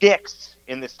sticks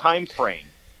in this time frame.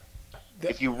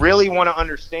 If you really want to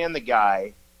understand the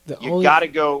guy, you got to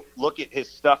go look at his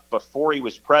stuff before he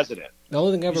was president. The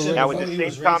only thing I ever You said read. Now, before in he the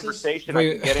was same racist? conversation, I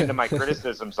can get into my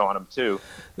criticisms on him too.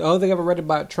 The only thing I ever read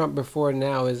about Trump before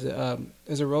now is a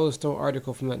Rolling Stone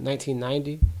article from like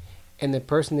 1990, and the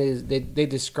person they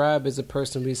describe as a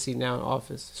person we see now in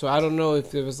office. So I don't know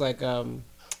if it was like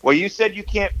Well, you said you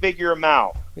can't figure him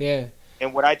out, yeah.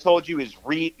 and what I told you is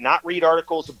not read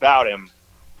articles about him,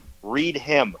 read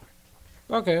him.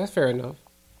 Okay, that's fair enough.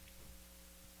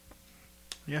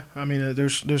 Yeah, I mean,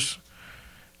 there's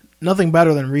nothing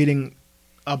better than reading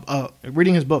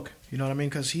his book. You know what I mean?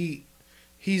 Because he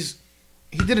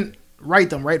didn't write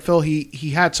them, right, Phil?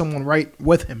 He had someone write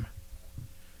with him.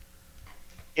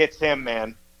 It's him,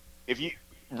 man.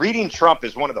 Reading Trump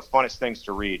is one of the funnest things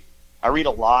to read. I read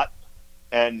a lot,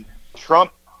 and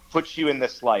Trump puts you in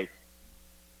this light.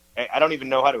 I don't even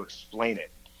know how to explain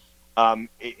it.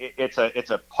 It's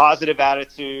a positive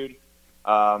attitude.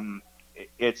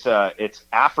 It's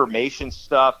affirmation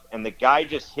stuff, and the guy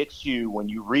just hits you when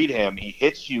you read him. He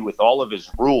hits you with all of his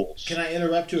rules. Can I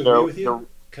interrupt to agree with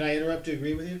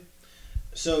you?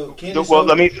 So, Candace,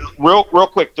 let me real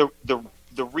quick.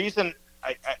 The reason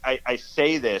I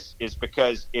say this is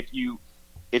because if you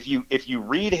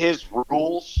read his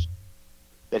rules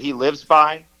that he lives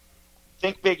by,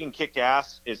 Think Big and Kick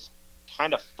Ass is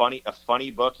kind of a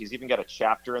funny book. He's even got a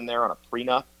chapter in there on a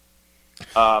prenup.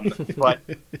 But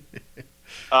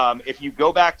if you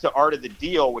go back to Art of the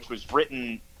Deal, which was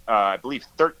written, I believe,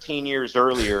 13 years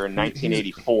earlier in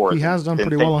 1984. He has done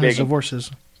pretty well on his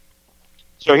divorces.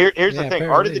 So here's the thing.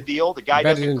 Art of the Deal, the guy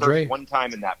Better doesn't than curse Dre. one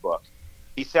time in that book.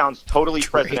 He sounds totally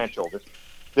presidential.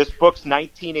 This book's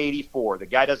 1984. The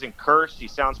guy doesn't curse. He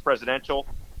sounds presidential.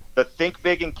 The Think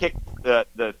Big and Kick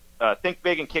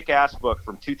Ass book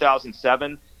from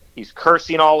 2007. He's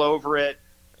cursing all over it.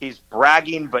 He's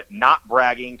bragging, but not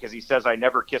bragging, because he says, "I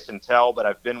never kiss and tell, but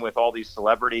I've been with all these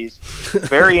celebrities."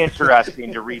 Very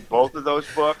interesting to read both of those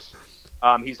books.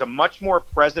 He's a much more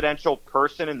presidential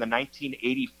person in the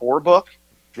 1984 book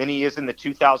than he is in the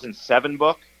 2007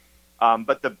 book.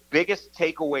 But the biggest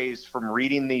takeaways from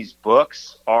reading these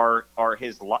books are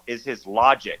his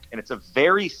logic, and it's a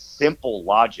very simple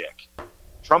logic.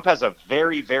 Trump has a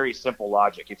very, very simple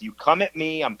logic. If you come at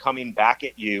me, I'm coming back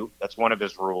at you. That's one of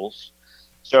his rules.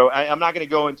 So I'm not going to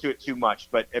go into it too much,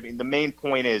 but I mean the main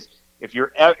point is if you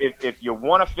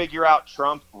want to figure out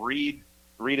Trump, read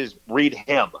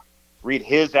him, read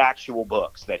his actual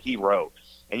books that he wrote.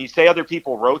 And you say other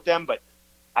people wrote them, but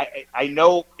I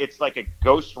know it's like a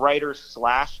ghostwriter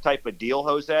 / type of deal,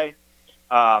 Jose.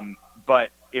 But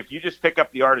if you just pick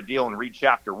up The Art of Deal and read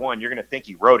chapter 1, you're going to think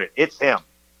he wrote it. It's him.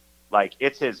 Like,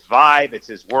 it's his vibe, it's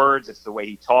his words, it's the way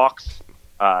he talks,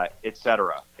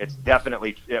 etc. It's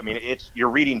definitely, I mean, you're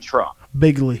reading Trump.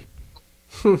 Bigly.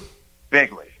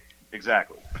 Bigly.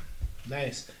 Exactly.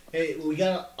 Nice. Hey, we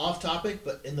got off topic,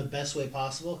 but in the best way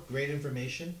possible. Great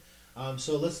information.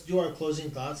 So let's do our closing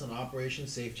thoughts on Operation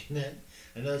Safety Net.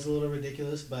 I know it's a little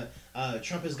ridiculous, but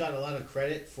Trump has gotten a lot of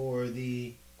credit for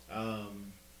the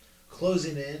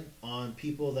closing in on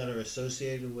people that are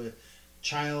associated with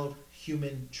child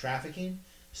human trafficking.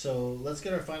 So let's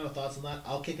get our final thoughts on that.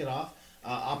 I'll kick it off.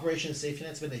 Operation Safety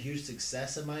Net's been a huge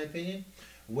success, in my opinion.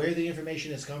 Where the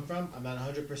information has come from, I'm not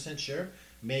 100% sure.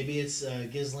 Maybe it's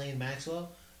Ghislaine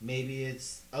Maxwell. Maybe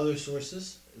it's other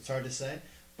sources. It's hard to say.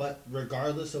 But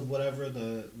regardless of whatever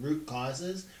the root cause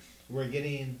is, we're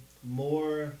getting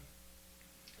more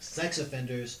sex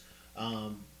offenders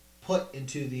put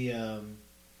into the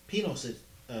penal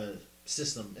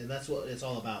system, and that's what it's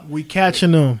all about. We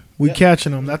catching them.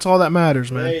 Catching them. That's all that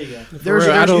matters, man. There you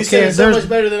go. I don't care. So much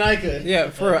better than I could. Yeah,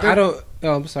 for real. I don't.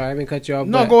 Oh, I'm sorry. I didn't cut you off.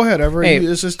 No, but- go ahead, Ever. Hey.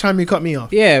 It's this time you cut me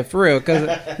off. Yeah, for real. Because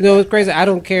it's crazy. I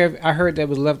don't care. If I heard that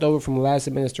was left over from the last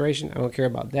administration. I don't care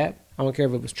about that. I don't care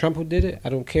if it was Trump who did it. I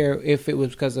don't care if it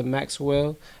was because of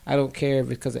Maxwell. I don't care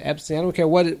if it's because of Epstein. I don't care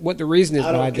what the reason is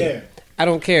I behind don't it. care. I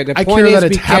don't care. The I point care is that we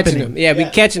it's catching happening. them. Yeah, we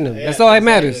catching them. Yeah, That's all that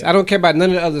matters. exactly. I don't care about none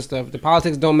of the other stuff. The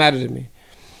politics don't matter to me.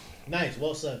 Nice.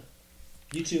 Well said.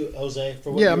 You too, Jose,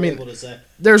 for what Yeah, you I were mean, able to say.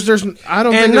 There's I don't And think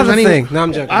there's another any. thing. No,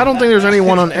 I'm joking. I don't think there's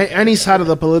anyone on any side of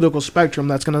the political spectrum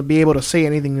that's going to be able to say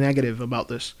anything negative about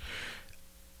this.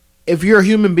 If you're a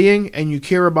human being and you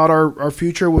care about our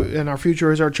future, and our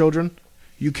future is our children,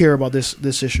 you care about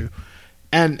this issue.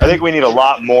 And I think we need a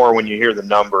lot more when you hear the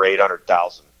number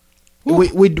 800,000.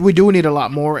 we do need a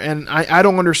lot more, and I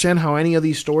don't understand how any of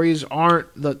these stories aren't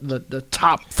the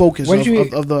top focus What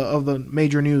did of the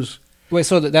major news. Wait,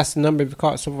 so that's the number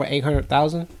caught so for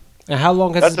 800,000? And how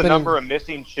long has That's it the been? number of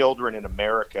missing children in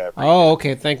America. Oh,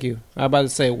 okay. Thank you. I was about to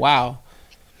say, wow.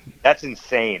 That's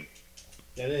insane.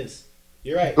 That is.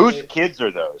 You're right. Whose kids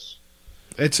are those?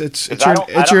 It's I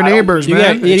don't- your neighbors, You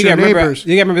man. got, It's you your got remember, neighbors.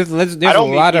 you got remember. There's I a don't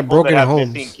meet lot of people that broken have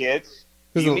homes. missing kids. Do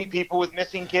There's you a- meet people with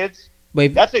missing kids?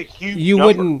 But That's a huge you number.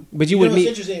 wouldn't. But you know would what's meet.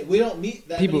 interesting? We don't meet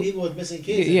that people- many people with missing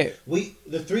kids. Yeah, We,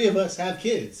 the three of us, have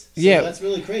kids. So Yeah. that's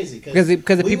really crazy. Because the we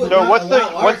people- would So not what's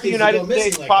allow our what's the kids to United go missing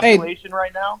States like that. population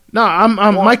right now?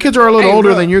 No, my kids are a little Hey, older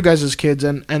bro. than your guys' kids,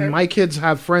 and my kids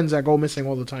have friends that go missing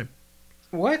all the time.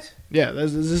 What? Yeah,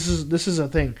 this is a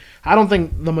thing. I don't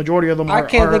think the majority of them I are.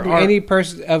 can't think of are- any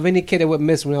person of any kid that went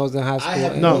missing when I was in high school. I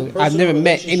have No. no I've never personal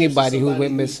met relationships anybody with who somebody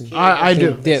went whose missing. kid I went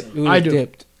do. Dipped. Who I was do.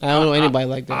 dipped. I don't know anybody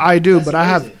like that. I do, That's but I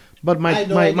have. amazing. But I my had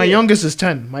no my idea. youngest is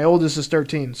 10. My oldest is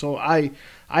 13. So I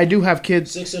do have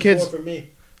kids. 6 and kids. 4 for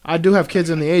me. I do have kids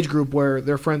in the age group where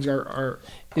their friends are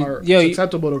Yo,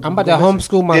 susceptible to. I'm about to go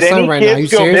missing. homeschool my Did son any right now. Are you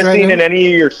kids go serious missing right in now?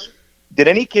 any of your? Did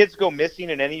any kids go missing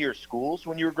in any of your schools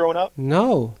when you were growing up?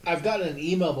 No. I've gotten an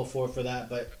email before for that,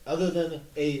 but other than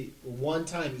a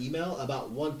one-time email about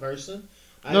one person,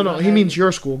 I No, have no, not he had- means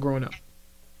your school growing up.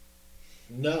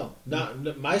 No,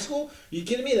 my school. You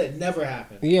kidding me? That never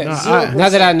happened. Yeah. No, Zero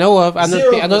Not that I know of. I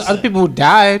know 0%. other people who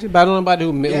died, but I don't know about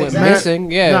who went exactly.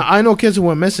 missing. Yeah. Now, I know kids who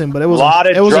went missing, but it A was lot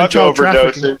of it was in drug child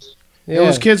trafficking. overdoses. It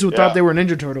was Yeah. kids who Yeah. thought they were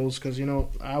Ninja Turtles because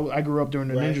I grew up during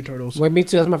the Right. Ninja Turtles. Well, me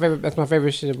too. That's my favorite. That's my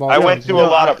favorite shit of all I time. went to a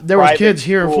lot of There was private kids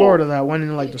here in schools. Florida that went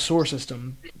into like the sewer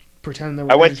system, pretending they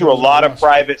were. I went Ninja to a Turtles lot and of lost.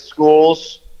 private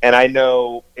schools, and I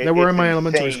know They were it's in my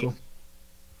elementary insane. school.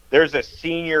 There's a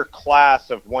senior class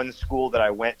of one school that I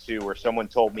went to where someone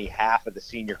told me half of the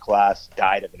senior class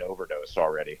died of an overdose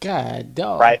already. God,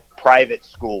 dog. Private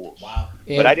schools. Wow.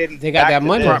 Yeah, But I didn't. They got back that to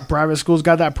money. this, Private schools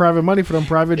got that private money for them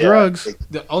private yeah, drugs.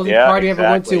 The only Yeah, party I ever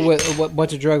went to exactly. with a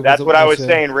bunch of drugs. That's what I was was,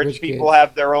 saying. Rich people kids.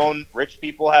 have their own. Rich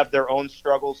people have their own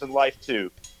struggles in life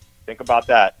too. Think about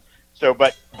that. So,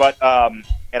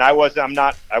 and I wasn't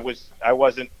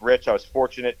rich. I was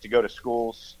fortunate to go to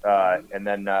schools, and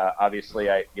then obviously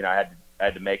I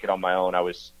had to make it on my own. I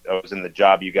was in the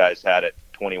job you guys had at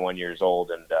 21 years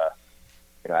old, and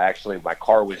actually my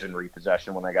car was in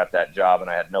repossession when I got that job,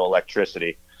 and I had no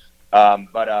electricity.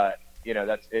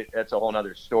 That's a whole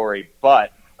other story.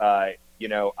 But I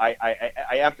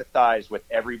empathize with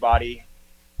everybody.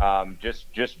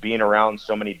 Just being around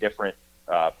so many different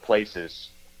places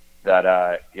that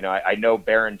I know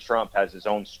Barron Trump has his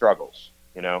own struggles.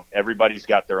 Everybody's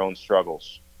got their own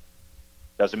struggles.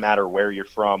 Doesn't matter where you're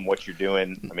from, what you're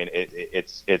doing. I mean,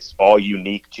 it's all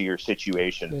unique to your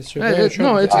situation. That's true. No, Very it's true.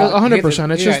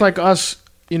 100%. It's just Yeah. like us,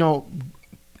 Hey,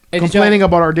 did complaining y'all-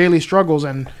 about our daily struggles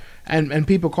and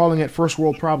people calling it first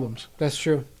world problems. That's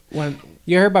true. When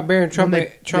You heard about Barron Trump? When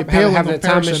they Trump pale in having a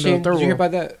time comparison to machine. third Did you hear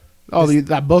world. about that?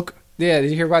 that book, Yeah.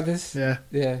 Did you hear about this? yeah.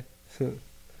 Yeah.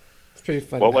 It's pretty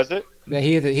funny. What was it? That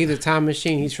he's a time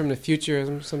machine. He's from the future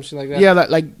or some shit like that. Yeah, that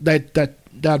Is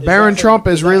Barron that from- Trump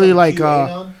is that really from like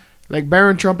QAnon?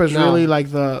 Barron Trump is No. really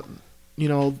like the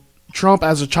Trump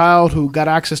as a child who got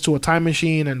access to a time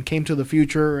machine and came to the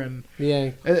future, and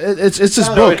Yeah. it's this Sounds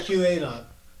book. like QAnon.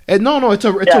 No, it's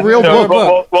a real so,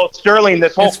 book. Well, Sterling,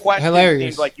 this whole It's question hilarious.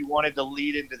 seems like you wanted to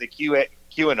lead into the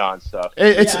QAnon stuff.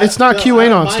 It's not I QAnon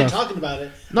don't mind stuff. talking about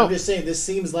it. No. I'm just saying this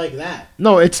seems like that.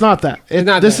 No, it's not that. It's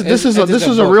not this that. this It's is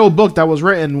just a a book. real book that was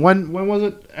written. When was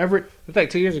it? Everett? It's like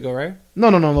 2 years ago, right? No.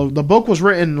 The book was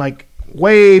written like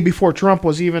way before Trump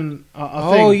was even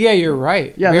a thing. Oh yeah, you're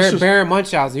right. Yeah, this was- Barron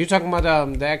Munchausen. You're talking about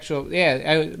the actual. Yeah.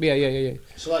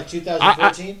 So like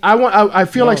 2014. I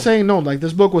feel like No. saying no. Like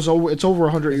this book was it's over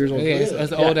 100 years old. Yeah,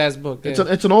 it's an old ass book. Yeah.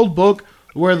 It's an old book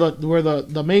where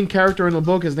the main character in the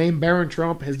book is named Barron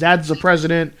Trump. His dad's the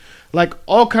president. Like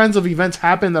all kinds of events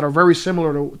happen that are very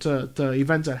similar to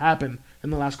events that happened in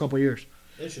the last couple of years.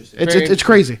 Interesting. It's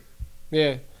crazy,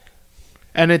 yeah.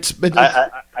 and it's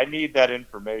I need that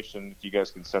information. If you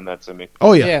guys can send that to me.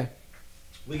 oh yeah. Yeah.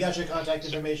 We got your contact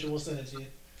information. We'll send it to you.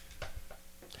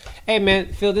 Hey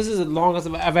man, Phil, this is the longest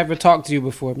I've ever talked to you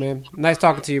before, man. Nice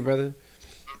talking to you, brother.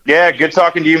 Yeah, good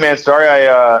talking to you, man. Sorry,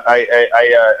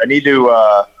 I need to.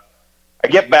 I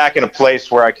get back in a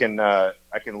place where I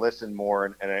can listen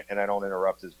more and I don't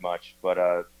interrupt as much.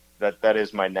 But that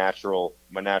is my natural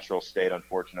state.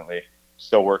 Unfortunately,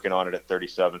 still working on it at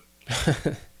 37.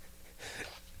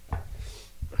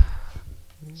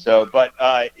 So, but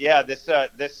yeah, this.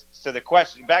 So the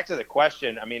question. Back to the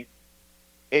question. I mean,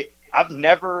 I've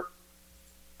never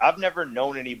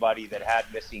known anybody that had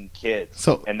missing kids.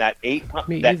 So- and that Me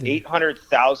either.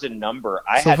 800,000 number,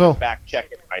 I So, had Phil. to fact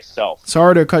check it myself.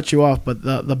 Sorry to cut you off, but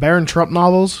the Barron Trump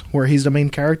novels, where he's the main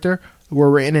character, were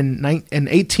written in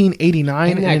 1889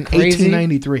 Isn't that and crazy?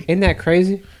 1893. Isn't that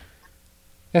crazy?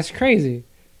 That's crazy.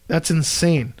 That's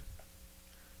insane.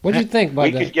 What'd you think about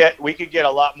We could get a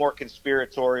lot more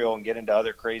conspiratorial and get into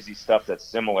other crazy stuff that's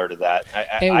similar to that.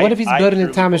 Hey, what if he's building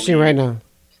a time machine right now?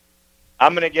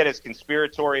 I'm going to get as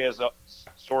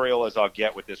conspiratorial as I'll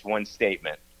get with this one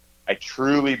statement. I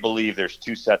truly believe there's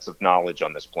two sets of knowledge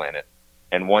on this planet,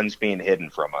 and one's being hidden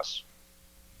from us.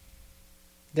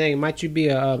 Dang, might you be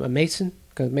a Mason?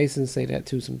 Because Masons say that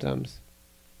too sometimes.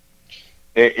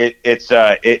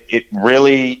 It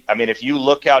really. I mean, if you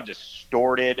look how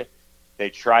distorted they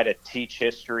try to teach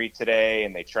history today,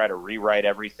 and they try to rewrite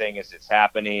everything as it's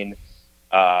happening.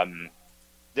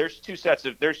 There's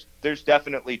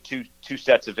definitely two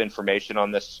sets of information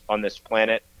on this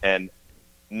planet, and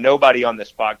nobody on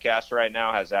this podcast right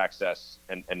now has access,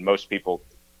 and most people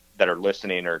that are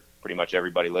listening, or pretty much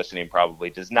everybody listening, probably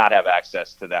does not have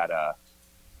access to that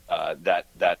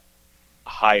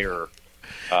higher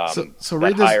So that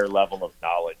read this. higher level of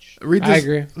knowledge. Read I this.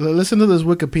 agree. Listen to this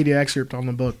Wikipedia excerpt on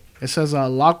the book. It says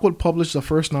Lockwood published the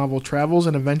first novel, Travels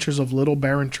and Adventures of Little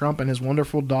Baron Trump and His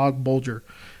Wonderful Dog Bulger,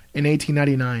 in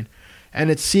 1899,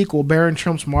 and its sequel, Baron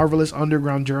Trump's Marvelous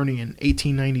Underground Journey, in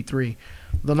 1893.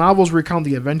 The novels recount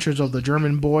the adventures of the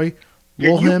German boy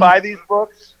You Wilhelm. buy these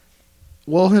books?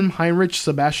 Wilhelm Heinrich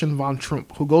Sebastian von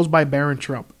Trump, who goes by Baron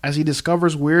Trump, as he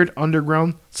discovers weird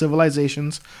underground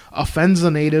civilizations, offends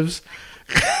the natives.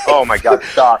 Oh my God!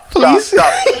 Stop! Please.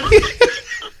 Stop!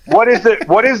 What is it?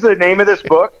 What is the name of this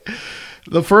book?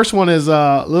 The first one is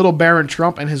Little Baron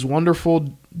Trump and his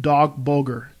wonderful dog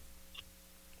Bulger.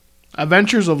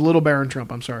 Adventures of Little Baron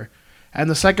Trump. I'm sorry. And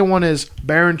the second one is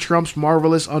Baron Trump's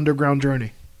Marvelous Underground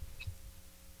Journey.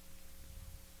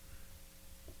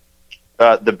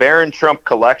 The Baron Trump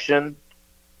collection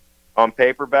on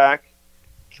paperback,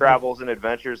 Travels and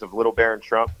Adventures of Little Baron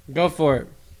Trump. Go for it.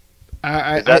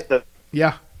 Is that the?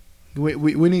 Yeah. We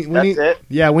need. That's it?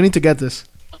 Yeah, we need to get this.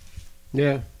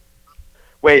 Yeah.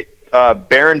 Wait,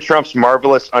 Baron Trump's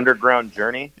Marvelous Underground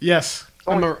Journey. Yes.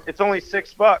 It's only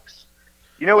 $6.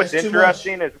 You know what's That's too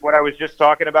interesting is what I was just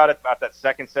talking about that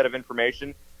second set of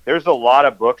information. There's a lot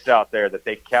of books out there that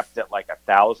they kept at like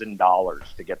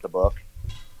 $1,000 to get the book.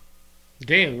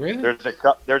 Damn, really?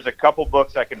 There's a couple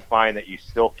books I can find that you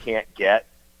still can't get,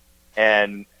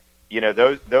 and you know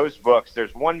those books.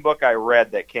 There's one book I read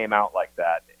that came out like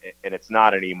that, and it's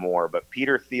not anymore. But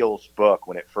Peter Thiel's book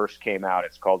when it first came out,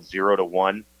 it's called 0 to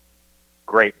 1.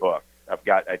 Great book.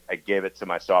 I gave it to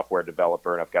my software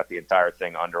developer, and I've got the entire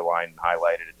thing underlined and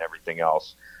highlighted and everything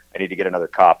else. I need to get another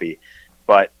copy,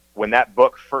 but when that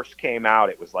book first came out,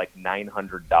 it was like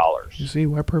 $900. You see,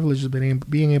 what privilege has been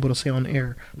being able to say on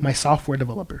air, my software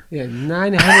developer. Yeah,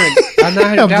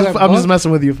 $900 I'm just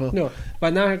messing with you, Phil. No,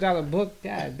 but $900 book.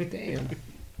 God damn.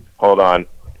 Hold on,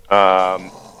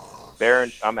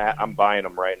 Baron. I'm buying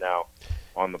them right now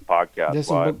on the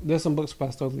podcast. There's some books by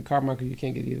Stokely Carmichael you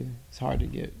can't get either. It's hard to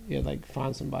get. Yeah, like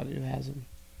find somebody who has them.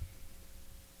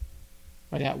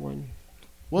 I got one.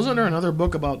 Wasn't there another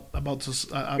book about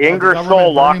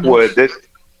Ingersoll Lockwood?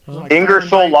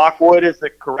 Ingersoll Lockwood is the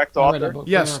correct author.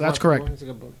 Yes, that's correct. It's a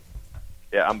good book.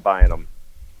 Yeah, I'm buying them.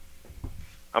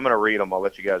 I'm gonna read them. I'll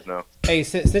let you guys know. Hey,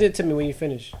 send it to me when you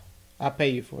finish. I'll pay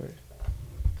you for it.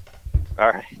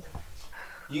 All right.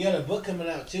 You got a book coming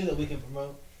out too that we can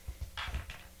promote.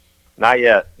 Not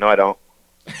yet. No, I don't.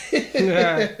 You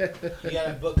got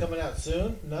a book coming out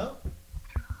soon? No.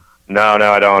 No, I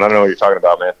don't. I don't know what you're talking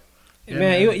about, man. Yeah,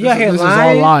 man, man. you out here This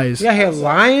lying? is all lies. You out here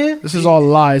lying? This is all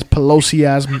lies. Pelosi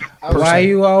ass person. Why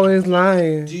you always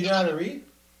lying? Do you know how to read?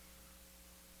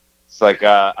 It's like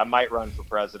I might run for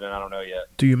president. I don't know yet.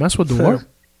 Do you mess with the war?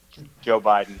 Joe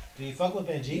Biden. Do you fuck with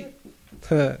Benji?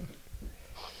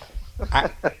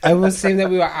 I was saying that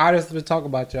we were artists to talk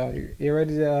about y'all. You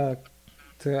ready to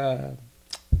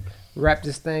wrap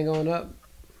this thing on up?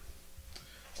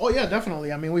 Oh yeah,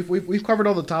 definitely. I mean, we've covered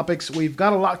all the topics. We've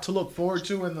got a lot to look forward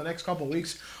to in the next couple of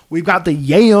weeks. We've got the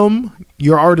YAM,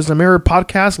 Your Art is a Mirror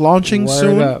podcast launching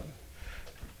soon. Up.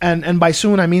 And by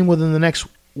soon, I mean within the next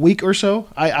week or so.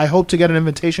 I hope to get an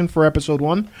invitation for episode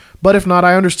 1. But if not,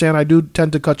 I understand. I do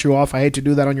tend to cut you off. I hate to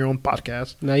do that on your own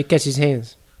podcast. Now you catch his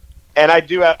hands. And I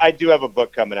do have a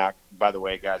book coming out. By the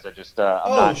way, guys, I just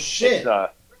shit.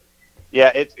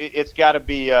 It's got to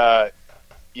be.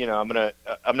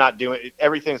 I'm not doing it.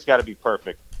 Everything's got to be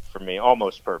perfect for me.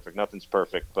 Almost perfect. Nothing's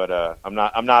perfect, but I'm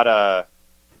not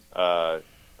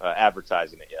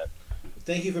advertising it yet.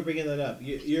 Thank you for bringing that up.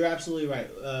 You're absolutely right.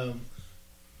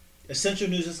 Essential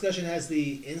News Discussion has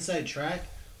the inside track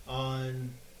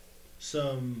on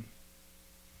some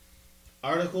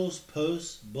articles,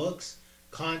 posts, books,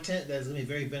 content that is going to be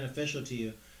very beneficial to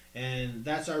you. And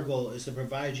that's our goal, is to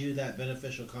provide you that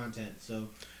beneficial content. So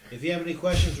if you have any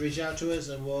questions, reach out to us,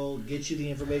 and we'll get you the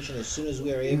information as soon as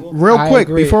we are able. Real quick,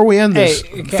 agree. before we end this,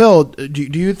 Hey, Phil,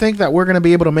 do you think that we're going to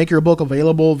be able to make your book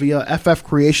available via FF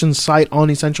Creations site on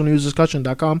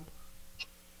EssentialNewsDiscussion.com?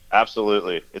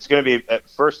 Absolutely. It's going to be, at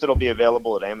first it'll be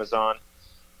available at Amazon.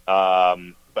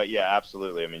 But yeah,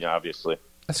 absolutely. I mean, obviously.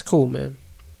 That's cool, man.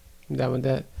 I'm down with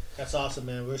that. That's awesome,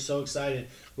 man. We're so excited.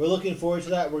 We're looking forward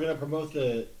to that. We're going to promote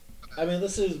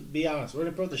let's just be honest. We're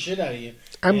going to promote the shit out of you.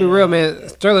 I'm be real, man.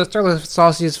 Sterling's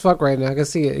saucy as fuck right now. I can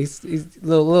see it. He's a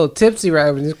little tipsy right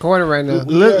in his corner right now.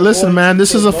 Listen, man,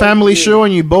 this is a family show,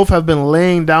 and you both have been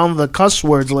laying down the cuss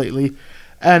words lately.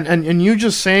 And you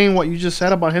just saying what you just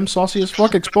said about him saucy as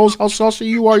fuck expose how saucy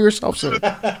you are yourself, sir.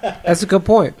 That's a good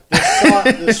point.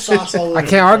 The sauce all over I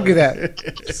can't argue that.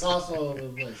 The sauce all over the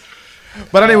place.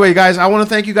 But anyway, guys, I want to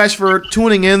thank you guys for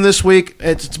tuning in this week.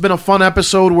 It's been a fun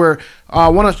episode where I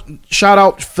want to shout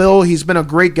out Phil. He's been a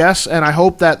great guest, and I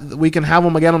hope that we can have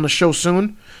him again on the show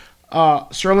soon.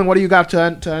 Sterling, what do you got to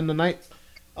end the night?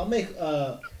 I'll make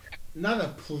not a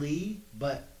plea,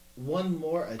 but one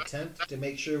more attempt to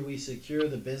make sure we secure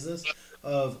the business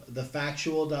of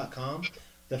thefactual.com.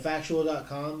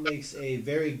 Thefactual.com makes a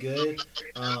very good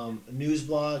news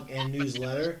blog and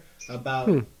newsletter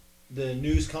about the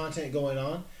news content going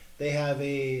on, they have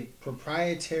a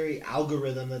proprietary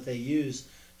algorithm that they use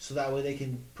so that way they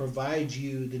can provide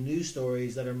you the news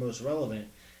stories that are most relevant.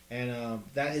 And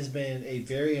that has been a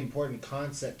very important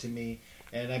concept to me,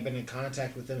 and I've been in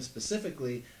contact with them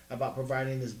specifically about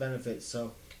providing this benefit.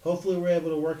 So hopefully we're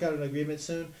able to work out an agreement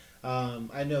soon.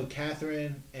 I know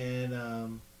Catherine,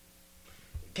 and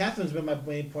Catherine's been my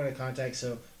main point of contact.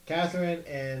 So Catherine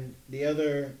and the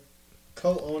other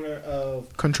co-owner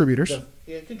of Contributors.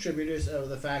 Contributors of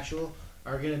The Factual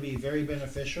are going to be very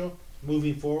beneficial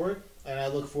moving forward. And I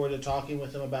look forward to talking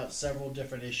with them about several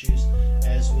different issues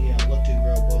as we look to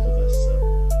grow both of us.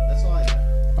 So that's all I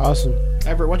have. Awesome.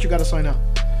 Everett, what you got to sign out?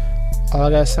 All I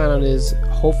got to sign out is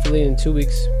hopefully in 2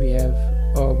 weeks we have,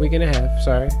 or a week and a half,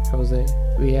 sorry, Jose.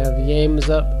 We have Yames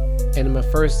up, and in my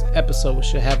first episode we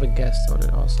should have a guest on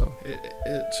it also.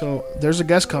 So there's a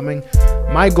guest coming.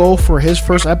 My goal for his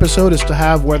first episode is to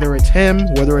have, whether it's him,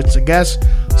 whether it's a guest,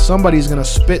 somebody's going to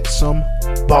spit some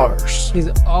bars. He's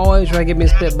always trying to get me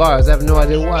to spit bars. I have no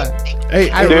idea why. Hey,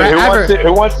 Dude,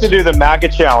 who wants to do the MAGA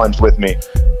challenge with me?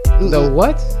 The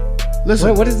what? listen.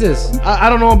 Wait, what is this? I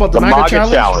don't know about the MAGA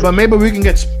challenge, challenge, but maybe we can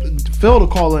get Phil to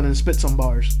call in and spit some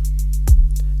bars.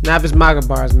 Not if it's MAGA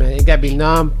bars, man. It gotta be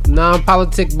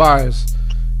non-politic bars.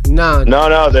 No.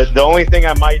 The only thing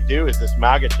I might do is this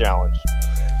MAGA challenge.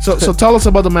 So tell us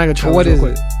about the MAGA challenge. What is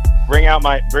it? Bring out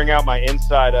my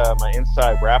inside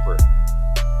rapper.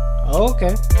 Oh,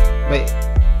 okay.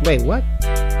 Wait, what?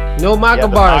 No MAGA Yeah, the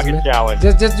bars, MAGA man. challenge.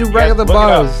 Just do regular Look it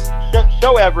up. bars.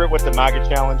 Show Everett what the MAGA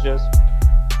challenge is.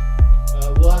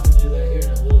 We'll have to do that here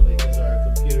in a little bit because our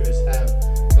computers have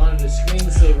gone into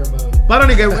screensaver mode. But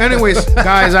anyways,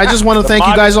 guys, I just want to thank you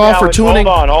MAGA guys all for challenge- tuning.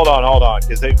 Hold on,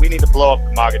 because we need to blow up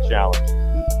the MAGA challenge.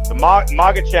 The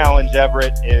MAGA challenge,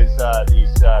 Everett, is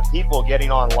these people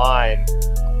getting online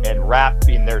and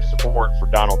rapping their support for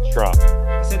Donald Trump.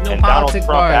 I said no And Donald politic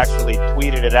Trump bars. actually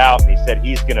tweeted it out, and he said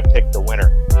he's going to pick the winner.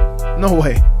 No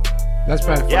way. That's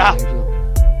probably funny, Yeah. actually.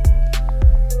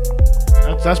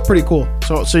 That's pretty cool.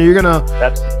 So you're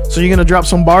gonna drop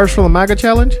some bars for the MAGA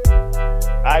challenge?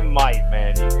 I might,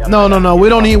 man. No. We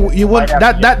don't need you. Would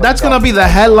that's gonna be the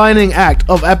headlining act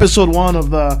of episode 1 of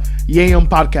the Yam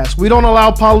podcast. We don't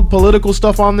allow political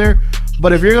stuff on there,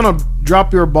 but if you're gonna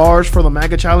drop your bars for the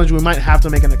MAGA challenge, we might have to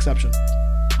make an exception.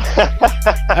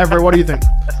 Everett, what do you think?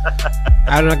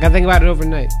 I don't know. I gotta think about it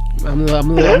overnight. I'm a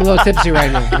little tipsy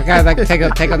right now. I gotta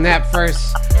take a nap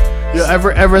first. Yeah,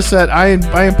 Everett said I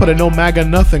ain't putting no MAGA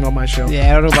nothing on my show.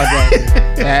 Yeah, I don't know about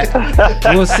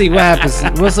that. We'll see what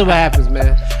happens. We'll see what happens,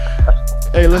 man.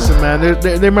 Hey, listen, man.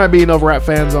 There might be enough rap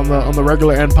fans on the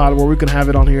regular end pod where we can have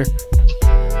it on here.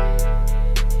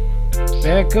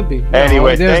 Yeah, it could be.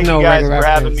 Anyway, there's thank no you guys regular for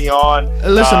having fans. me on.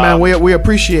 Listen, man, we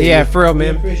appreciate Yeah, you. for real, We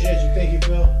man. appreciate you. Thank you,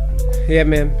 Phil. Yeah,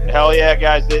 man. Hell yeah,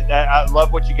 guys! I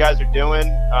love what you guys are doing.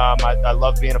 I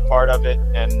love being a part of it,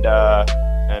 and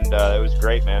it was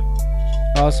great, man.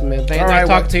 Awesome, man. Thank All you. right, Nice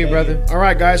talking to you, brother. All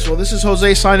right, guys. Well, this is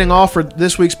Jose signing off for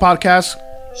this week's podcast.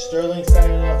 Sterling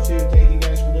signing off too. Thank you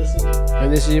guys for listening.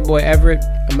 And this is your boy Everett.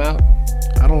 I'm out.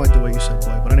 I don't like the way you said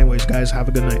boy, but anyways, guys, have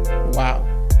a good night. Wow.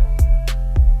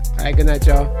 All right, good night,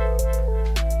 y'all.